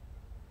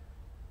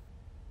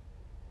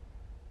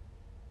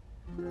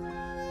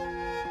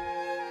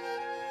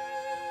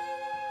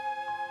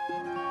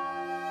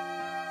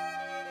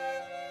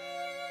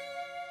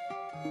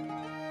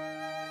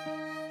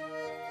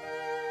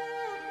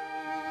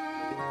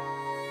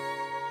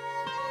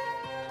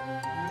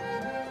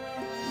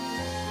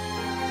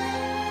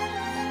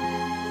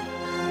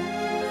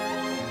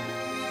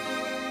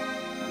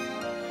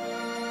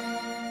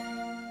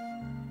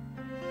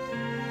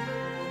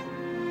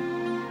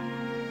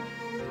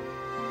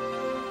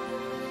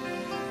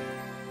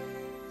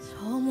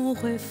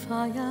会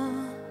发芽，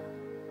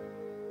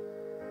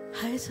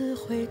孩子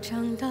会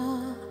长大，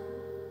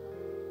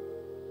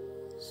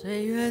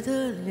岁月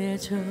的列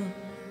车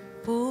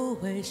不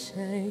为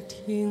谁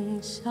停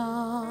下，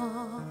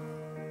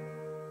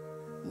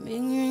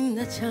命运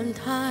的站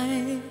台，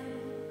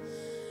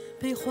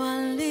悲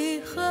欢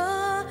离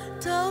合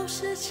都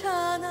是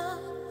刹那，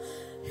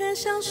人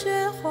像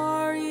雪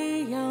花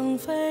一样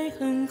飞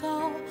很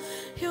高，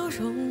又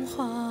融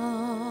化。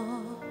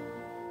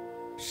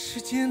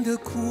世间的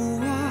苦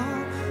啊，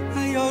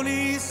爱要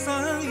离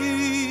散，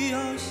雨要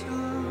下。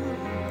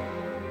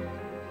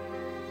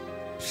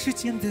世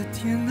间的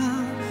天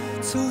啊，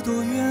走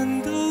多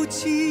远都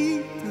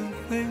记得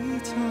回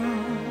家。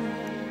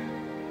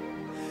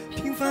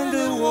平凡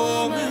的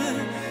我们，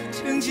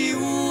沉寂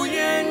屋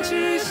檐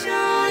之下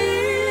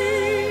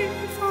一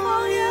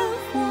放烟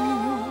火。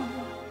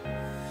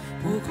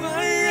不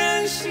管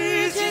人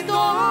世间多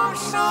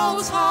少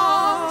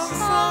沧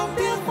桑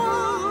变化，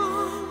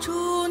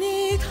祝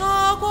你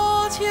踏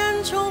过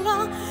千重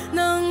浪，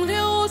能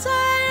留在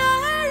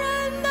爱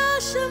人的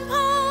身旁。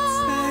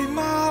在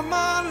妈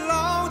妈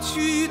老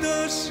去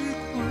的时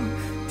光，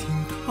听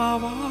她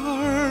把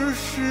儿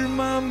时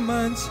慢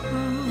慢讲。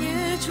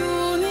也祝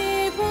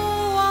你不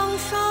忘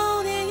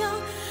少年样，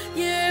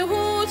也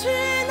无惧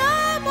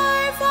那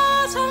白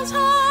发苍苍。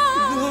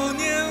若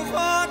年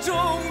华终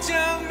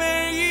将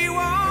没遗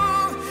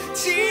忘，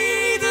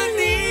记得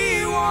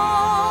你我。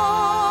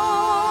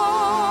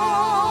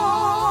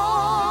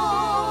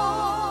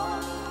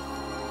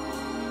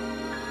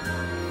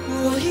我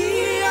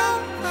一样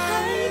爱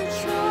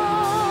着。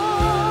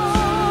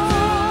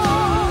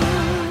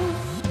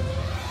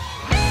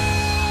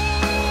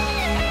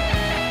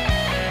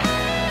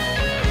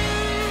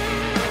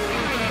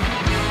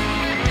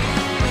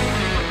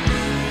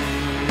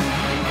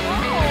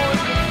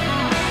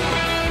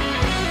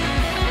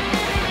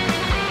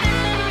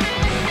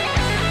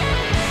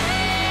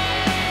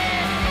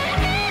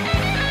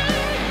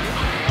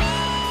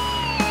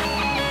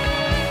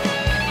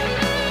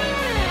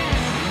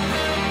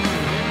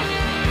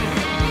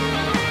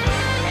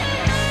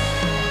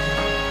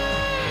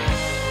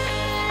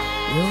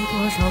有多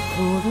少苦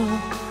乐，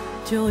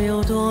就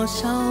有多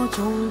少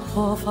种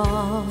活法；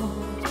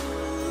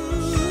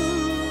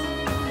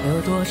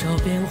有多少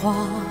变化，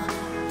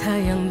太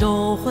阳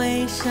都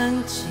会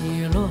升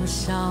起落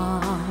下。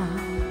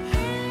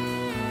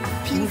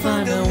平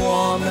凡的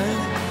我们，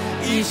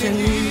一身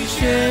雨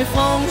雪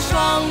风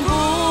霜，不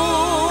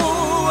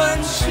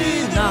问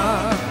去哪。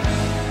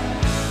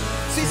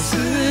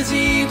四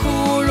季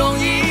枯荣，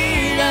一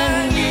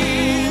人迎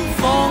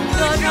风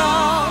歌唱。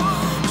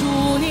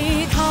祝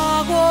你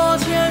踏过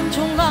千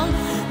重浪，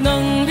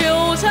能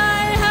留在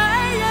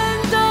爱人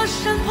的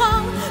身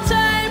旁，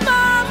在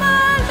妈妈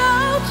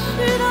老去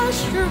的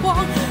时光，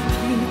听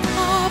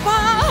她把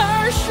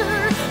儿时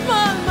慢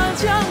慢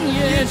讲。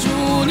也祝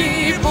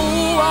你不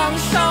忘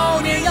少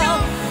年样，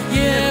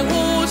也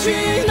无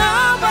惧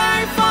那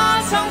白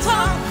发苍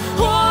苍。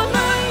我们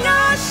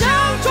呀，像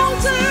种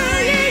子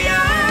一样，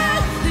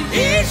一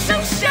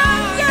生相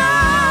养。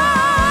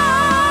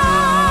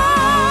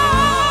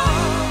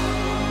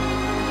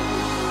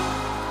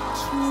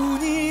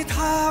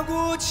踏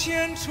过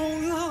千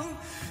重浪，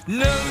能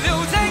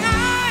留在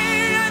爱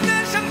人的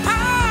身旁，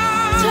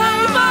在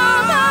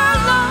妈妈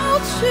老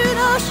去的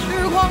时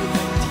光，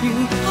听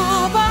她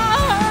把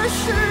儿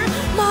时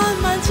慢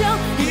慢讲。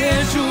也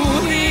祝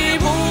你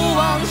不忘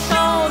少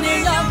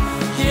年样，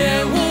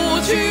也无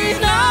惧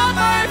那白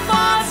发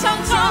苍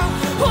苍。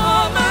我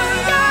们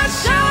呀，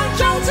像种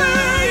子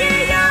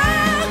一样，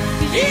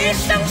一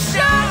生相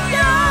养。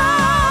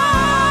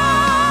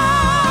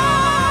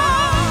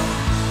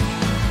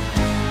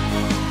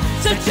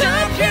在这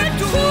片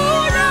土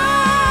壤，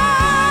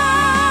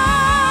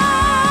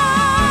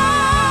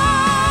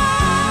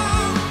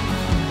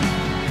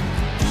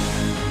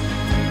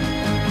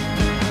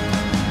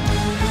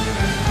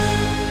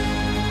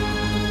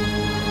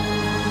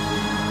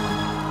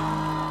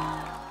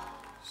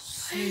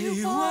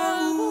随万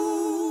物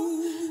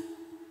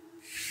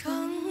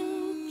生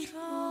长。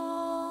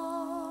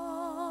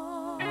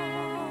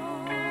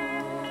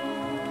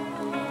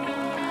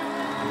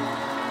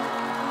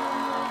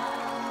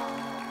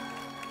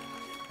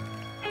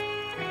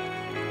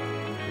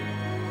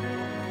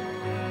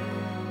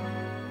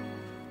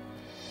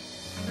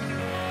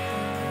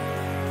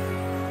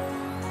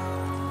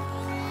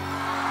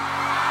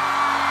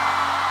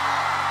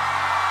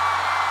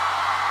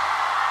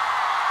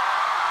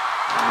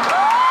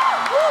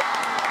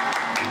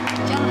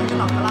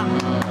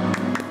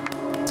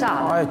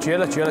哎，绝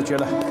了，绝了，绝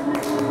了！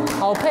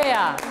好配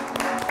啊！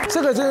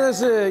这个真的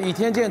是倚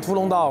天剑屠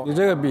龙刀，你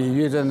这个比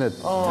喻真的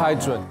太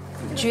准。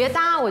绝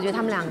搭，我觉得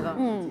他们两个，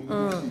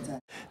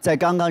在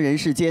刚刚人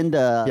世间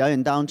的表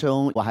演当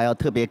中，我还要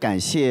特别感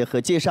谢和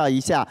介绍一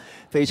下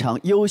非常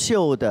优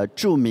秀的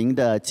著名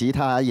的吉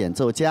他演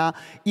奏家、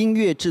音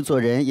乐制作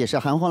人，也是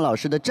韩红老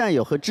师的战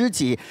友和知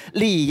己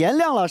李延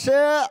亮老师。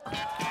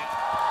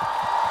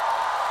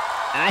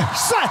哎，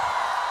帅！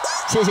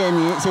谢谢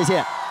您，谢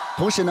谢。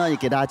同时呢，也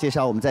给大家介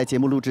绍，我们在节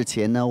目录制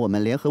前呢，我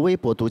们联合微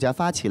博独家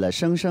发起了“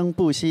声生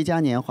不息嘉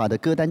年华”的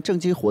歌单征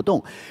集活动，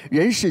《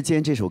人世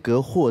间》这首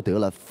歌获得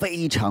了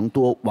非常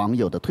多网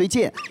友的推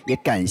荐，也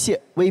感谢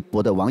微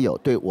博的网友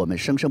对我们“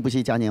声生不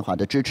息嘉年华”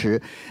的支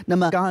持。那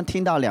么刚刚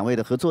听到两位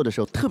的合作的时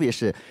候，特别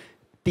是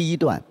第一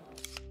段。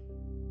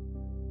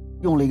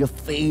用了一个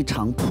非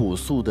常朴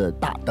素的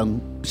大灯，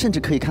甚至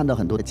可以看到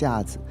很多的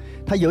架子，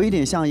它有一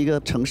点像一个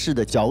城市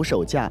的脚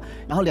手架。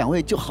然后两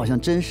位就好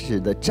像真实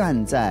的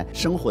站在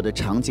生活的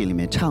场景里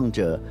面，唱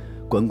着《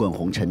滚滚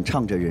红尘》，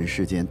唱着《人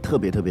世间》，特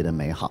别特别的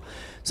美好。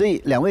所以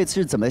两位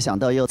是怎么想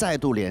到要再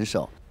度联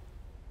手？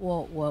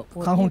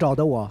韩红找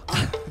的我。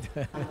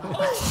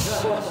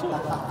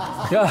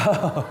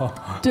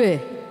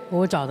对，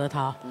我找的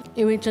他，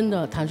因为真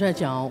的坦率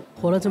讲，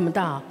活了这么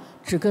大，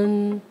只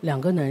跟2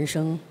个男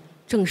生。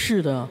正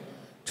式的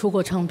出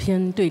过唱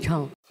片对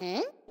唱，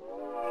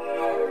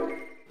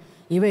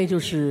一位就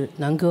是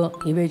南哥，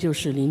一位就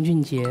是林俊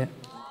杰，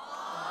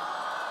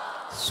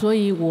所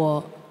以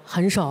我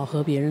很少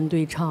和别人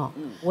对唱，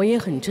我也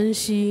很珍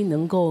惜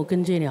能够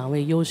跟这2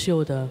位优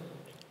秀的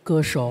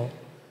歌手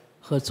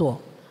合作。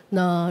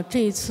那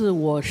这一次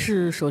我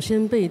是首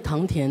先被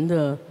唐田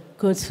的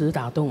歌词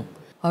打动，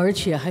而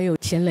且还有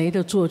钱雷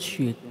的作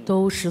曲，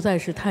都实在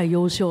是太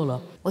优秀了。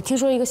我听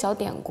说一个小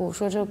典故，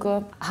说这歌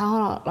韩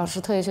红老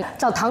师特意去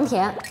找唐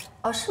田。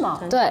哦，是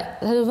吗？对，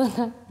他就问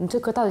他，你这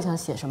歌到底想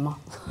写什么？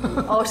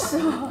哦，是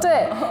吗？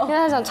对，因为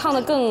他想唱的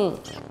更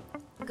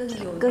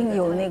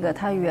有那个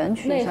他原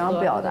曲想要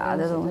表达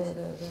的东西。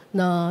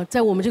那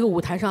在我们这个舞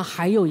台上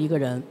还有一个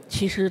人，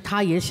其实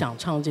他也想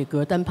唱这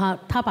歌，但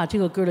他把这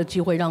个歌的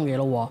机会让给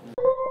了我，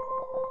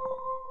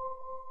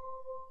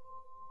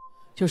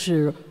就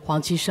是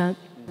黄绮珊。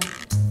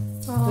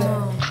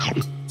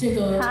这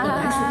个你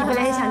本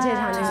来也想去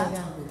唱这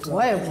个，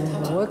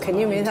我肯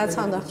定没他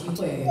唱的。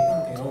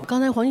刚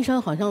才黄绮珊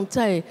好像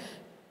在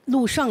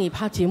录上一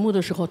趴节目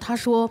的时候，她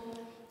说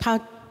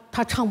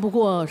她唱不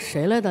过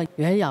谁来的？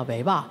袁娅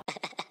维吧？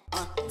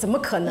怎么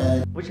可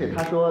能？不是，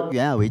她说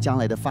袁娅维将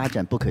来的发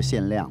展不可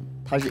限量，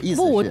她是意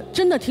思是。不，我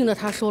真的听着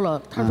她说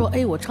了，她说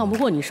哎，我唱不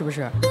过你是不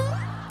是？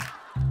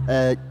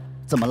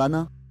怎么了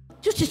呢？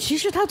就是其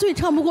实她最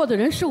唱不过的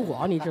人是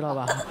我，你知道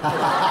吧？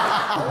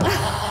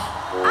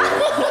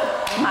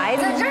埋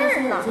在这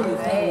儿呢，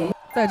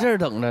在这儿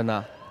等着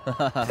呢。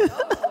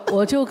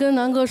我就跟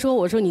南哥说，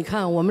我说你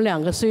看，我们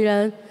2个虽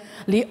然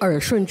离耳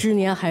顺之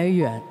年还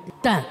远，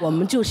但我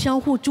们就相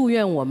互祝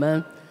愿我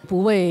们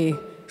不畏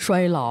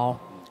衰老，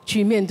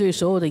去面对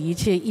所有的一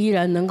切，依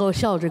然能够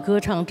笑着歌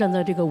唱，站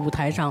在这个舞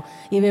台上，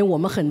因为我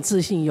们很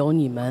自信有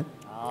你们。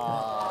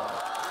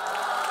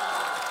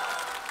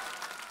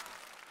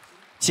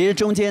其实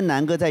中间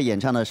南哥在演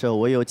唱的时候，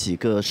我有几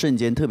个瞬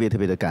间特别特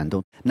别的感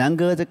动。南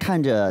哥在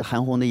看着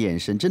韩红的眼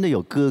神，真的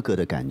有哥哥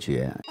的感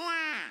觉。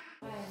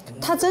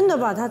他真的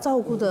把他照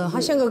顾的，他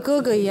像个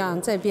哥哥一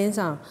样在边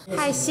上，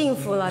太幸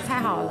福了，太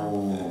好了。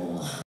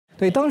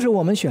对，当时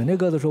我们选这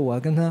歌的时候，我要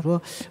跟他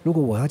说，如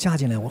果我要嫁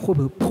进来，我会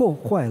不会破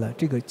坏了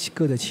这个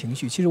歌的情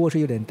绪？其实我是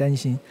有点担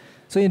心，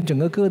所以整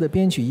个歌的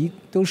编曲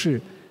都是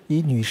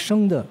以女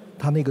生的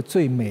她那个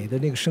最美的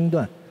那个声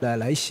段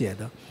来写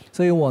的。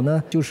所以我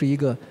呢就是一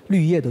个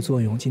绿叶的作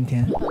用，今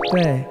天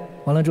对，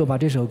完了之后把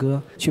这首歌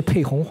去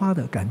配红花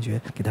的感觉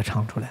给它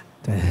唱出来，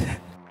对。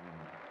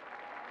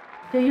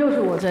这又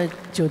是我在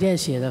酒店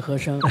写的和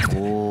声。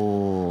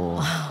哦。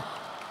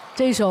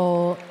这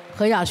首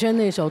和雅轩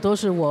那首都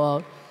是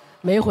我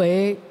没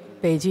回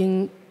北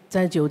京，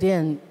在酒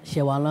店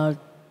写完了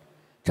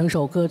整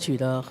首歌曲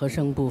的和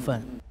声部分。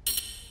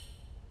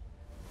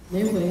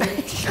没回。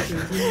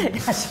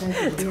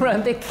突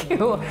然被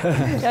Q，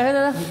 雅轩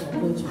呢？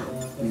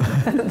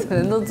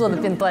人都坐得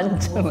变端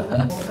正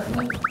了。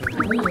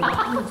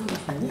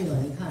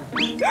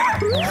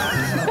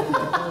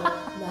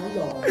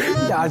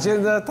雅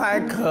轩真的太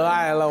可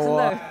爱了，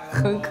我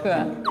很可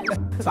爱。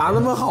咋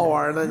那么好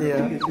玩呢你？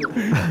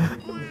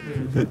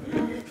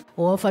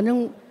反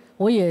正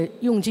我也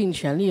用尽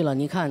全力了，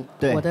你看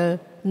我的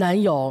男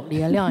友李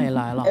延亮也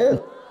来了，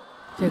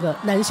这个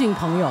男性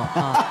朋友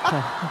啊，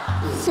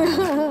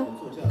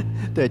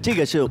对，这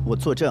个是我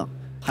作证。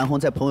韩红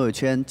在朋友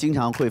圈经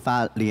常会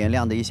发李延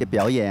亮的一些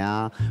表演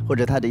啊，或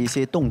者他的一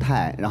些动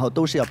态，然后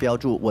都是要标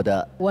注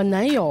我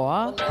男友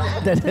啊。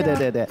对对对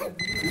对对。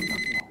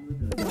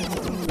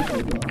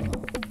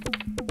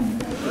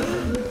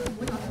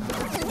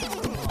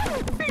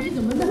你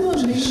怎么那么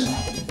没？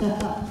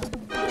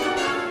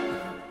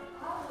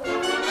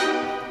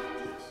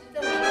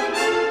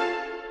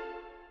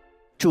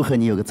祝贺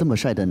你有个这么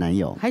帅的男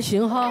友。还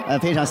行哈。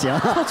非常行。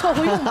凑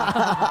合用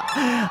吧。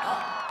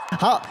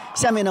好，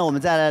下面呢，我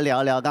们再来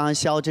聊一聊刚刚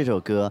萧这首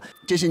歌，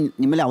这是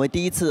你们2位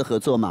第一次合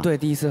作吗？对，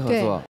第一次合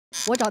作。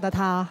我找的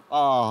他。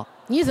哦。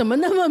你怎么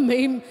那么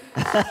没？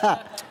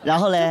然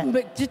后嘞？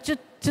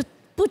这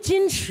不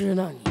矜持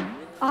呢你？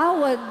啊，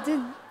我这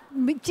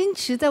没矜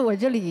持，在我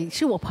这里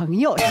是我朋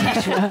友，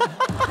其实。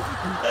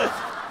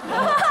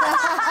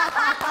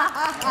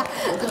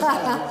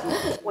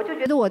我就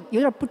觉得我有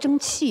点不争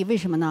气，为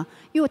什么呢？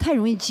因为我太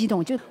容易激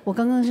动，就我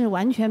刚刚是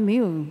完全没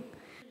有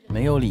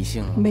理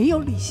性，没有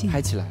理性，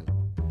嗨起来了。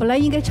本来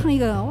应该唱一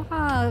个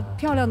哇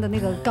漂亮的那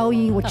个高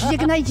音，我直接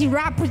跟他一起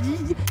rap。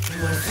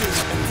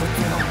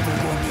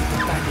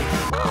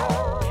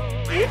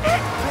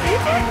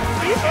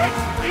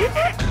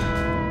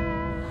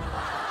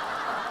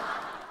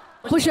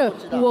不是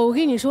我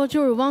跟你说，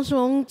就是汪苏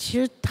泷，其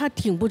实他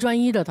挺不专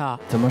一的，他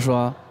怎么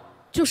说？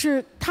就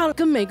是他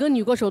跟每个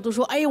女歌手都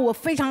说，哎呀，我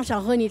非常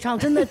想和你唱，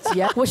真的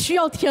姐，我需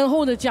要天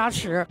后的加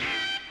持。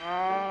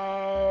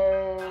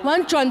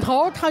完转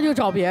头他就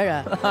找别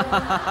人，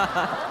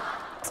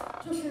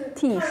就是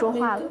替你说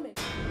话了。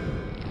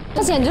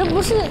他简直不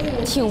是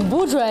挺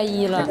不专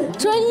一了，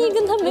专一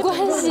跟他没关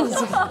系。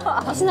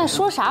他现在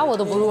说啥我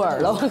都不入耳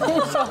了，我跟你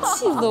说，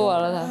气死我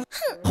了他。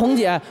红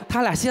姐，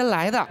他俩先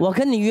来的，我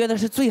跟你约的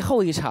是最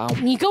后一场。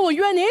你跟我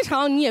约哪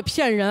场你也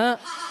骗人。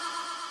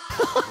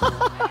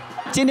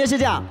今天是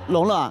这样，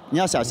龙龙你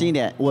要小心一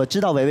点。我知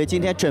道维维今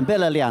天准备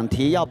了2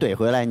题要怼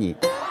回来你。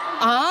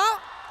啊？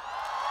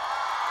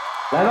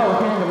来吧，我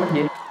听什么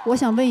题？我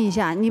想问一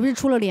下，你不是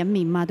出了联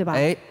名吗？对吧？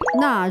哎，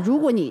那如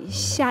果你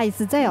下一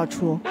次再要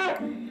出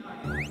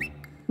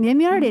联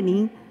名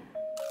2.0，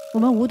我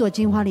们5朵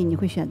金花里你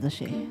会选择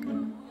谁？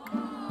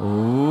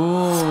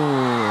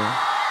哦，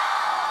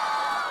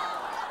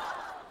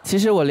其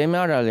实我联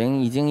名2.0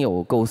已经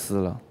有构思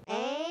了。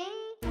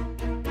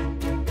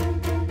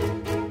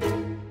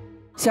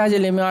下届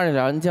联名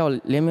2.0叫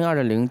联名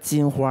2.0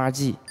金花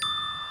季。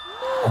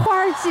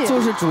花季就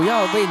是主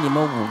要为你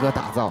们5个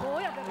打造。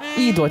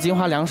1朵金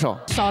花2首，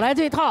少来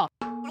这套。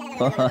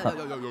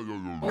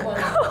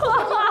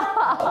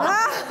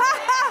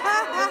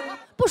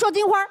不说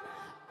金花，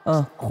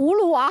葫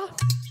芦娃，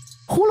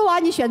葫芦娃，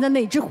你选择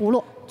哪只葫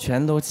芦？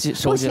全都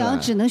收进来。不行，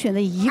只能选择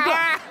一个。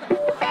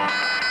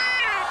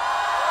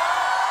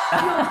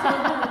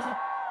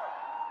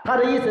他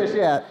的意思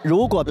是，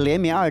如果联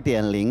名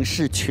2.0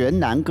是全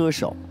男歌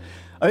手，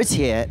而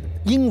且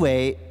因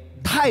为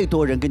太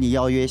多人跟你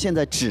邀约，现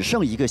在只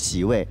剩1个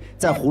席位，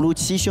在葫芦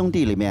7兄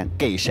弟里面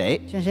给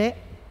谁？选谁？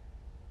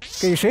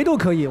给谁都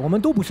可以，我们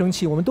都不生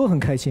气，我们都很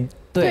开心。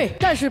对，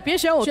但是别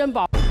选我轩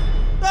宝。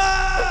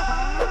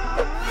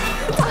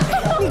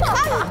你看，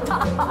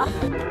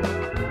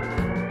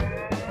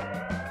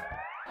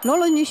龙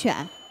龙你选。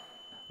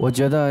我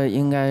觉得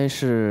应该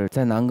是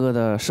在南哥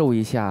的授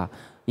意下，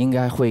应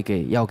该会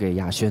要给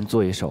雅轩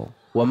做一首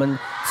我们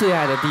最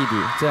爱的弟弟，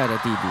最爱的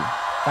弟弟，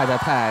大家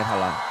太爱他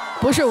了。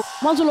不是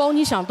汪苏泷，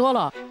你想多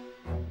了。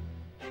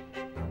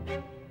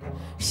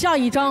下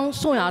一张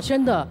宋亚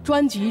轩的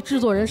专辑制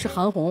作人是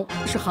韩红，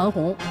是韩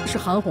红，是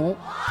韩红。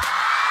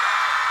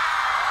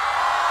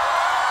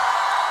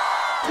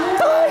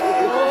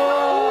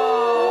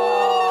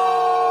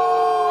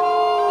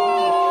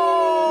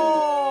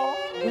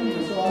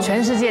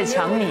全世界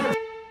抢你。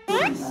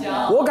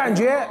我感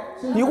觉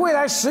你未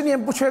来10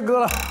年不缺歌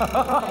了。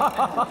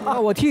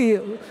我替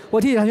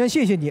亚轩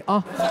谢谢你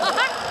啊。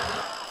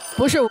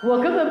不是，我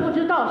根本不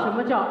知道什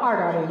么叫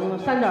2.0、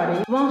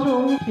3.0。汪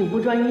苏泷挺不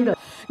专一的，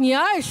你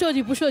爱设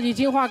计不设计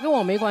金花跟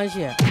我没关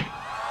系。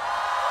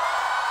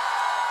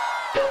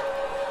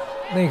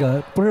那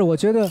个不是，我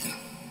觉得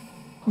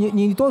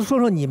你多说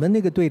说你们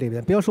那个队里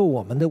边，不要说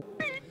我们的。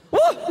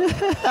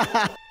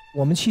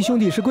我们7兄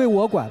弟是归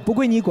我管，不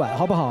归你管，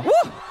好不好？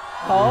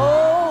好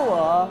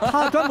我。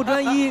他专不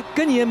专一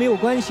跟你也没有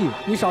关系，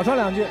你少说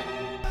2句。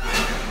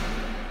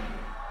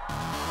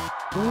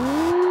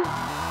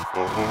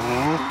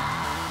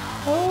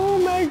Oh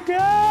my god！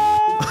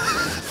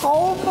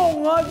 好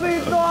猛啊这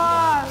一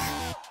段！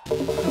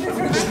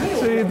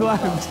这一段，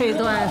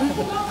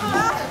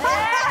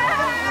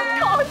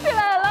吵起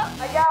来了！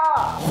哎呀，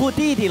护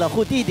弟弟了，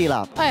护弟弟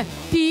了。哎，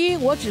第一，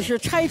我只是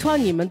拆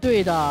穿你们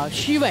队的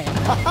虚伪。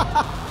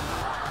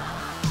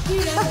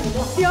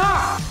第二，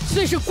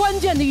最是关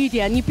键的一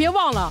点，你别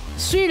忘了，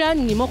虽然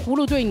你们葫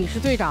芦队你是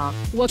队长，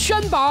我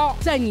轩宝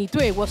在你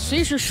队，我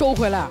随时收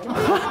回来。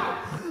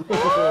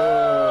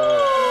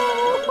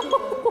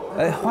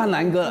哎，换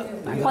南哥了，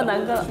换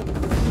南哥了。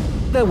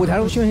在舞台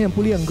上，轩轩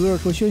不练歌，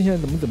说轩轩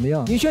怎么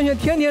样？你轩轩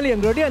天天练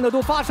歌，练的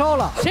都发烧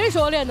了。谁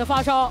说练的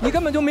发烧？你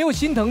根本就没有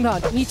心疼他，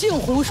你净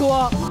胡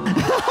说。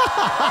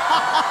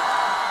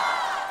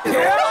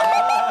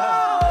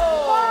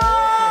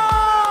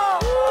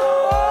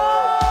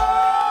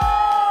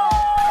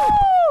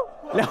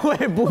2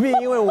位不必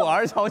因为我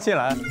而吵起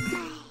来。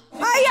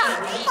哎呀，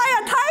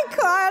太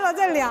可爱了，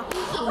这俩。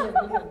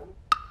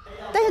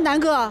但是南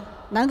哥，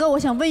我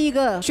想问一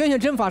个，轩轩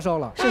真发烧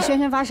了，是轩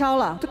轩发烧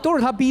了，这都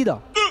是他逼的。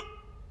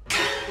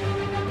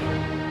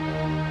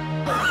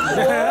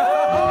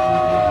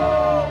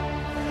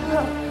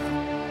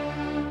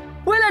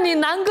为了你，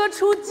南哥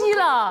出击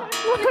了。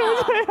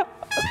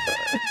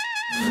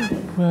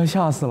我要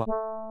吓死了。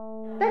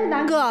但是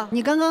南哥，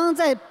你刚刚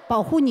在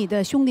保护你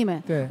的兄弟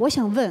们，对，我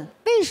想问，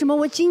为什么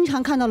我经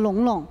常看到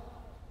龙龙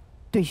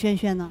怼轩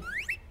轩呢？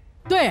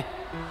对。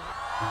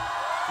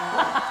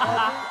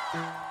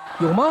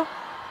有吗？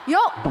有，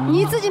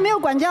你自己没有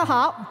管教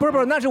好。不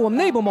是，那是我们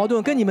内部矛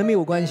盾，跟你们没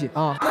有关系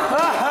啊。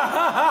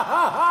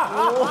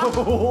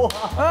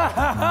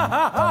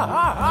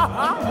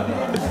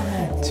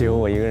只有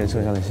我一个人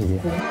受伤的世界。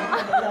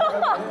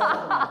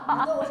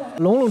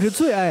龙龙是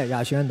最爱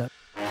雅轩的，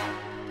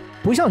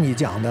不像你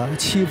讲的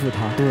欺负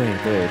他。对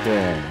对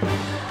对，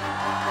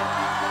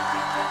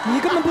你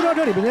根本不知道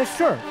这里边的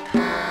事儿。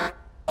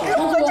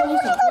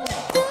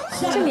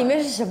这里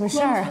面是什么事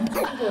儿啊？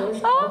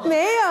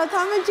没有，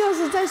他们就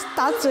是在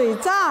打嘴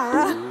仗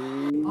啊。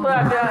对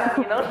啊，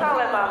你能上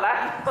来吗？来。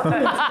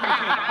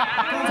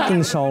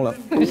更烧了。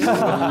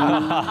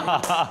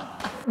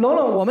龙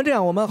龙，我们这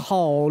样，我们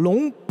好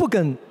龙不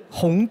跟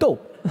红豆。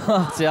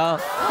行。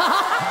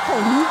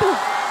红豆。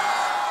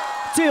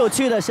最有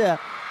趣的是，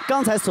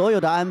刚才所有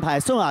的安排，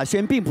宋亚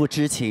轩并不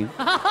知情。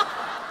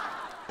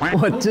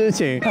我知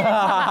情。可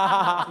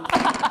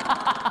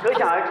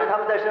想而知，他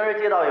们在生日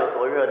街道有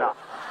多热闹。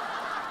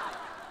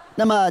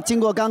那么，经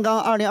过刚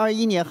刚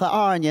2021年和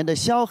22年的《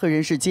萧何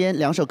人世间》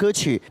2首歌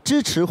曲，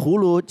支持葫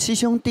芦七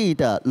兄弟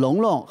的龙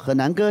龙和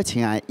南哥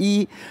请按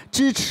1，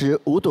支持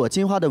五朵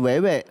金花的维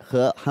维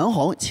和韩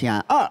红请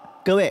按2。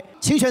各位，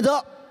请选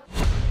择。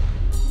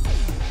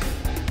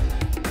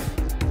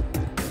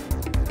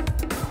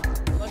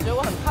我觉得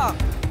我很胖。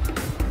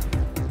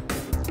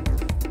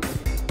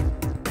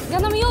你看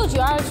他们又举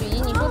2举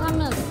1，你说他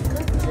们不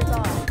知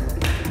道。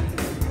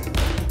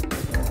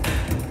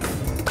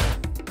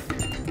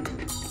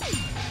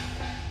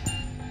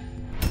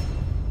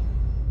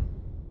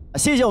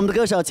谢谢我们的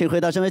歌手，请回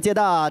到生日街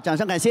道，掌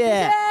声感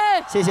谢，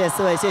谢谢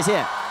4位，谢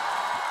谢。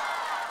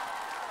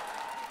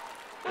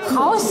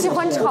好喜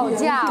欢吵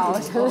架哦，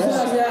真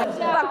的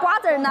是。把瓜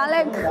子拿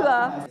来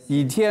嗑。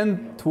倚天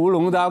屠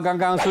龙刀刚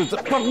刚是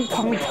砰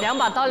砰，2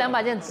把刀2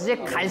把剑直接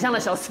砍向了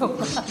小宋。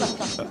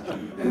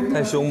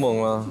太凶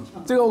猛了！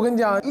这个我跟你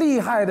讲，厉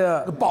害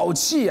的宝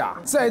器啊，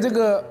在这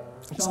个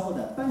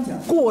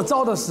过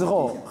招的时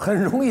候，很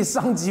容易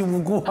伤及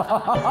无辜。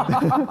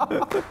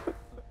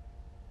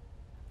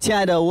亲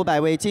爱的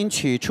500位金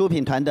曲出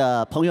品团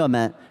的朋友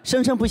们，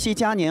生生不息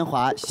嘉年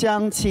华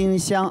相亲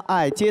相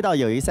爱街道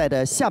友谊赛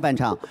的下半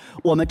场，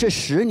我们这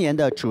10年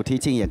的主题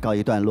竞演告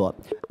一段落。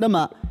那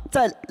么，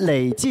在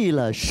累计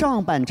了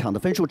上半场的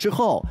分数之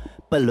后，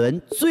本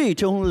轮最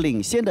终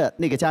领先的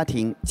那个家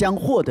庭将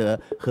获得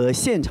和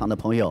现场的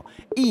朋友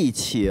一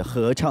起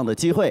合唱的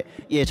机会，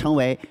也成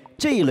为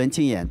这一轮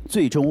竞演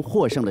最终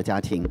获胜的家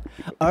庭。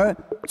而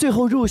最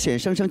后入选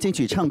生生金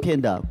曲唱片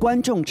的观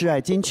众挚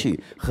爱金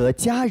曲和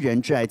家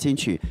人挚爱金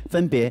曲，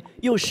分别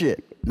又是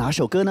哪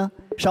首歌呢？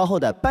稍后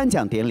的颁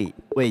奖典礼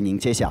为您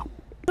揭晓。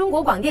中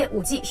国广电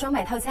5G 双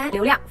买套餐，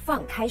流量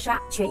放开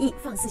刷，权益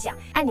放肆享，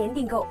按年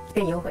订购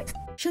更优惠。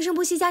生生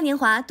不息嘉年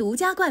华独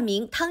家冠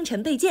名汤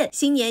臣倍健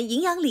新年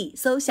营养礼，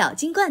搜小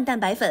金罐蛋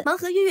白粉，盲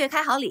盒月月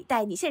开好礼，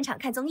带你现场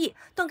看综艺，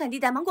动感地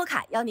带芒果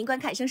卡邀您观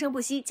看生生不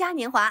息嘉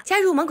年华，加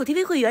入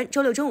MangoTV会员，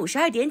周6中午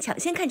12点抢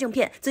先看正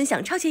片，尊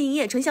享超前营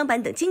业纯享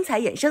版等精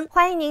彩衍生。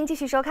欢迎您继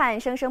续收看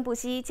生生不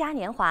息嘉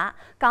年华。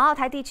港澳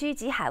台地区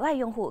及海外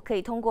用户可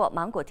以通过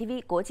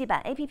MangoTV 国际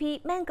版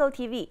APP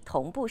MangoTV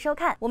同步收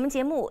看我们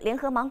节目，联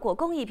合芒果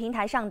公益平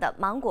台上的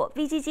芒果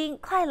V 基金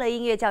快乐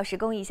音乐教室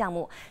公益项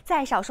目，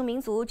在少数民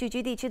族聚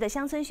居地区的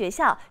乡村学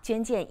校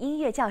捐建音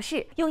乐教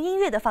室，用音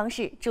乐的方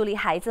式助力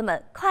孩子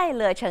们快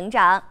乐成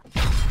长。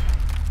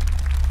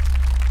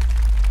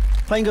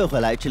欢迎各位回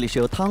来，这里是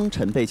由汤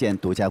臣倍健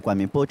独家冠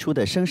名播出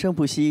的《生生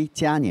不息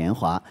嘉年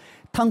华》。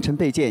汤臣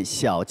倍健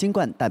小金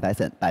罐蛋白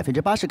粉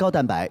，80%高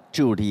蛋白，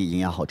助力营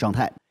养好状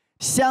态。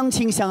相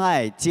亲相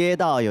爱街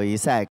道友谊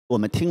赛，我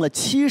们听了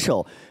7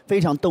首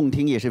非常动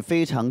听，也是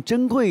非常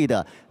珍贵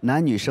的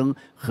男女生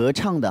合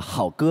唱的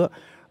好歌。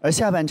而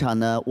下半场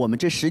呢，我们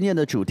这10年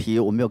的主题，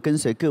我们又跟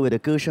随各位的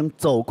歌声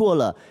走过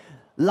了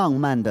浪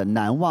漫的、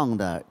难忘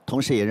的，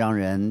同时也让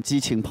人激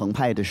情澎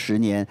湃的10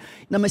年。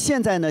那么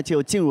现在呢，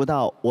就进入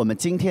到我们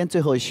今天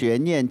最后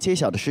悬念揭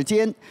晓的时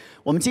间。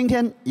我们今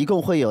天一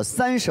共会有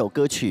3首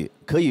歌曲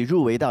可以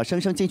入围到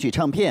生生金曲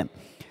唱片，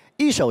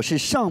一首是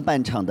上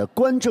半场的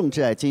观众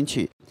挚爱金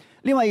曲，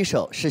另外一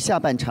首是下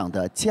半场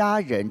的家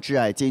人挚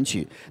爱金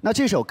曲。那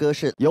这首歌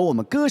是由我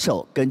们歌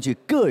手根据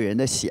个人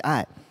的喜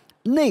爱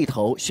内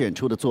投选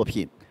出的作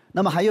品。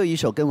那么还有一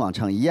首跟往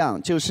常一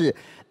样，就是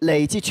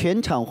累计全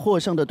场获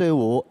胜的队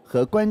伍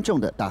和观众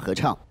的大合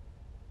唱。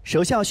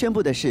首先要宣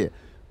布的是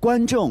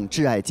观众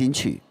挚爱金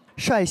曲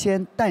率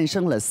先诞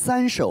生了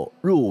3首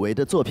入围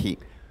的作品，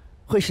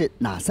会是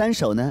哪3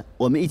首呢？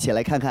我们一起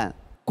来看看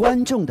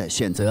观众的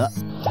选择。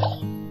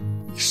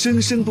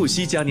生生不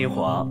息嘉年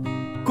华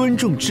观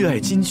众挚爱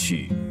金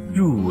曲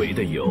入围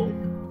的有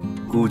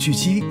古巨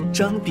基、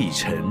张碧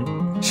晨、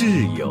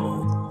挚友；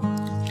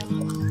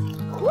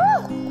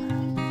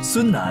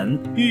孙楠、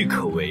郁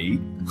可唯、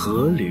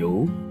河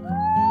流；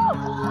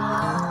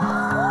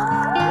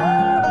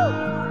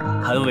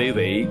韩维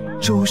维、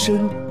周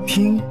深、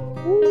听。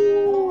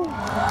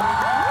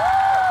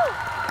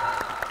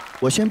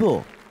我宣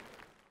布，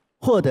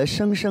获得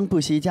生生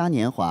不息嘉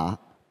年华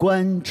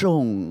观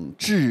众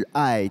挚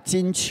爱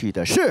金曲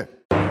的是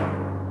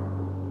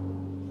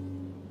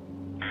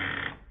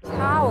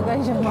跟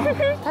你说，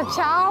他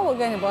掐我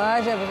跟你不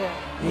是不是。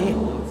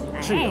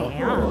是有。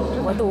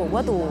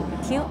我赌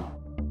听，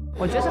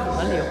我觉得是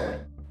河流。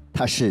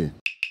它是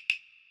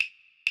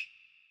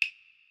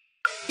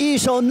一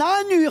首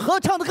男女合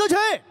唱的歌曲。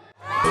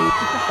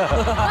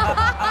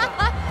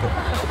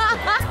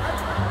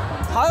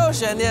好有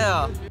悬念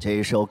啊！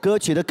这首歌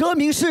曲的歌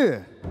名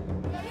是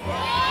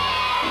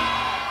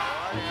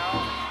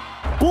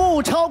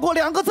不超过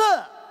2个字。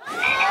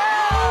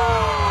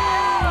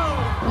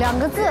2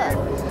个字，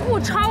不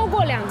超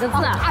过2个字。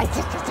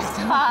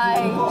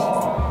哎，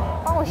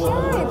帮我下一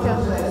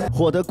个。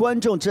获得观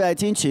众挚爱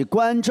金曲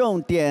观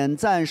众点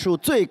赞数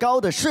最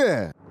高的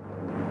是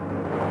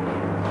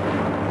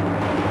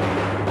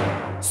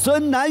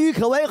孙楠郁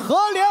可唯《河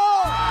流》。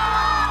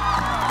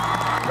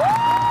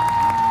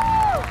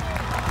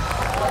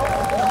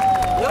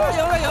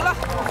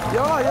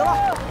有了！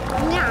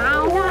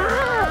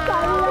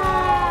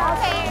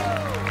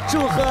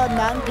祝贺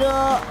南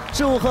哥，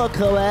祝贺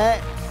可唯。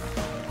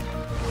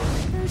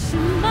是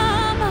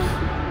妈妈，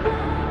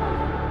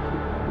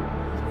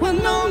我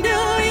弄丢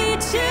一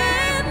切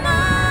吗？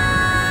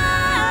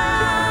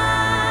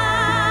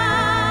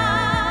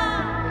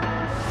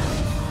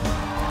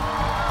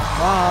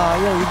哇，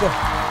又一个。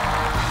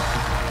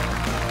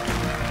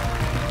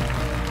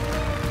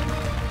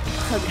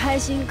很开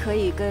心可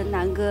以跟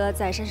南哥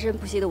在生生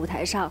不息的舞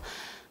台上，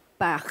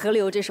把《河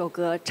流》这首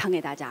歌唱给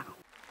大家。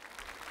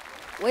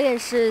我也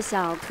是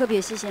想特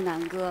别谢谢南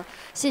哥，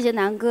谢谢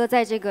南哥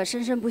在这个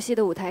生生不息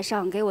的舞台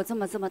上给我这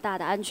么大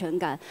的安全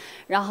感，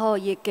然后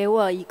也给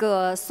我一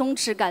个松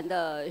弛感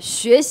的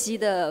学习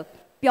的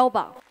标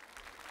榜。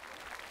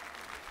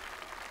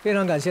非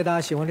常感谢大家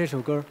喜欢这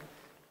首歌，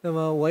那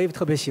么我也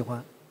特别喜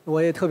欢，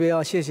我也特别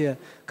要谢谢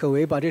可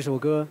唯把这首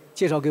歌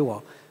介绍给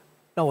我，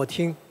让我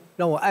听。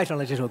让我爱上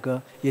了这首歌，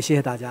也谢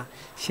谢大家，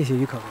谢谢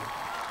于可唯。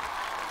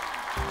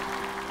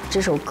这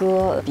首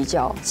歌比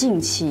较近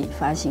期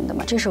发行的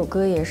嘛，这首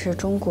歌也是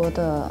中国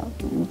的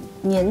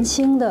年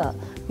轻的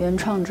原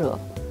创者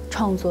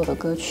创作的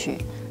歌曲，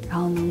然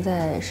后能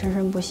在生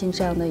生不息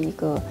这样的一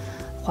个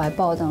怀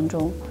抱当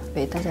中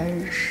被大家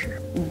认识，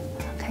很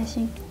开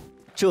心。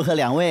祝贺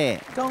2位，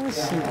恭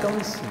喜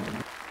恭喜！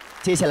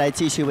接下来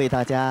继续为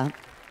大家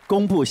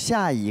公布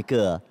下一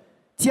个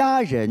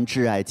家人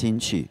挚爱金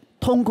曲。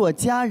通过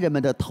家人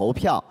们的投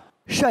票，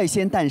率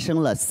先诞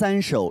生了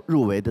3首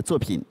入围的作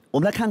品。我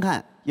们来看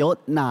看有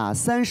哪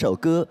3首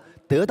歌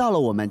得到了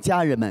我们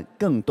家人们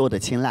更多的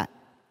青睐。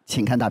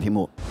请看大屏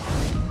幕。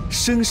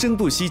生生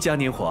不息嘉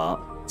年华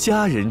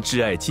家人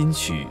挚爱金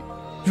曲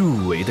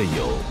入围的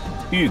有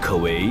郁可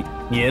唯《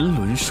年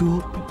轮说》，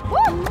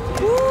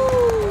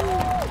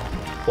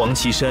黄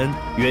绮珊、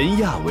袁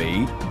娅维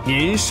《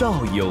年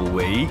少有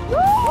为》。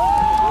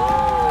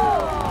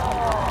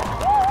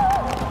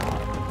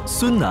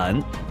孙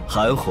楠、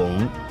韩红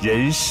《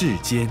人世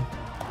间》。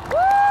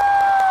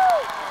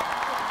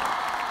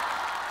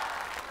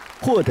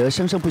获得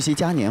生生不息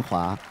嘉年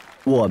华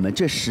我们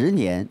这10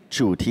年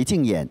主题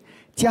竞演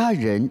家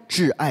人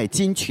挚爱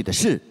金曲的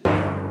是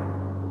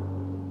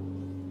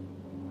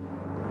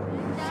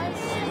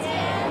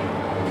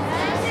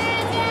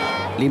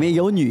里面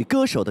有女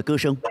歌手的歌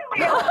声。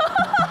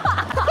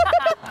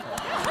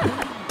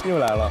又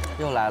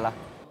来了。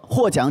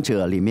获奖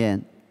者里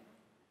面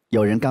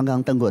有人刚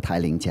刚登过台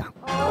领奖。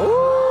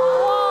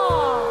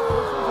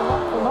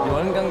有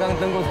人刚刚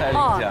登过台领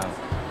奖。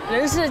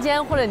人世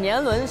间或者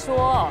年轮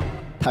说。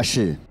他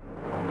是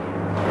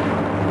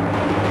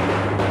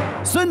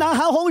孙楠、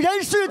韩红《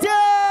人世间》。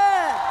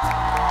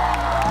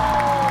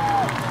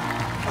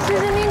实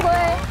至名归。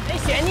没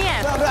悬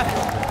念。对不对？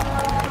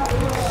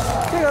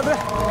这个对，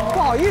不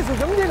好意思，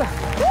咱们这个。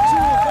祝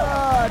贺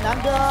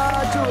南哥，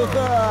祝贺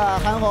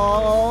韩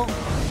红。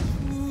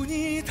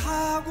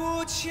踏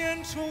过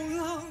千重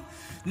浪，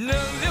能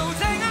留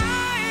在爱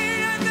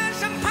人的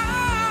身旁，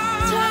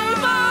再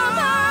把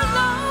那老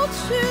去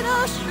的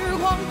时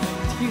光，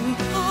听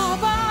他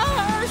把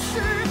儿时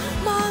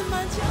慢慢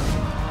讲。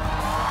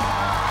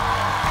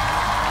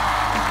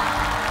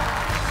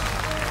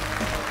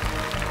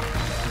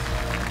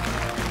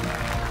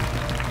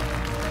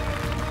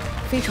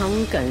非常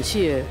感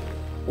谢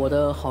我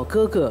的好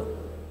哥哥，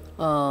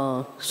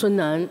孙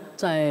楠，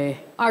在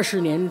20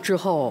年之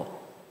后。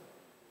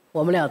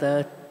我们俩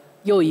的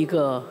又一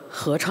个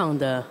合唱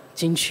的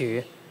金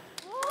曲，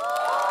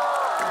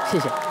谢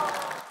谢。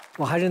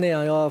我还是那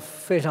样，要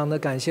非常的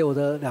感谢我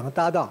的2个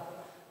搭档。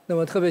那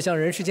么特别像《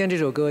人世间》这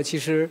首歌，其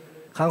实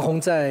韩红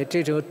在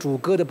这首主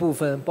歌的部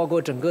分，包括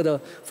整个的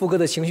副歌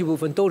的情绪部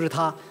分，都是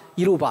她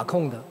一路把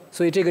控的。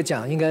所以这个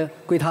奖应该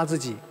归她自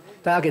己，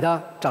大家给她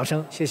掌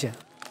声，谢谢。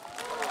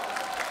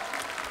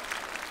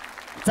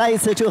再一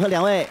次祝贺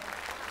2位，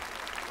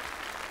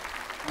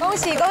恭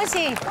喜恭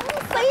喜！恭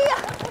喜呀！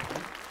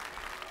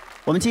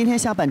我们今天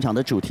下半场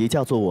的主题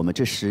叫做我们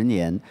这10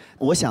年。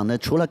我想呢，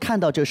除了看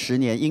到这10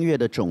年音乐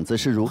的种子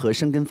是如何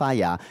生根发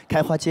芽、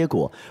开花结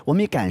果，我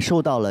们也感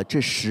受到了这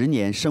10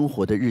年生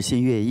活的日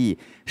新月异、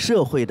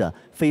社会的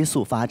飞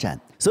速发展。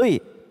所以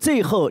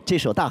最后这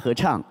首大合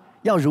唱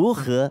要如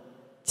何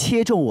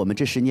切中我们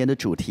这10年的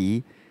主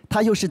题，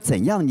它又是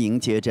怎样凝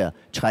结着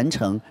传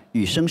承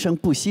与生生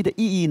不息的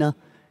意义呢？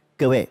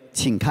各位，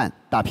请看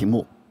大屏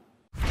幕。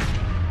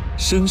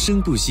生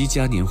生不息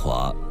嘉年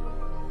华，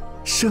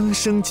生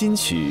生金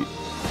曲，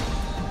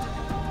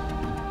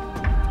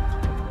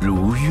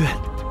如愿。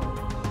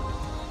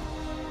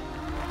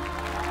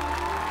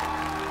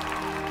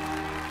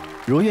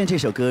如愿这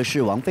首歌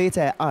是王菲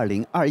在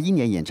2021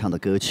年演唱的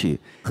歌曲，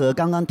和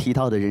刚刚提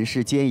到的人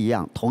世间一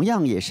样，同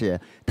样也是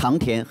唐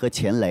田和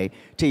钱雷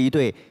这一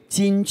对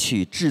金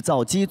曲制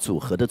造机组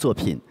合的作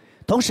品。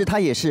同时，它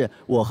也是《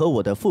我和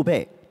我的父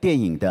辈》电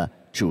影的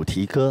主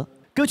题歌。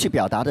歌曲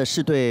表达的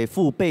是对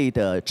父辈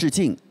的致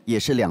敬，也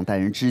是两代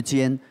人之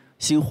间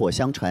薪火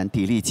相传、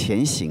砥砺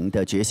前行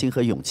的决心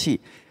和勇气。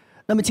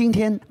那么今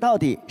天到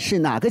底是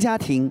哪个家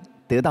庭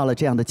得到了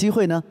这样的机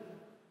会呢？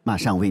马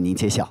上为您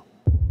揭晓。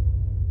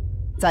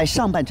在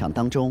上半场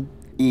当中，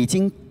已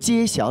经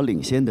揭晓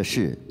领先的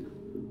是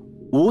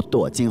五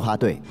朵金花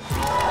队。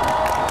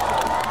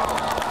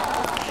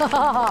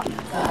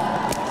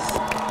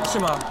是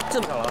吗？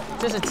这么巧了？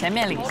这是前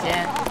面领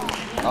先。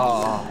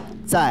哦。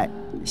在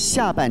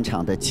下半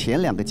场的前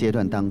2个阶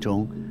段当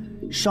中，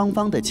双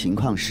方的情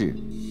况是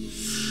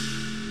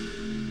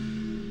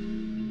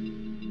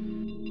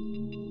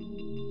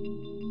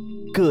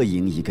各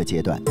赢1个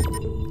阶段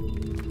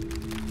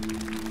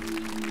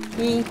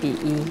，1比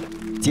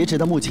1。截止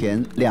到目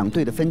前，2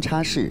队的分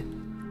差是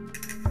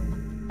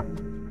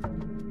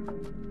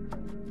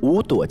五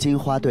朵金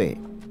花队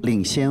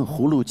领先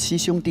葫芦七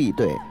兄弟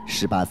队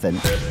18分。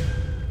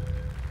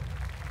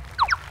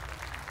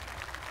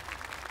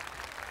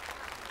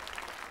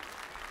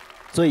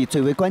所以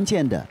最为关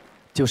键的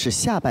就是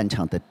下半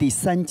场的第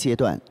3阶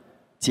段，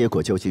结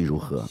果究竟如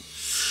何？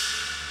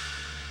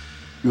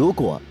如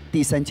果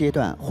第3阶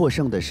段获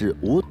胜的是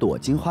五朵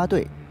金花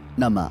队，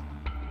那么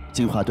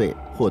金花队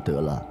获得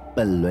了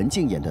本轮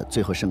竞演的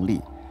最后胜利。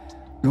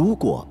如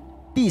果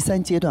第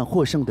3阶段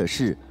获胜的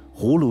是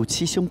葫芦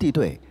七兄弟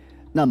队，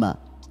那么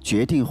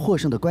决定获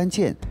胜的关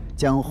键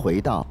将回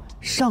到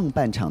上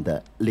半场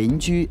的邻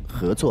居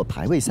合作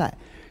排位赛，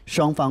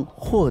双方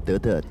获得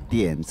的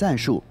点赞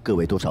数各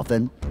为多少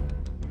分？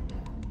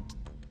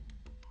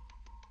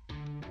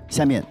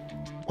下面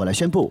我来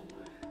宣布，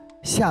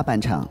下半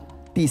场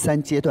第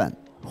3阶段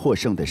获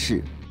胜的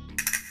是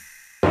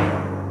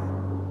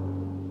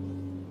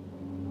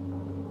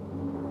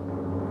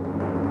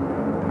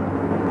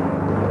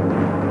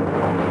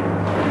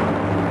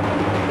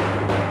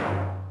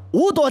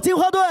五朵金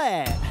花队。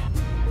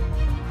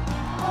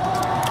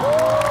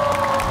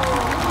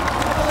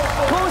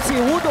恭喜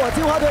五朵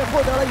金花队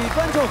获得了与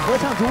观众合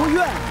唱《如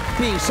愿》，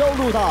并收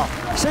录到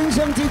声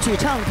生金曲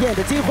唱片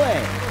的机会。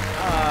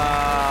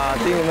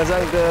听你们唱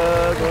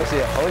歌，恭喜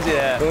红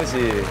姐，恭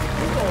喜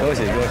恭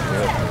喜恭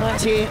喜！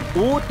请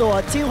五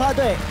朵金花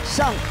队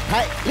上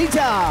台领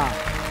奖。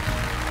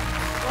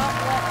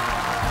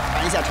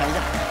传一下，传一下，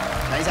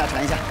传一下，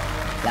传一下，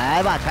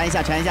来吧，传一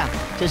下，传一下，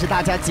这是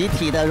大家集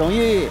体的荣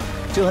誉，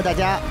祝贺大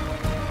家。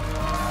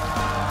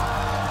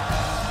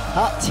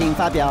好，请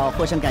发表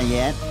获胜感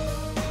言。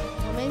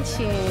我们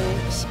请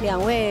2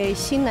位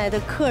新来的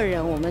客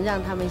人，我们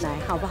让他们来，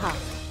好不好？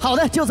好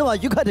的，就这么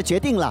愉快的决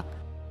定了。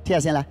Tia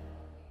先来。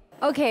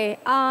OK，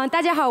 大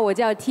家好，我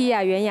叫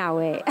Tia 袁娅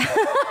维。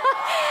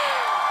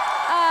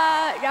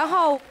然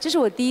后这是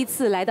我第1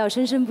次来到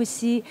生生不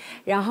息，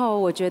然后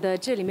我觉得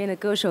这里面的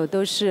歌手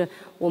都是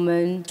我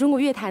们中国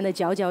乐坛的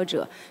佼佼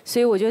者，所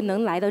以我觉得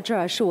能来到这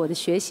儿是我的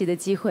学习的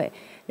机会。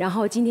然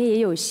后今天也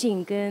有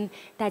幸跟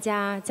大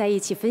家在一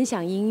起分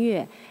享音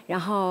乐，然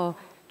后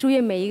祝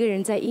愿每一个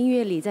人在音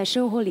乐里，在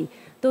生活里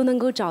都能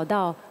够找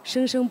到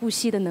生生不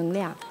息的能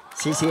量。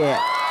谢谢，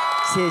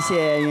谢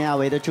谢袁娅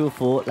维的祝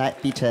福。来，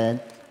碧晨。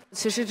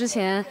其实之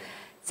前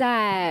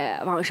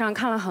在网上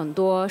看了很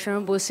多生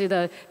生不息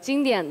的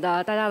经典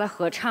的大家的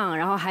合唱，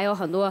然后还有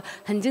很多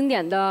很经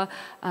典的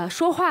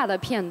说话的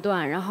片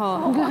段，然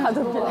后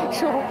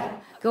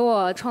给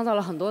我创造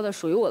了很多的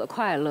属于我的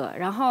快乐。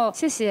然后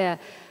谢谢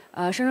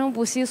生生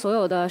不息所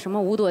有的什么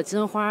五朵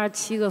金花、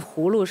7个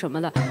葫芦什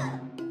么的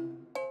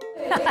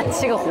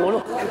，7个葫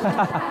芦。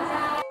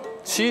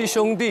7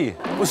兄弟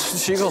不是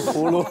7个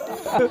葫芦。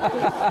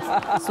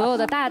所有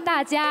的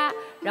大家，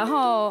然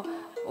后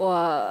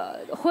我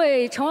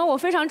会成为我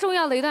非常重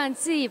要的一段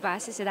记忆吧，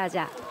谢谢大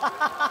家。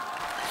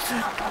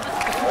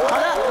好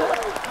的，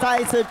再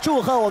一次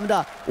祝贺我们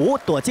的五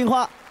朵金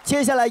花。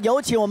接下来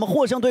有请我们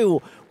获胜队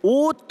伍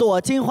五朵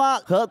金花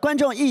和观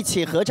众一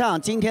起合唱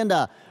今天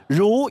的《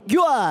如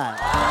愿》。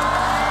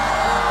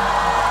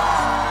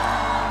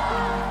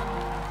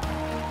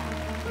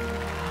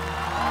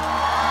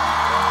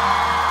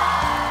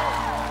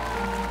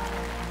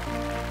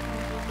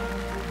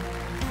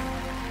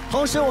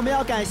同时，我们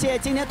要感谢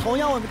今天同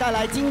样为我们带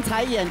来精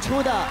彩演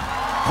出的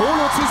葫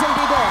芦七兄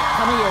弟队，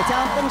他们也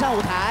将登上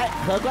舞台，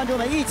和观众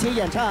们一起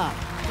演唱。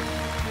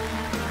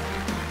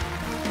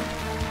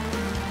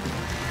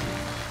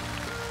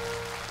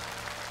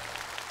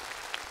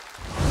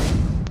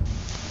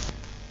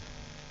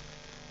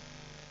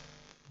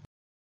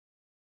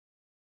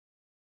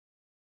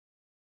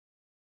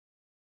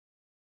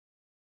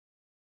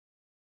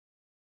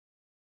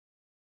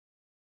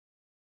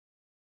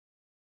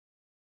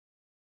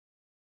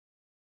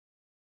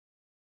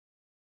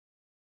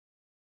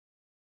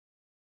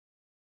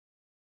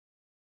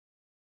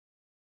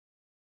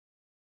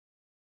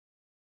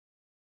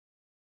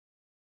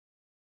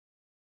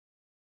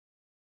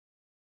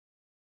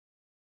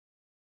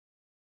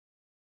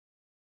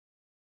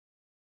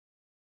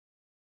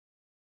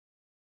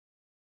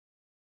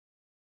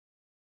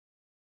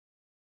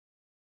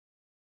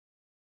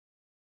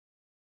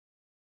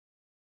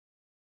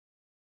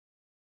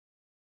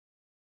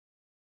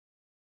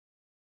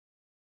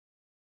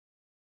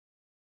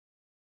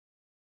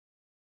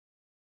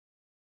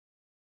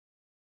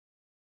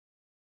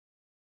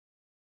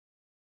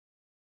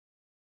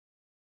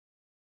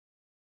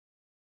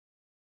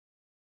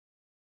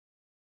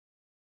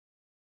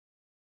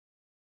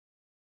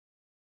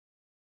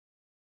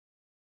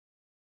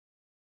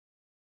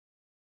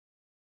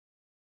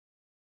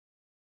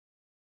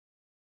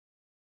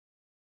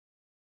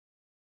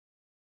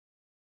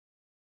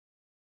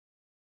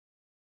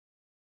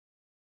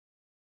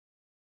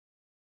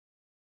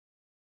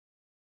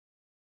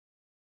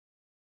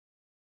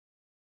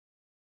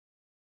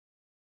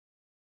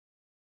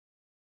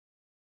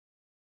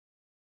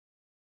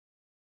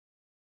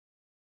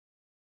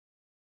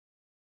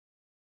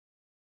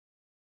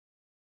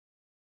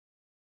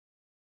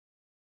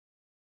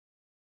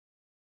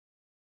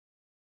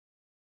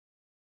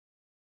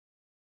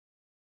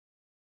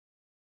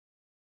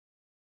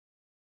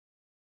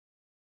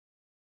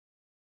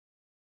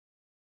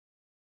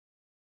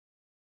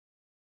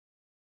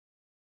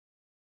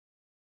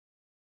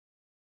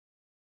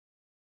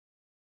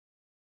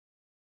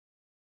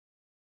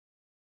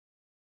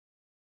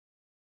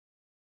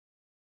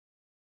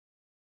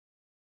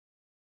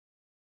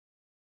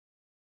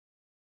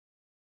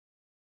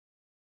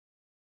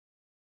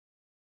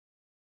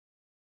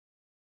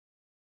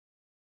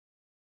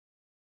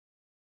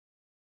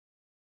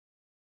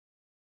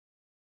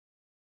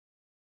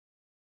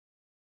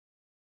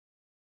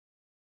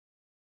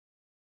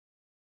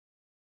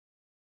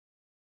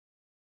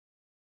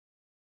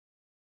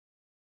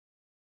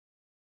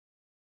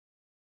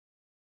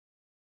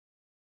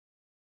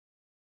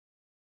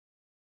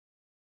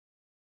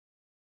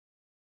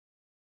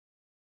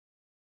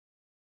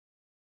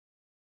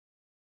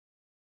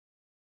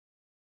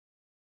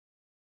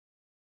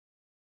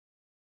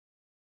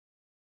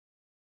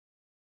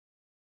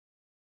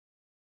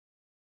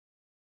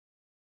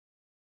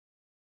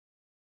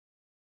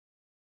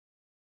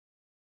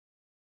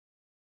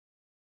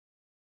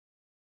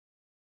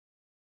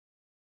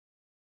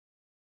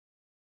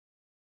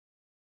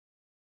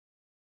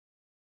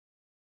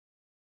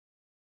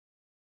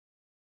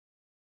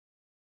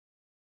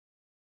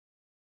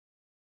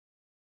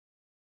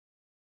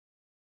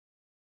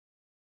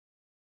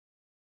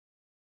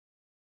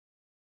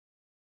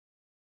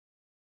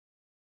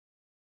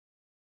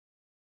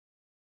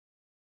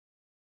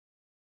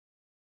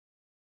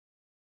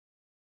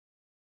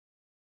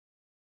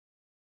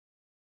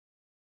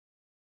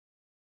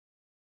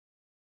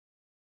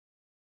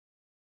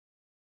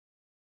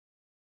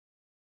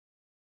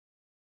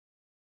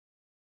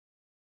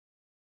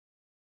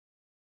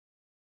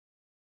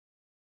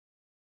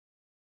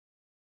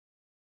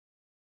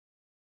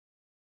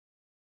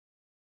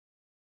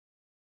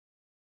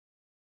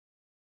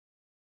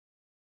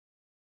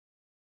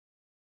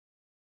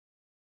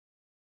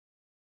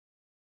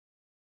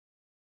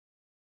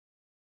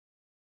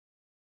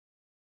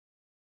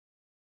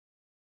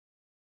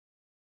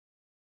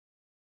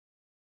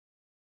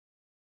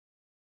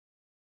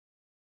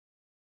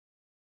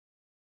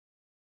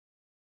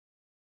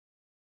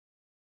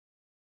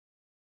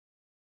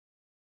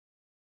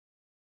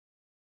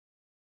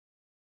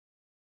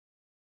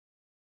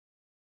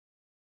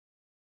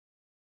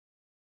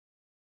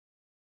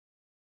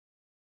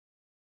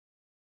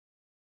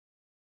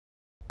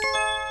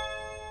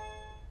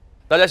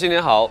大家新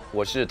年好，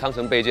我是汤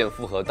臣倍健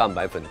复合蛋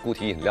白粉固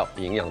体饮料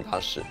营养大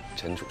使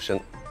陈楚生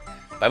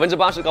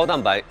，80%高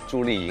蛋白，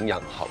助力营养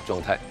好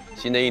状态。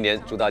新的一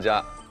年，祝大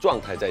家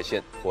状态在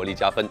线，活力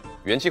加分，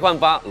元气焕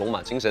发，龙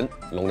马精神，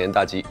龙年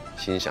大吉，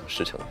心想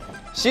事成。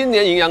新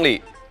年营养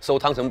礼，搜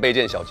汤臣倍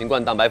健小金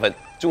罐蛋白粉，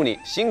祝你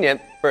新年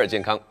倍儿健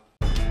康。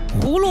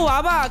葫芦娃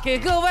娃给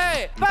各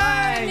位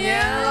拜年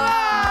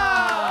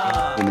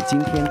啦！我们今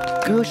天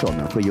歌手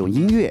呢会用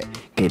音乐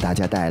给大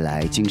家带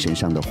来精神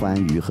上的欢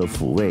愉和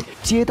抚慰，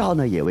街道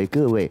呢也为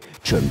各位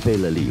准备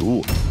了礼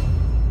物。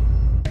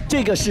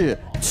这个是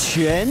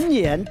全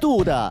年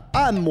度的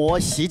按摩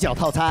洗脚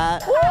套餐，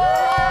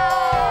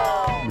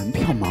门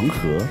票盲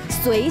盒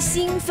随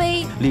心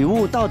飞，礼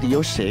物到底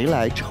由谁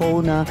来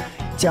抽呢？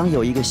将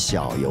由一个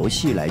小游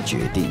戏来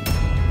决定。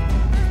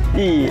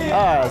1、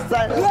2、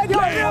3，来跳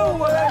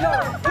舞，来跳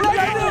舞，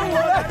来跳舞，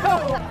来跳舞，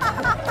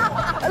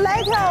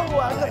来跳舞！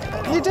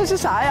你这是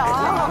啥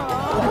呀？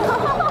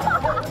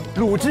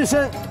鲁智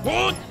深，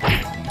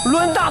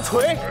抡大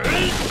锤。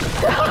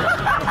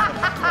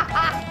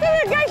这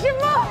是干什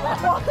么？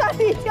我和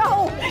你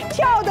跳舞，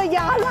跳的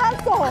亚拉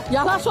松。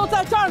亚拉松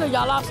在这儿呢，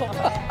亚拉松。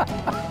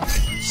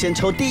先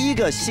抽第一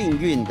个幸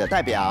运的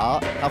代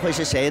表，他会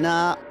是谁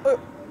呢？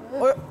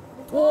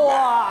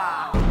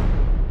哇！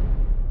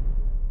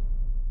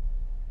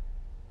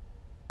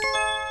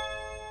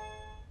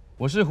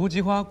我是胡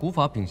姬花古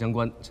法品香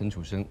官陈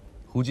楚生，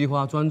胡姬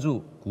花专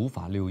注古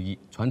法61，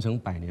传承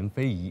百年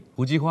非遗。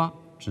胡姬花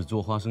只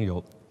做花生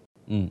油，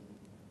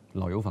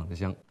老油坊的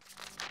香。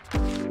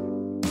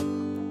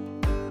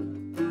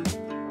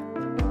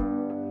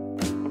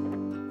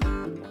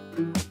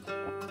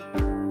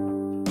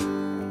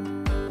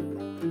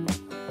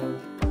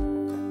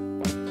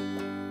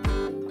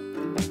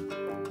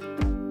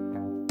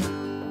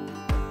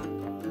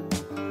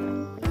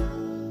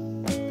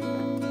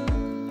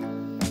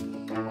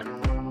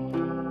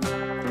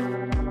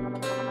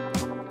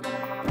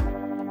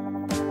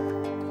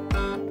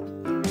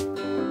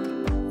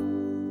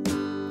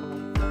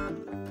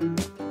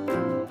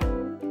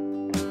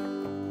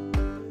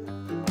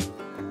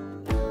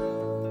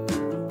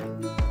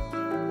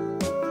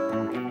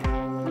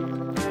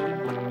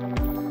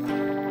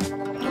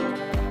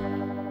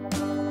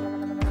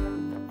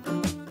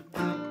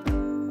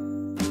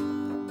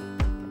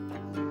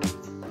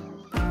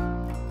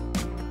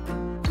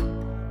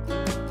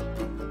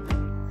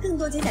更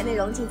多精彩内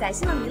容尽在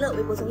新浪娱乐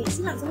微博综艺、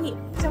新浪综艺，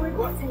上微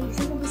博参与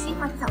生生不息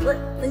话题讨论，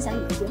分享你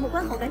的节目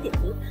观后感点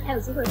评，还有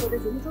机会获得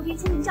节目周边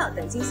签名照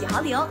等惊喜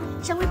好礼哦！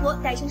上微博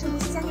带生生不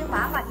息嘉年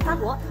华话题发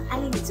博，安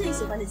利你最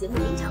喜欢的节目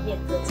名场面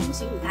和金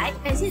曲舞台。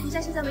感谢独家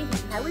社交媒体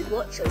平台微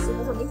博，首席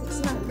合作媒体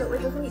新浪娱乐微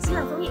博综艺、新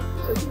浪综艺，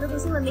首席合作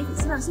新闻媒体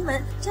新浪新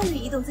闻，战略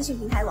移动资讯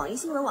平台网易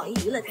新闻、网易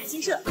娱乐台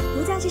新社，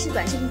独家知识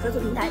短视频合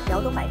作平台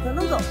秒懂百科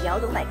logo， 秒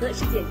懂百科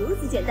世界如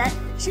此简单，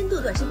深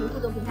度短视频互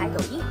动平台抖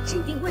音，指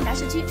定问答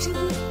社区声音，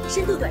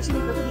深度短视频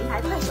合作平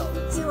台快手，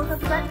新闻客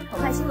户端澎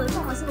湃新闻、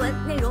凤凰新闻，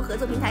内容合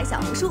作平台小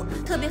红书，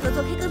特别合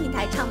作 K 歌平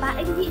台唱吧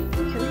APP，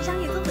 城市商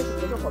业综合体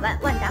合作伙伴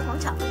万达广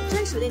场，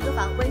专属练歌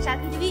房温莎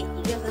KTV，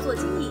 影院合作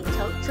金逸影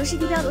城，城市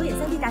地标裸眼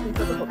 3D 大屏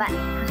合作伙伴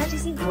卡莎之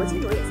星铂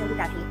金裸眼 3D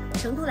大屏，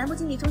成都兰博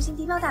基尼中心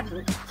地标大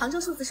屏，杭州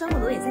数字双梦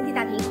裸眼 3D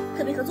大屏，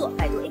特别合作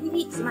百度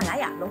APP、喜马拉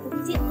雅、龙湖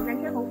拼接、湖南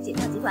天虹、检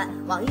票集团、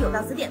网易有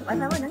道词典、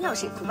WiFi 万能钥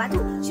匙、土巴兔、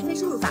讯飞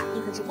输入法、易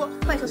可直播、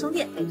怪兽双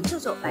电、美图秀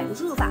秀、百度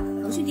输入法、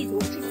腾讯地图、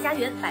世纪佳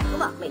缘、百合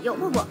网、美柚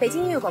陌陌、北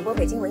京音乐广播、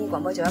北京文艺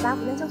广播、918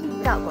湖南交通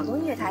频道、广东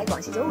音乐台、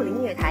广西950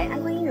音乐台、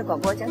安徽音乐广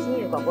播、江西音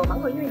乐广播、芒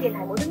果音乐电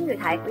台、摩登音乐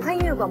台、武汉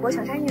音乐广播、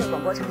长沙音乐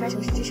广播、长沙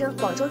城市之声、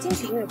广州金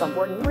曲音乐广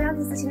播、宁波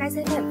104新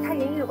SFM、太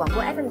原音乐广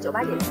播 FM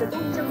 98.4、东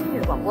营交通音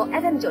乐广播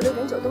FM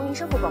 96.9、东营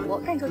生活广播、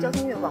赣州交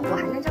通音乐广播、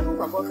海南交通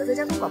广播、菏泽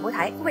交通广播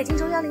台、湖北荆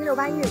州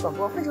1068音乐广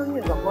播、惠州音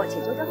乐广播、锦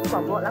州交通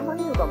广播、廊坊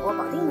音乐广播、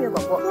保定音乐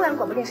广播、洛阳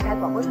广播电视台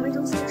广播传媒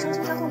中心、商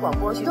丘交通广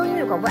播、徐州音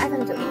乐广播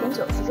FM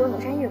 91.9、徐州龙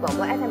山音乐广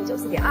播 FM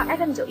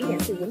 94.2、FM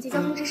 91.4延吉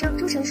交通之声、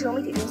诸城市融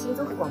媒体中心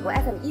综合广播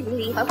FM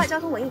 100、怀化交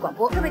通文艺广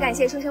播。特别感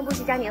谢生生不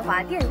息嘉年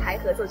华电台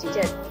合作矩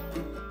阵。